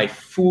him my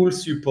full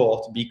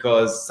support,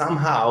 because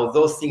somehow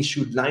those things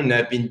should line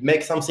up and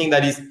make something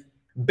that is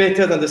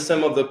better than the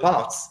sum of the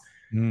parts.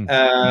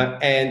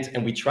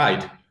 And we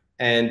tried,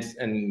 and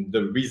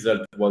the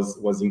result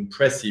was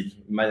impressive.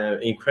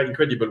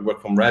 Incredible work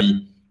from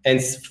Ravi.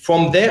 And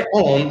from there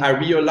on, I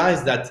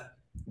realized that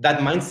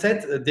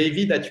mindset,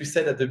 David, that you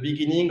said at the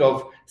beginning,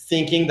 of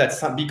thinking that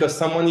because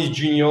someone is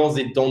junior,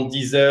 they don't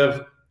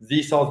deserve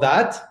this or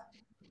that,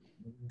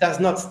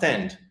 does not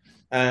stand.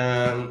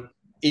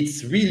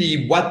 It's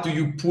really, what do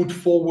you put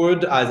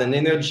forward as an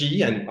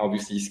energy, and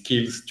obviously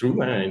skills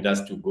too, and it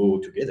has to go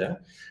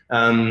together.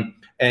 And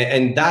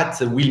that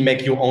will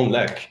make your own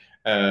luck,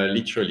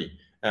 literally.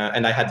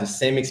 And I had the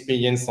same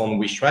experience on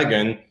Wish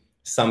Dragon.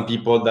 Some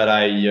people that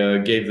I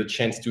gave the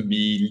chance to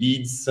be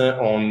leads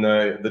on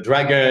the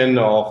dragon,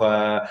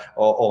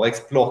 or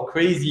explore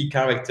crazy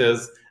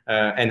characters,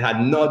 and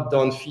had not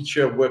done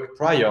feature work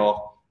prior,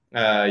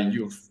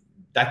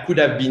 that could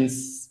have been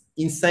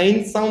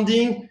insane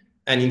sounding,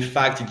 and in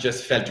fact it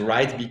just felt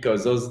right,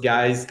 because those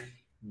guys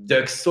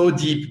dug so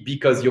deep,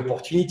 because the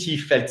opportunity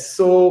felt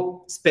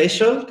so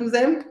special to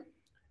them,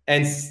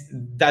 and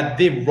that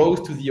they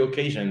rose to the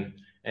occasion.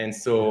 And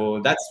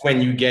so that's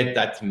when you get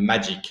that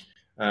magic.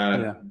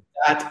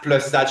 That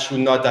plus that should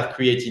not have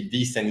created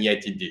this, and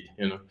yet it did,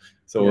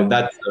 so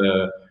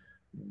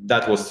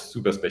that was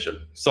super special.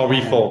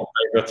 Sorry for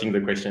diverting the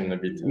question a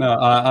bit. No,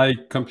 I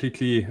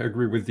completely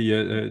agree with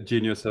the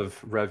genius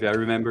of Ravi. I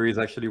remember he's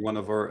actually one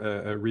of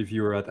our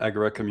reviewer at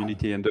Agora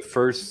Community, and the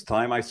first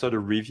time I saw the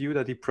review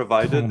that he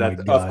provided,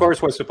 that of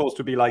course was supposed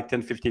to be like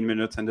 10-15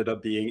 minutes, ended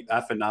up being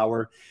half an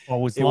hour. Well,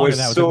 it was longer than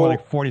that. It was more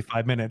like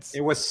 45 minutes.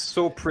 It was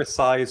so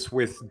precise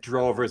with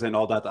drawovers and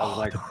all that. I was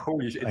like,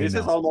 holy shit, this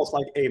is almost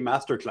like a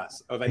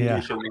masterclass of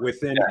animation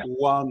within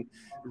one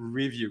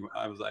review.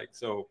 I was like,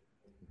 so...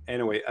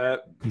 Anyway,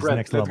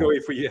 Brett, let's go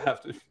if we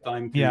have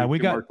time. We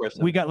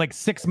got like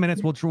 6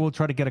 minutes. We'll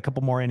try to get a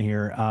couple more in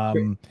here.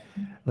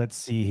 Let's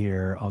see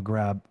here. I'll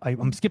grab.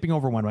 I'm skipping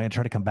over one. I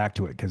try to come back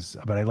to it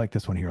but I like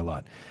this one here a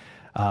lot.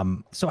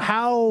 So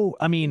how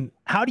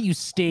do you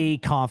stay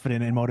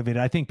confident and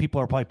motivated? I think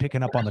people are probably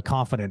picking up on the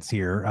confidence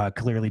here,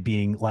 clearly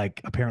being like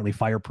apparently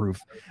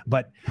fireproof.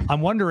 But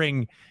I'm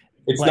wondering,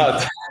 it's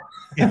not.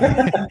 I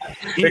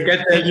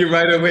can tell you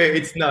right away,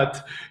 it's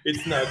not.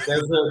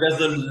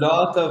 There's a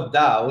lot of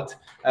doubt.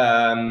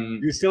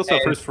 You still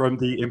suffers from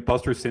the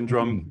imposter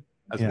syndrome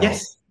as well.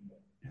 Yes,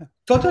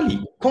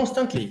 totally,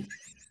 constantly.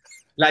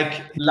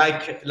 Like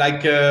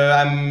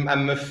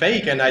I'm a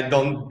fake and I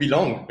don't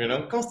belong,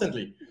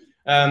 constantly.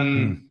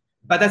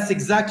 But that's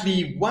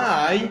exactly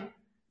why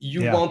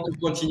you want to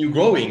continue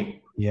growing.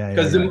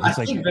 Because I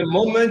think the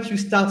moment you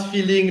start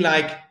feeling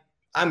like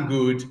I'm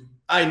good,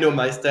 I know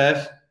my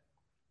stuff,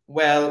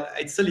 well,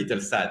 it's a little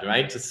sad,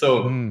 right?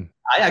 So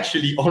I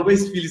actually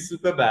always feel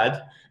super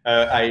bad.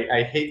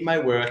 I hate my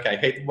work. I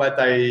hate what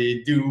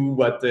I do,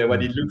 what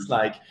it looks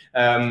like.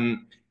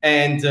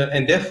 And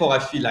therefore I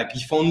feel like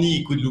if only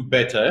it could look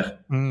better,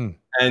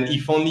 and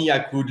if only I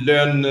could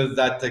learn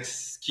that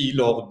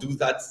skill or do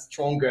that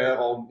stronger,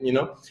 or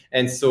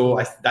and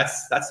so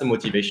that's the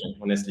motivation,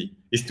 honestly,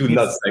 is to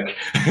not suck.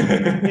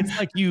 It's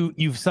like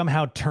you've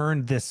somehow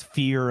turned this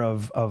fear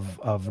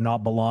of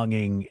not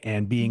belonging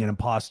and being an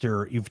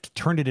imposter, you've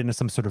turned it into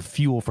some sort of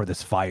fuel for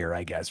this fire,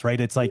 I guess,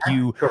 right? It's like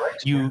you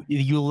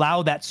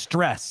allow that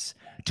stress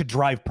to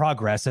drive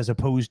progress, as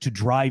opposed to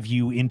drive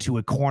you into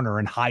a corner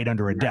and hide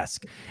under a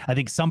desk. I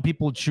think some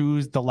people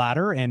choose the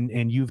latter,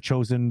 and you've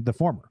chosen the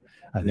former,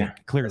 I think,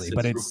 clearly.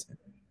 But it's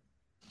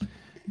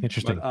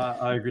interesting.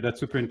 But, I agree. That's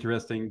super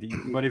interesting. The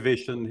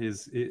motivation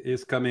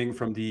is coming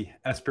from the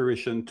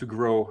aspiration to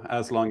grow,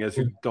 as long as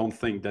you don't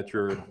think that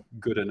you're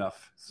good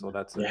enough. So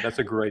that's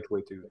a great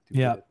way to do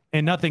it.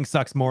 And nothing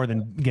sucks more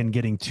than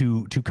getting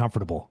too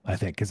comfortable, I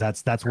think, because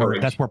that's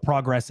where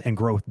progress and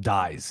growth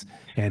dies.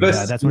 And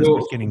plus, that's when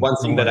it's getting. One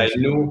thing that I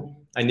knew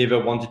I never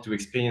wanted to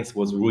experience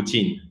was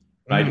routine.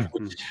 Right?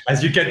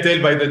 As you can tell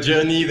by the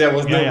journey, there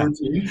was no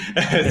routine.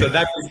 So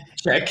that is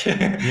check.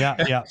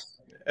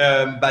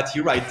 But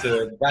you're right.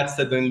 That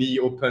suddenly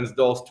opens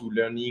doors to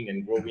learning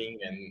and growing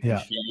and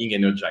feeling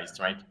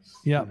energized, right?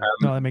 No,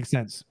 that makes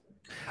sense.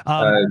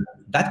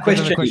 That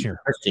question is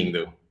interesting,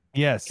 though.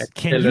 Yes.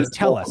 Can you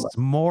tell us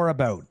more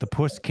about the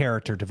Puss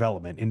character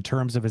development in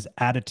terms of his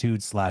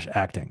attitude /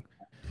 acting?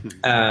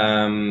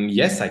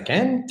 Yes, I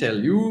can tell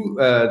you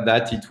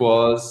that it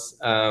was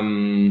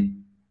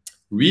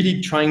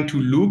really trying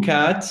to look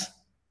at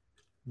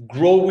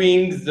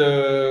growing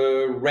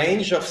the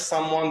range of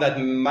someone that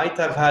might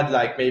have had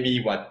like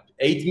maybe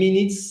 8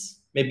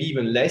 minutes, maybe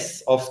even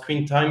less of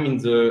screen time in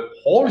the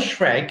whole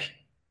Shrek,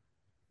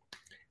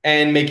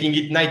 and making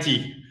it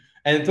 90.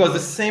 And it was the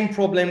same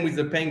problem with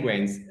the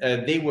penguins.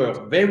 They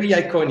were very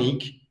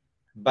iconic,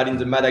 but in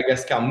the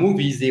Madagascar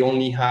movies, they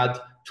only had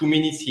 2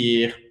 minutes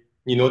here,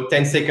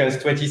 10 seconds,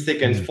 20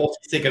 seconds, 40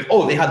 seconds.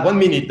 Oh, they had 1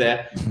 minute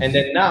there. And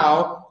then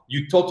now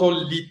you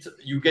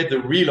get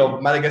the reel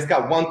of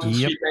Madagascar, 1, 2,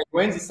 3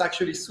 penguins. It's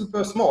actually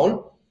super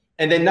small.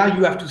 And then now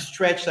you have to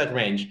stretch that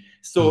range.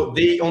 So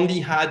they only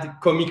had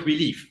comic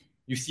relief.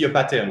 You see a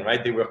pattern,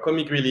 right? They were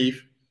comic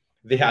relief.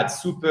 They had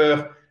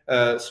super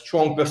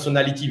strong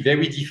personality,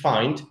 very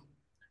defined,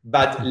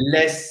 but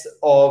less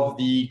of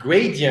the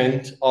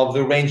gradient of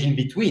the range in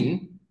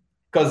between,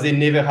 because they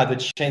never had a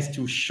chance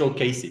to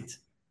showcase it.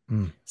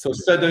 So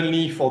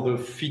suddenly for the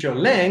feature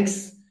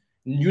lengths,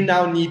 you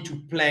now need to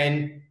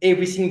plan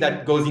everything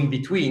that goes in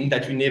between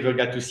that you never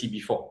got to see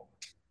before.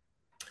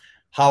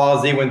 How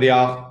are they when they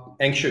are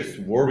anxious,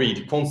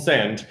 worried,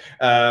 concerned?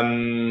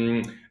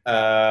 How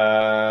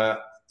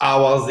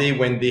are they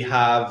when they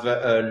have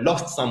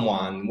lost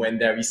someone, when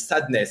there is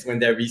sadness, when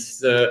there is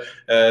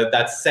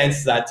that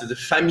sense that the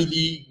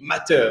family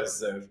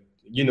matters,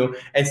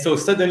 And so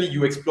suddenly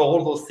you explore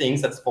all those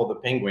things. That's for the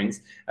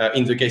penguins.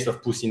 In the case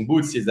of Puss in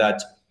Boots, is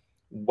that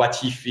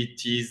what if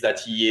it is that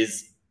he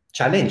is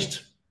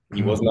challenged?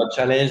 He was not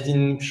challenged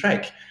in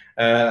Shrek.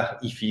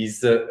 If he's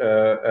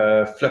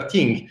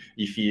flirting,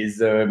 if he is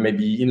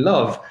maybe in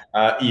love,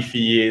 if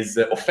he is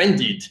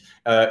offended,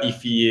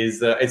 if he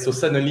is, and so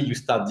suddenly you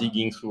start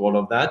digging through all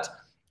of that.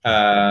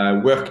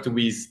 Worked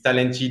with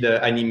talented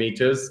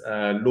animators,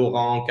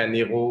 Laurent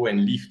Canero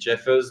and Leif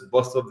Jeffers.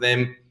 Both of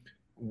them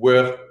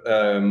were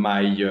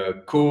my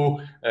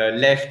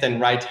left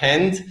and right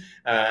hand,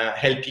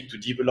 helping to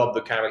develop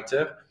the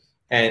character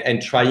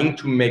and trying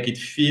to make it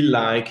feel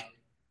like,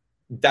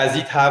 does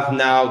it have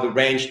now the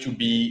range to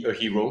be a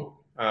hero?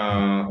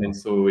 And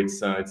so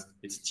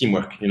it's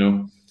teamwork,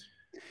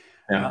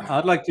 Yeah.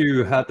 I'd like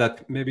to have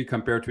that maybe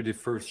compared to the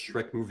first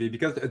Shrek movie,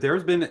 because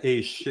there's been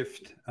a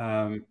shift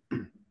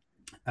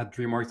at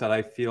DreamWorks that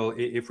I feel,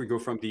 if we go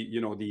from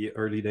the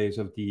early days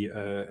of the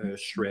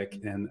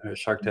Shrek and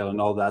Shark Tale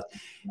and all that,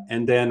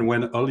 and then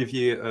when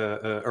Olivier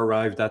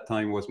arrived, that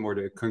time was more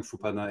the Kung Fu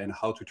Panda and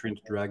How to Train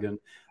the Dragon.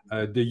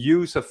 The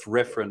use of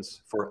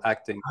reference for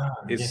acting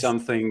is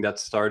something that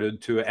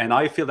started to, and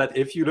I feel that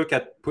if you look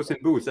at Puss in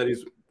Boots, that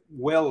is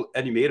well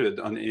animated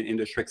in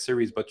the Shrek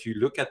series, but you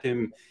look at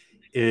him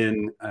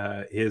in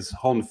his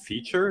own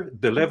feature,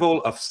 the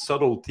level of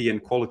subtlety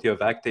and quality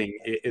of acting,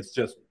 it's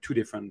just two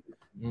different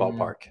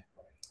ballpark.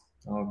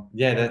 Oh,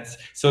 yeah, that's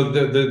so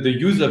the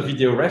use of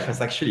video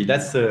reference, actually,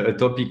 that's a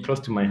topic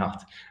close to my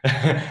heart.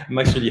 I'm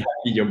actually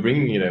happy you're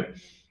bringing it up.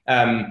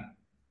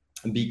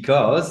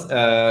 Because,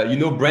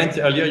 Brent,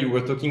 earlier you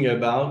were talking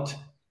about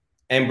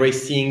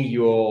embracing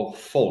your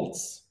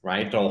faults,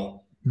 right?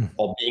 Or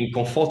being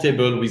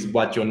comfortable with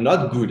what you're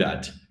not good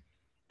at.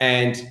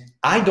 And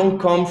I don't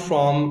come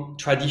from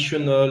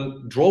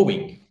traditional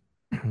drawing.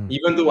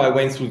 Even though I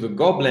went through the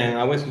Gobelin,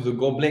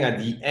 at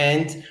the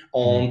end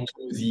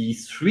onto the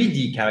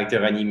 3D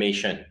character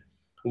animation,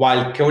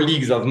 while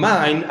colleagues of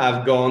mine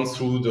have gone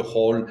through the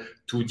whole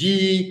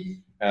 2D,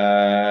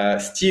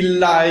 still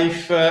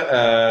life,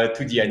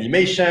 2D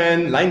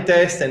animation, line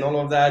test, and all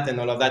of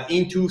that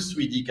into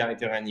 3D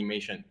character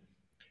animation.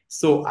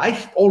 So I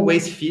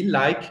always feel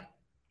like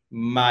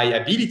my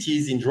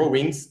abilities in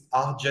drawings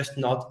are just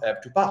not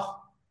up to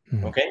par.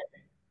 Okay.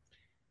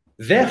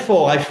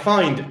 Therefore, I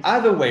find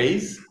other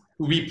ways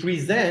to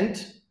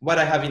represent what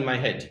I have in my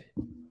head,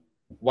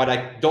 what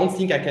I don't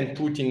think I can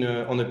put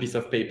on a piece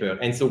of paper.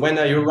 And so when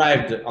I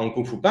arrived on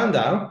Kung Fu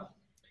Panda,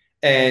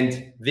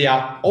 and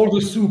all the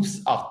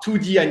soups are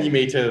 2D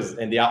animators,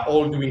 and they are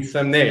all doing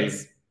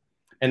thumbnails,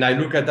 and I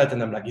look at that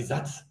and I'm like, is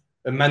that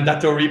a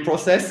mandatory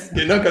process?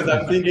 Because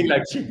I'm thinking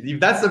like, if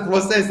that's a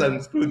process, I'm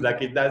screwed.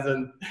 Like it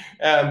doesn't.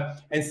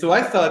 And so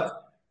I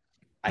thought,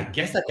 I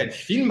guess I can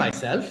film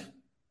myself,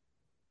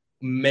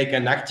 make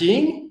an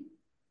acting,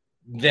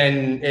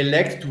 then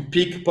elect to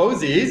pick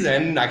poses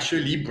and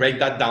actually break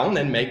that down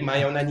and make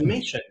my own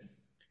animation.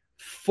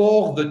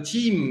 For the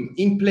team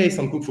in place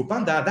on Kung Fu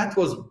Panda, that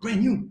was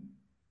brand new.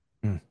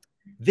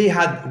 They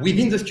had,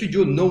 within the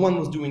studio, no one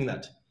was doing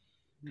that.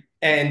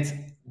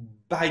 And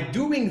by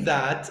doing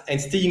that and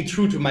staying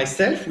true to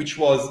myself, which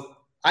was,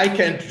 I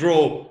can't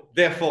draw,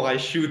 therefore I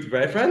shoot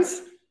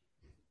reference,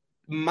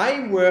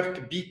 my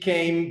work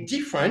became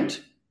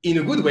different in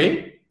a good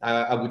way,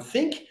 I would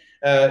think,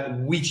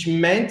 which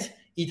meant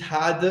it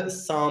had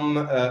some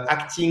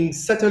acting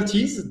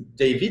subtleties,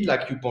 David,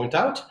 like you point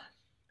out,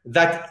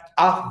 that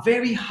are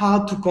very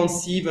hard to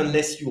conceive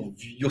unless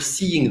you're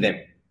seeing them.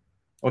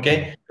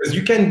 Okay, because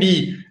you can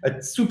be a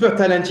super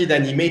talented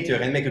animator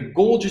and make a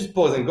gorgeous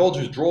pose and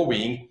gorgeous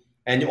drawing,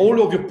 and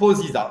all of your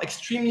poses are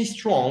extremely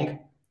strong,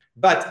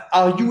 but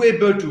are you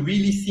able to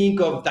really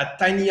think of that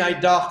tiny eye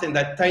dart and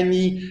that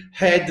tiny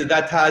head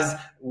that has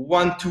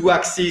 1-2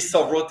 axis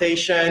of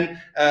rotation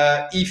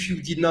if you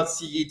did not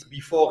see it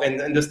before, and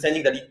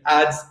understanding that it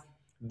adds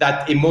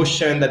that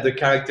emotion that the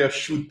character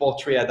should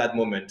portray at that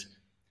moment?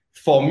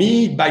 for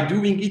me, by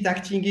doing it,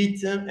 acting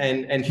it,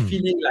 and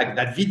feeling like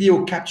that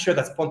video capture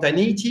that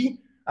spontaneity,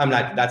 I'm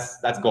like,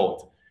 that's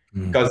gold.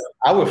 Because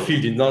our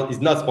field is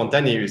not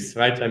spontaneous,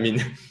 right? I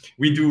mean,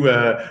 we do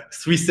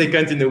 3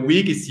 seconds in a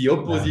week. It's the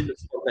opposite of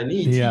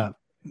spontaneity. Yeah.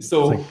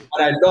 So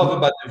what I love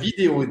about the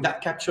video is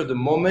that capture the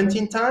moment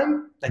in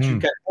time that you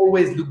can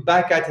always look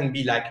back at and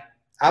be like,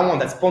 I want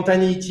that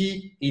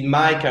spontaneity in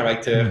my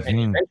character. And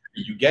eventually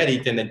you get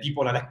it. And then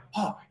people are like,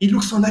 oh, it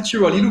looks so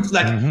natural. It looks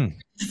like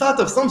he thought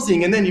of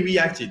something and then he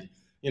reacted,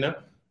 you know?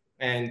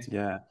 And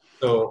yeah.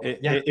 So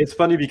it's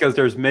funny because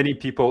there's many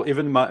people,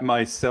 even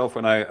myself,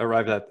 when I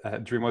arrived at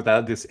DreamWorks, I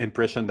had this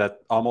impression that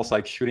almost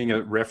like shooting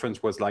a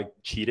reference was like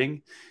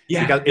cheating.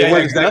 Yeah, because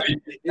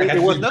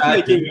it was not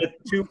making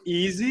it too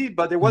easy,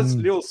 but there was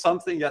little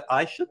something that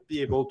I should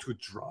be able to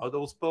draw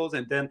those poses,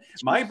 and then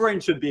my brain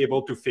should be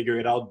able to figure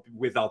it out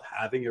without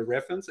having a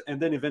reference.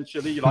 And then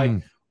eventually you're like,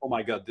 oh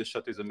my God, this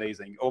shot is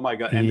amazing. Oh my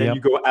God. And then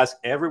you go ask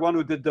everyone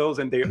who did those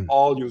and they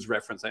all use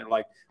reference. And you're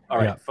like, all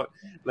right,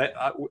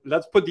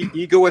 let's put the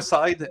ego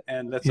aside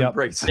and let's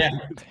embrace it.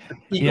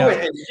 Ego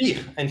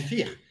and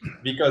fear,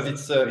 because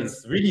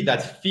it's really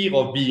that fear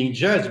of being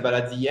judged. But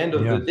at the end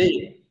of the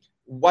day,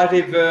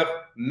 whatever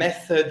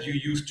method you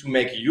use to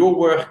make your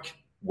work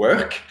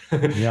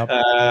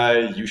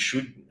you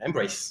should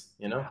embrace.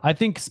 You know, I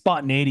think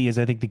spontaneity is,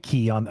 the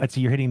key on. So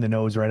you're hitting the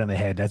nose right on the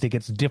head. I think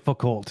it's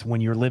difficult when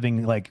you're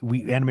living like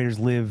we animators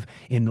live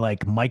in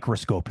like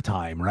microscope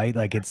time, right?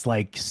 Like it's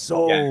like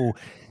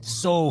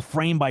so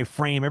frame by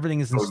frame, everything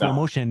is in slow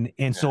motion,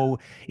 and so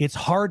it's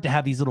hard to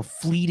have these little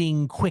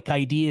fleeting, quick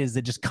ideas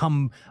that just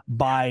come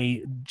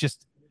by,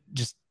 just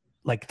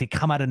like they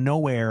come out of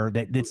nowhere.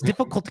 That it's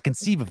difficult to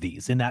conceive of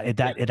these in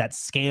that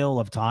scale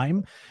of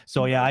time.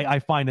 So I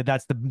find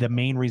that's the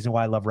main reason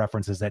why I love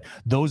references. That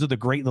those are the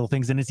great little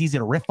things, and it's easy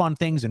to riff on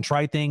things and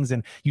try things.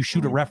 And you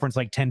shoot a reference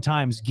like 10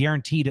 times,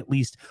 guaranteed at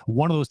least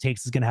one of those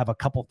takes is going to have a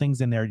couple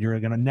things in there you're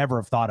going to never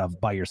have thought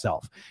of by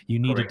yourself. You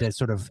needed to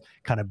sort of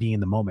kind of be in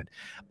the moment.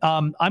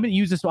 I'm going to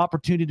use this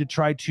opportunity to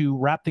try to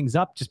wrap things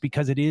up, just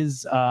because it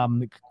is.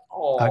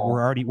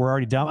 We're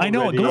already done. I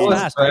know it goes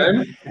fast,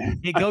 right?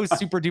 It goes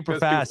super duper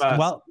fast.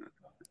 Well,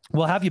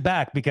 we'll have you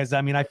back, because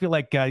I feel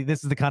like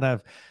this is the kind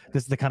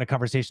of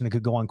conversation that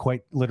could go on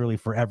quite literally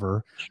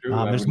forever.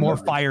 There's more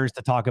fires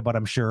to talk about,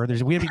 I'm sure.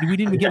 We didn't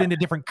even get into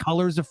different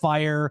colors of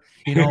fire.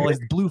 You know, is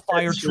blue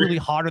fire truly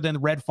hotter than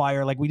red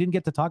fire? Like, we didn't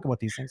get to talk about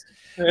these things.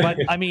 But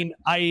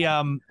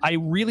I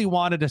really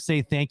wanted to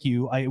say thank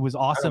you. It was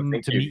awesome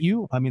to meet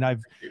you.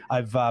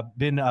 I've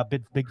been a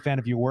big fan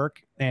of your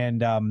work,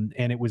 and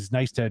it was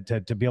nice to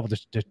be able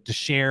to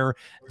share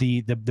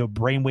the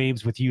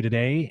brainwaves with you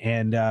today.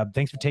 And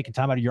thanks for taking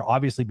time out of your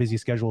obviously busy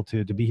schedule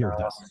to be here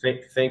with us.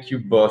 Thank you,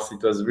 boss.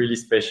 It was really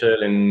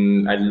special,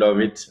 and I love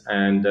it.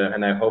 And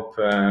I hope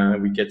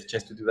we get a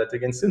chance to do that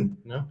again soon.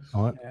 You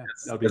know?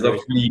 There's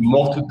hopefully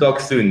more to talk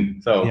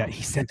soon. So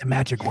he sent the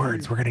magic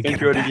words. We're gonna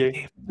get him back.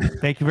 Olivier.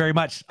 Thank you very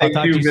much. Thank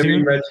I'll talk to you very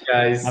soon. much,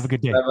 guys. Have a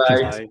good day.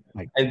 Bye-bye.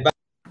 Bye. And bye.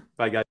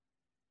 Bye, guys.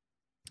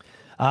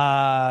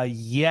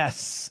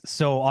 Yes.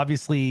 So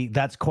obviously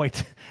that's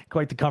quite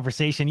the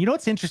conversation. You know,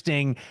 what's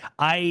interesting?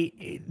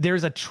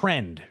 There's a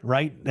trend,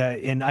 right?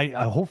 And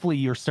I hopefully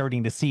you're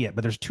starting to see it,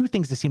 but there's two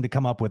things that seem to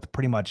come up with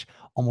pretty much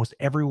almost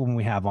everyone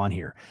we have on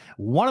here.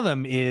 One of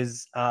them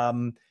is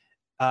that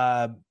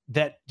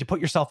you put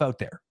yourself out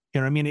there. You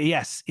know what I mean?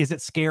 Yes. Is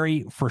it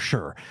scary? For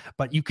sure.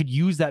 But you could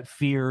use that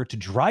fear to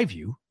drive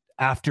you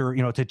after,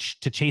 to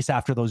chase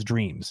after those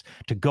dreams,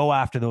 to go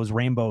after those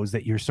rainbows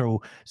that you're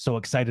so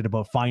excited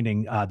about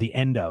finding the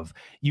end of.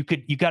 You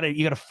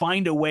gotta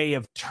find a way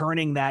of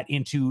turning that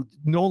into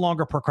no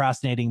longer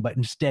procrastinating, but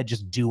instead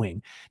just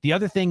doing. The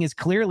other thing is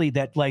clearly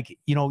that,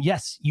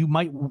 yes, you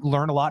might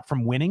learn a lot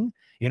from winning,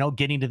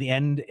 getting to the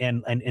end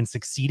and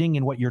succeeding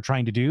in what you're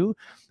trying to do,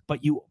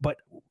 but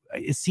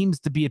it seems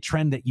to be a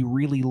trend that you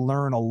really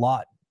learn a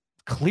lot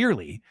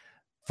clearly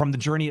from the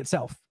journey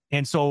itself.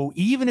 And so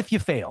even if you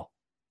fail,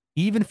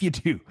 even if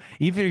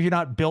you're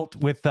not built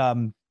with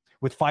fire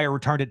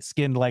retardant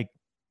skin like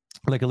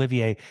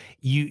Olivier,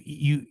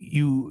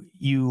 you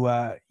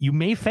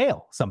may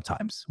fail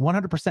sometimes,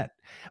 100%.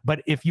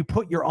 But if you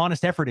put your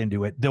honest effort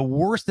into it, the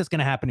worst that's going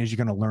to happen is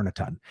you're going to learn a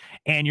ton,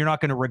 and you're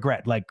not going to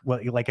regret. Like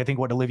I think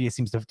what Olivier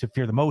seems to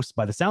fear the most,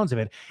 by the sounds of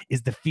it,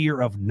 is the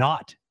fear of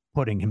not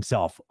putting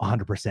himself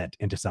 100%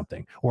 into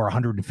something, or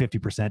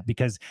 150%,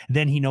 because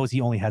then he knows he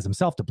only has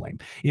himself to blame.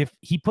 If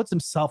he puts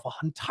himself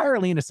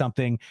entirely into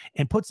something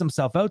and puts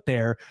himself out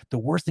there, the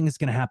worst thing that's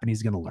going to happen,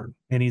 he's going to learn,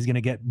 and he's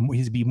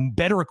be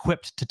better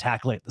equipped to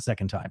tackle it the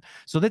second time.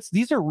 So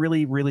these are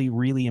really, really,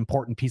 really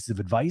important pieces of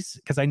advice,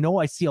 because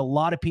I see a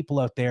lot of people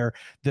out there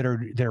that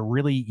are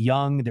really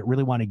young, that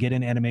really want to get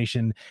in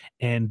animation,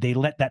 and they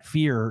let that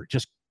fear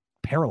just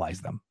paralyze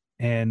them.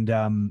 And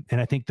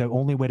I think the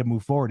only way to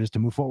move forward is to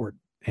move forward.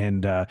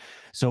 And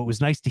so it was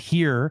nice to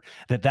hear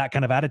that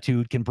kind of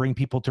attitude can bring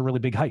people to really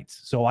big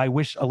heights. So I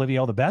wish Olivier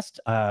all the best.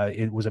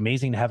 It was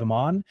amazing to have him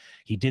on.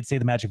 He did say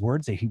the magic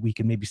words. We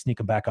can maybe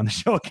sneak him back on the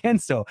show again.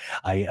 So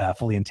I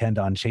fully intend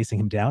on chasing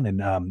him down,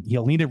 and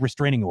he'll need a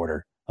restraining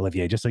order,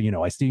 Olivier, just so you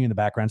know, I see you in the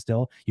background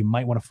still. You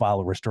might want to file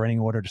a restraining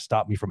order to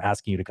stop me from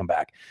asking you to come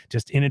back.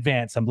 Just in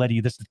advance, I'm letting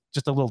you, this is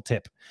just a little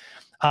tip.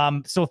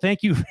 So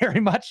thank you very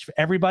much,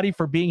 everybody,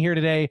 for being here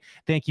today.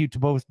 Thank you to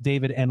both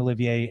David and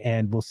Olivier,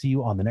 and we'll see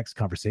you on the next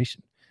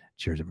conversation.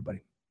 Cheers,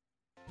 everybody.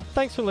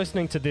 Thanks for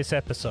listening to this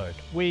episode.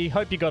 We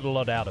hope you got a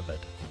lot out of it.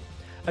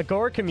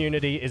 Agora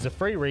Community is a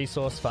free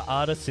resource for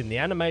artists in the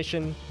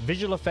animation,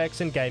 visual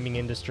effects and gaming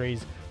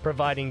industries,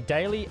 providing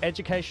daily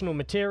educational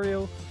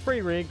material,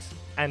 free rigs,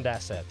 and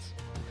assets.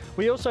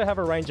 We also have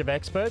a range of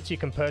experts you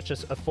can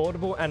purchase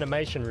affordable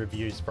animation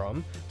reviews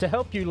from to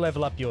help you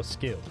level up your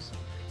skills.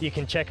 You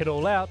can check it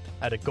all out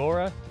at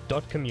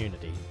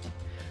agora.community.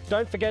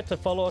 Don't forget to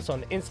follow us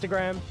on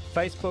Instagram,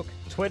 Facebook,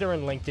 Twitter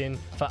and LinkedIn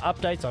for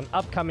updates on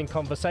upcoming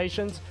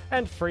conversations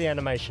and free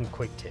animation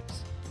quick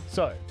tips.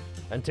 So,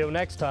 until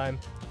next time,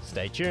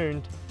 stay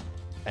tuned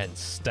and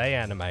stay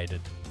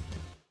animated.